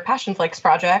people are Passionflix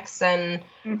projects and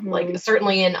like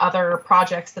certainly in other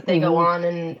projects that they go on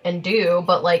and do,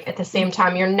 but like at the same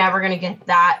time, you're never going to get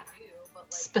that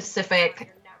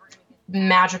specific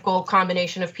magical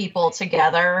combination of people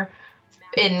together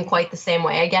in quite the same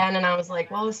way again. And I was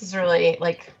like, well, this is really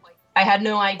like, I had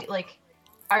no idea. Like,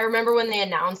 I remember when they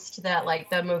announced that like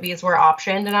the movies were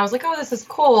optioned and I was like, oh, this is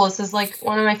cool. This is like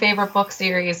one of my favorite book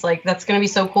series. Like that's going to be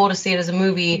so cool to see it as a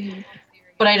movie.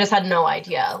 But I just had no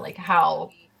idea like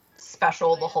how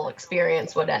special the whole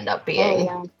experience would end up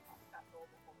being.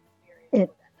 It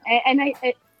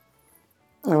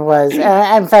was.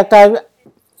 In fact,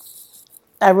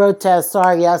 I wrote to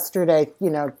SR yesterday,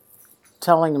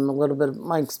 telling him a little bit of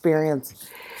my experience.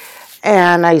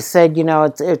 And I said,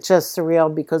 it's just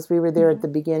surreal because we were there at the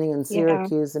beginning in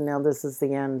Syracuse and now this is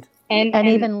the end. And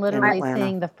even literally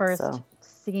seeing the first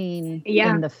scene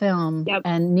in the film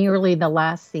and nearly the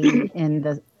last scene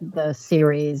in the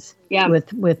series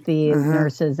with the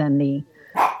nurses and the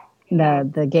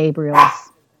Gabriel's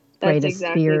That's greatest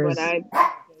exactly fears. what I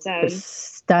said.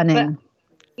 Stunning.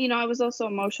 But, I was also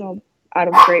emotional out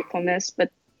of gratefulness,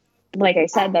 but like I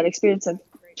said, that experience of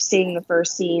seeing the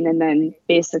first scene and then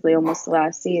basically almost the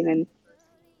last scene and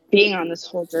being on this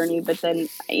whole journey. But then,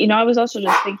 I was also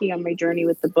just thinking on my journey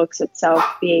with the books itself,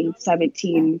 being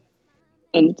 17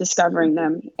 and discovering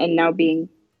them and now being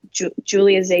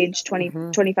Julia's age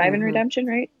 25 in Redemption,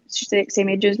 right? She's the same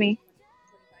age as me.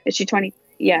 Is she 20?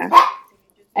 Yeah.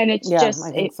 And it's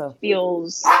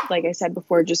feels, like I said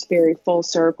before, just very full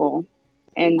circle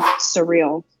and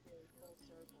surreal.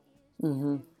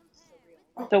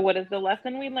 So what is the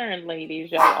lesson we learned,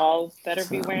 ladies? Y'all all better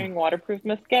be wearing waterproof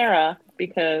mascara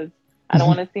because I don't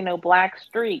want to see no black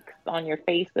streaks on your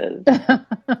faces for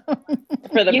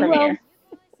the premiere.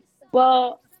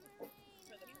 Well,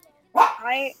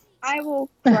 I will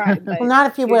cry. But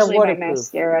not if you wear waterproof. My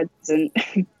mascara doesn't,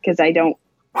 because I don't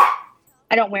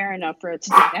wear enough for it to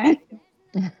do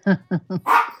that.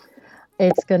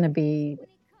 It's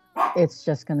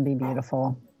just going to be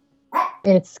beautiful.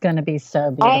 It's going to be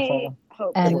so beautiful. I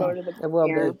hope to go to the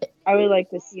premiere. I would like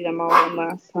to see them all one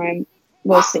last time.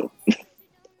 We'll see.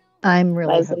 I'm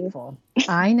really hopeful.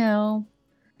 I know.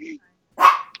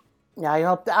 Yeah, I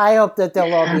hope that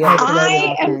they'll all be.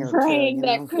 I am praying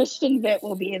that Kristen Witt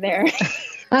will be there.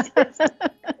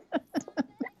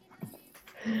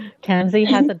 Kenzie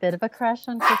has a bit of a crush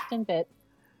on Kristen Witt.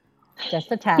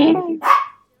 Just a tad.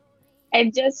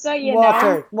 And just so you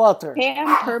know,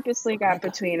 Pam purposely got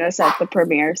between us at the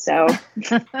premiere, so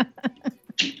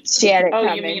she had it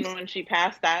coming. You mean when she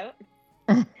passed out?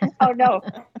 Oh, no.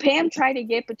 Pam tried to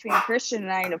get between Christian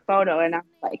and I in a photo, and I'm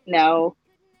like, no.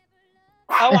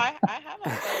 Oh, I have a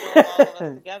photo of all of us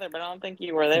together, but I don't think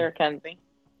you were there, Kenzie.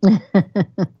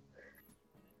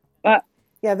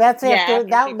 Yeah, that's after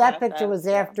that picture was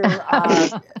after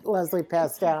Leslie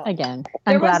passed out. Again,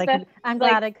 I'm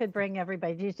glad I could bring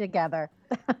everybody together.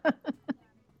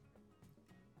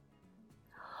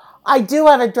 I do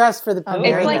have a dress for the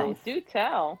premiere. Do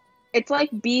tell. It's like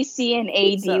BC and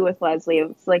AD with Leslie. It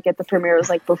was like at the premiere. It was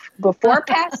like before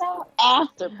pass out,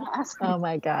 after pass out. Oh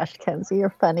my gosh, Kenzie,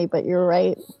 you're funny, but you're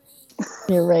right.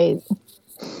 You're right.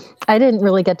 I didn't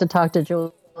really get to talk to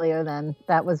Julia then.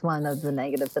 That was one of the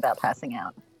negatives about passing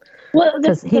out. Well,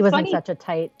 because he was in such a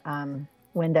tight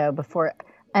window before,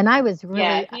 and I was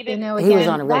really, he was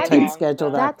on a real tight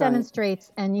schedule. That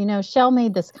demonstrates, and Shell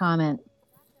made this comment.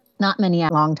 Not many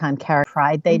long-time character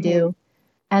pride they do,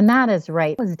 and that is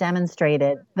right. It was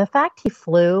demonstrated. The fact he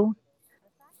flew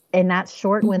in that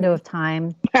short window of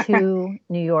time to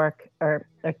New York, to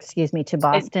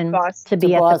Boston, to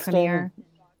be at the premiere.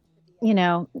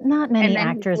 Not many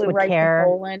actors would care.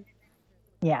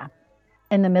 Yeah,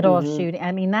 in the middle of shooting.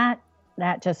 I mean, that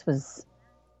just was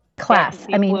class.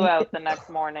 He flew out the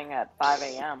next morning at 5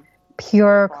 a.m.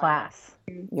 Pure class.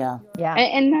 Yeah.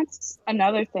 And that's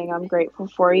another thing I'm grateful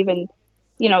for. Even,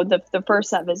 the first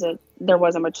set visit, there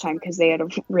wasn't much time because they had a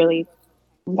really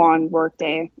long work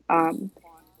day.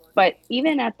 But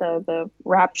even at the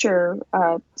Rapture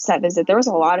set visit, there was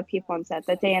a lot of people on set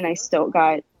that day, and I still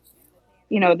got,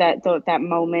 that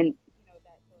moment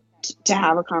to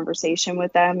have a conversation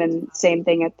with them. And same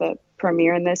thing at the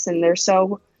premiere in this, and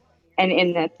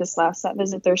at this last set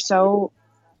visit, they're so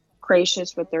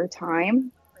gracious with their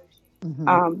time.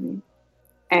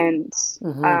 And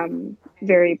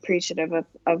very appreciative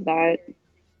of that.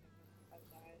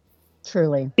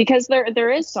 Truly. Because there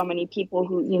is so many people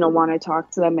who, want to talk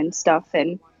to them and stuff,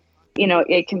 and,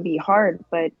 it can be hard,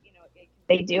 but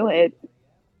they do it.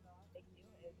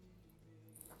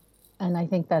 And I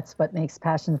think that's what makes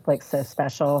Passionflix so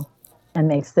special and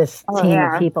makes this team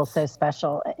of people so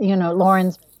special.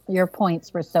 Lauren's, your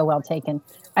points were so well taken.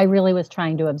 I really was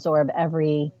trying to absorb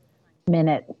every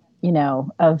minute,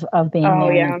 of being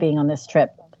there and being on this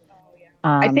trip.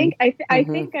 I think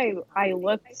I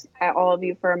looked at all of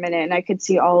you for a minute, and I could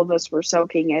see all of us were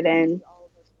soaking it in.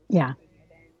 Yeah,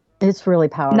 it's really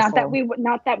powerful. Not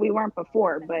that we weren't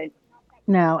before, but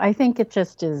no, I think it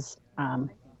just is.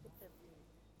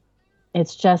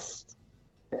 It's just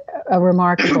a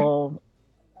remarkable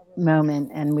moment,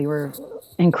 and we were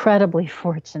incredibly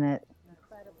fortunate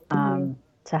to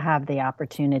have the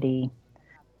opportunity.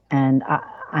 And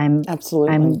I'm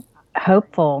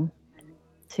hopeful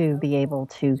to be able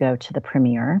to go to the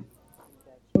premiere.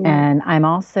 And I'm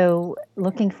also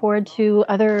looking forward to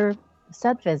other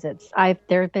set visits.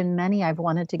 There have been many I've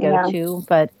wanted to go to,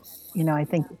 but I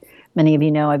think many of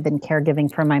you know I've been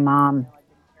caregiving for my mom,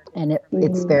 and it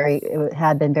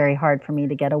had been very hard for me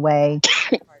to get away.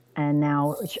 And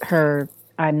now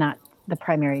I'm not the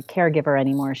primary caregiver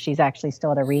anymore. She's actually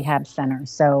still at a rehab center.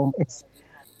 So it's,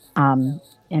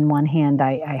 in one hand,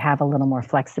 I have a little more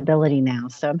flexibility now.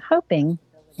 So I'm hoping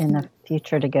in the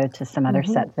future to go to some other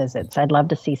set visits. I'd love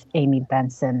to see Amy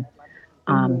Benson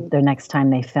the next time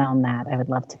they film that. I would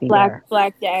love to be there.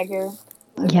 Black Dagger.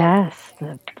 Yes,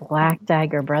 the Black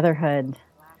Dagger Brotherhood.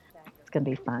 It's going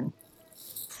to be fun.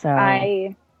 So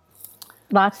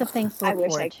lots of things to look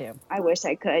forward to. I wish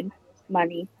I could.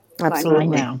 Money.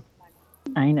 Absolutely.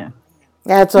 I know.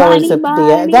 That's always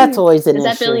that's always an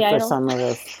issue for some of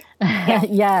us.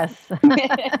 Yes.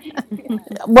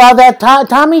 Well, that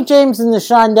Tommy James and the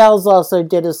Shondells also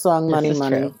did a song "Money,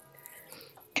 Money,"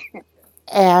 true.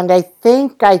 And I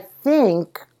think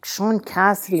Sean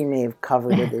Cassidy may have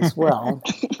covered it as well.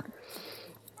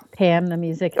 Pam, the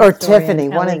music or historian, Tiffany,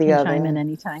 one Ellie of the can other. Chime in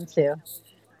anytime too.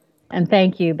 And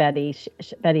thank you, Betty.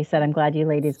 Betty said, "I'm glad you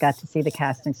ladies got to see the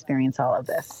cast and experience all of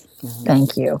this."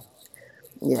 Thank you.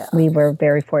 Yeah, we were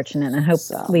very fortunate, and I hope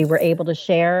we were able to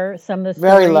share some of the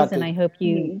Very stories. lucky. And I hope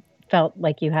you felt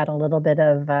like you had a little bit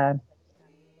of a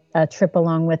trip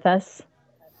along with us.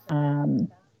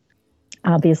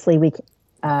 Obviously, we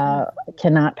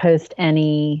cannot post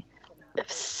any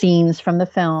scenes from the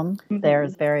film.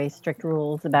 There's very strict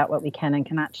rules about what we can and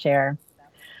cannot share.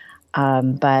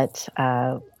 But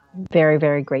very,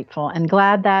 very grateful and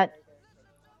glad that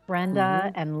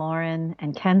Brenda and Lauren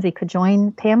and Kenzie could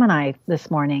join Pam and I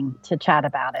this morning to chat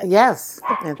about it. Yes.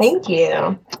 Thank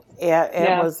you. Yeah,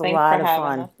 it was a lot of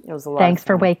fun. It was a lot. Thanks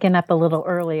for waking up a little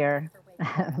earlier,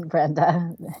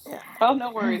 Brenda. Oh,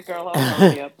 no worries, girl. I'll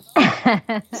help you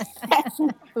up.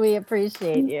 We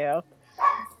appreciate you.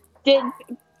 Did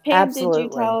you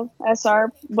tell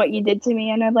SR what you did to me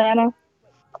in Atlanta?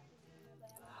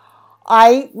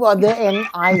 I mentioned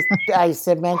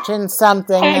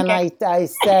something, and I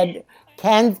said,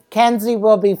 Kenzie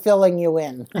will be filling you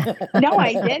in. No,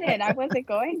 I didn't. I wasn't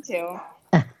going to.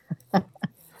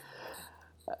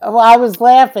 Well, I was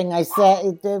laughing. I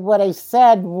said what I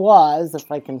said was, if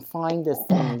I can find this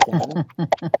thing again.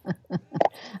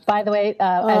 By the way,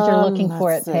 as you're looking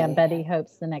for it, Pam, Betty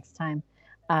hopes the next time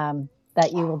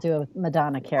that you will do a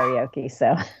Madonna karaoke.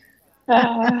 So.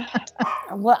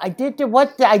 Well, I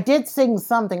did sing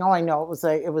something. Oh, I know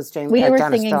it was James. We were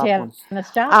Janis singing Joplin.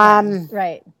 Janis Joplin,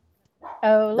 right?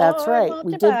 Oh, that's Lord, right.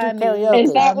 We did do karaoke.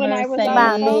 Is that when I was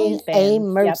on the phone? A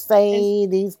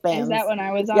Mercedes Benz. Is that when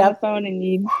I was on the phone and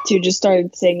you two just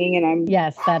started singing and I'm?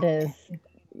 Yes, that is.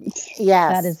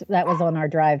 Yes, that was on our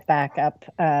drive back up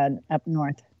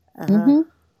north.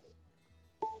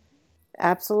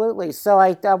 Absolutely. So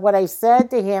what I said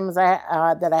to him is that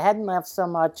I hadn't laughed so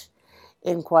much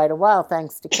in quite a while,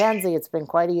 thanks to Kenzie. It's been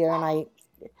quite a year, and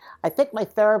I think my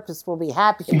therapist will be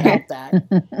happy about that.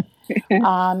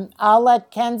 I'll let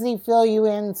Kenzie fill you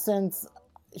in since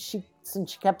she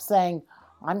kept saying,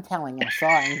 "I'm telling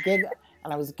SR," and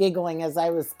I was giggling as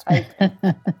I was typing.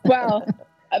 Well,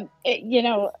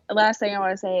 last thing I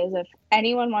want to say is if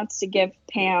anyone wants to give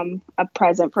Pam a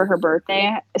present for her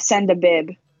birthday, send a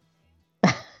bib.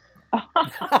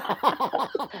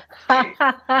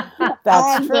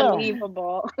 That's true.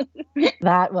 Unbelievable.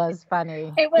 That was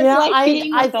funny. It was like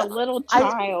being with a little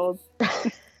child.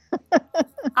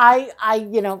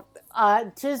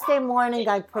 Tuesday morning,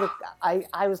 I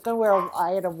was going to wear,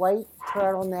 I had a white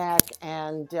turtleneck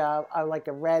and like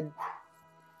a red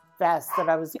vest that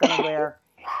I was going to wear.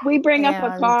 We bring up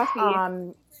a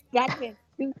coffee. That's it.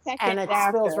 2 seconds and it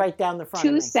after. spills right down the front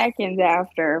of me. 2 seconds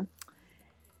after.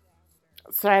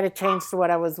 So I had to change to what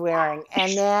I was wearing.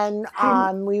 And then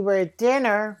we were at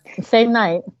dinner. Same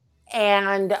night.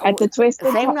 And at the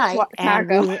Twisted Same night.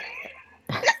 Taco.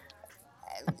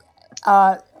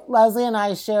 And Leslie and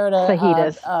I shared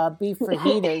a beef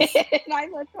fajitas. And I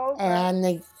looked over. And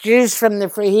the juice from the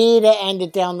fajita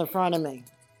ended down the front of me.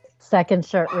 Second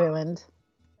shirt ruined.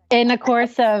 In a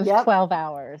course of 12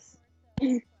 hours.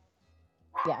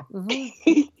 Yeah.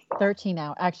 Mm-hmm. 13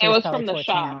 hours. Actually, it was probably from the 14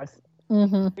 shop. hours.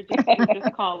 Mm-hmm.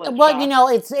 Just call it well, shop. you know,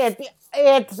 it's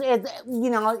you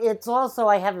know, it's also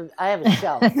I have a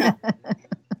shelf.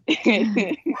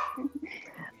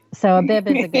 So a bib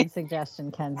is a good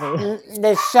suggestion, Kenzie.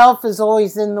 The shelf is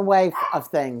always in the way of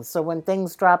things. So when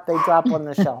things drop, they drop on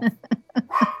the shelf.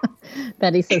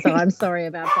 Betty says, "Oh, I'm sorry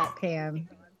about that, Pam."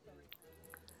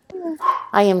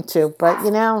 I am too, but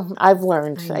you know, I've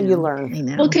learned. You learn. I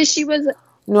know. Well, because she was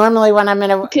normally when I'm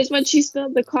in a because when she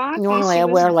spilled the coffee, normally she I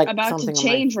was wear like about something to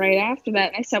change right after that.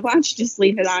 And I said, "Why don't you just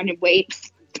leave it on and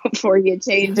wait before you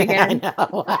change again?"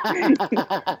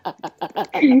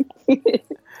 I know.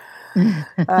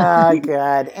 Oh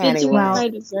God. Anyway, Did you want my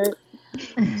dessert?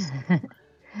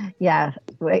 Yeah,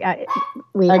 we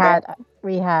had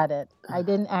it. I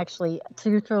didn't actually.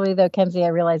 Truthfully, though, Kenzie, I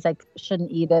realized I shouldn't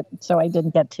eat it, so I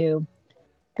didn't get to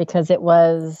because it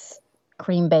was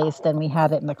cream based, and we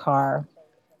had it in the car.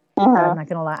 I'm not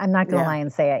gonna lie. I'm not gonna lie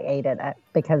and say I ate it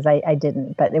because I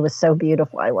didn't. But it was so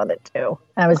beautiful. I wanted to.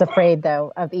 I was afraid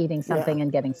though of eating something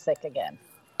and getting sick again.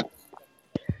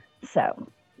 So.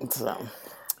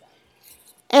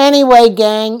 Anyway,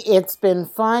 gang, it's been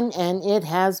fun and it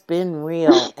has been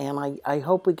real. And I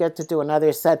hope we get to do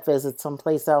another set visit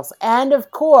someplace else. And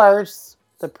of course,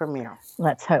 the premiere.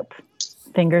 Let's hope.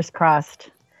 Fingers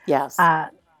crossed. Yes.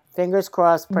 Fingers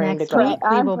crossed, praying to God. Next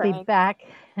week we will be back.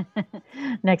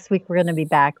 Next week we're going to be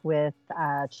back with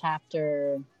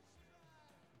chapter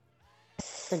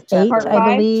 8,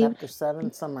 I believe. Chapter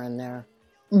 7, somewhere in there.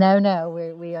 No,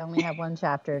 we only have one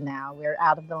chapter now. We're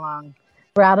out of the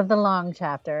long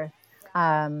chapter,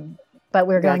 but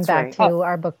we're going back to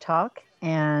our book talk,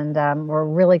 and we're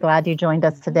really glad you joined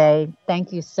us today.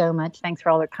 Thank you so much. Thanks for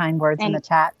all the kind words in the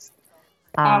chat.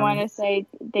 I want to say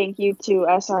thank you to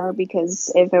SR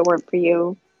because if it weren't for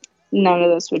you, none of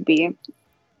this would be.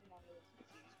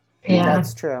 Yeah,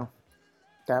 that's true.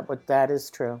 That is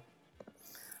true.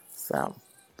 So,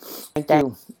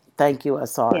 thank you,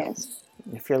 SR. Yes.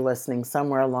 If you're listening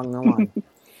somewhere along the line.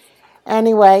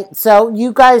 Anyway, so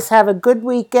you guys have a good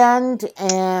weekend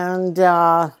and,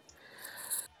 good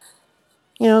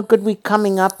week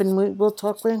coming up, and we'll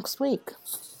talk next week.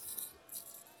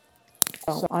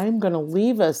 So I'm going to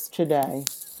leave us today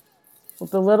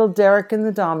with the little Derek and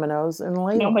the Dominoes and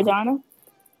Layla. No Madonna?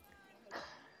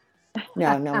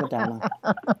 No Madonna.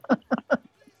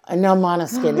 And no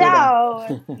Måneskin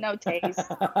No taste.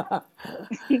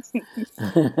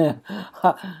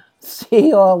 See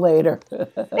you all later.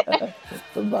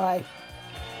 Bye-bye.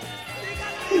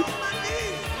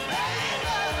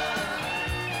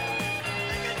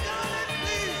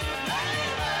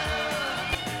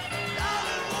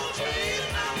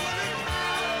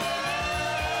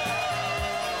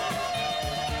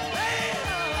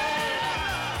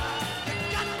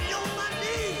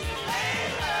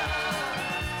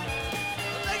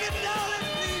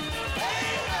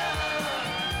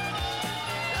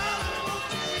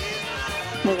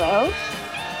 Hello?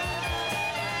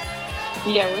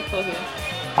 Yeah, we're still here.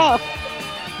 Oh.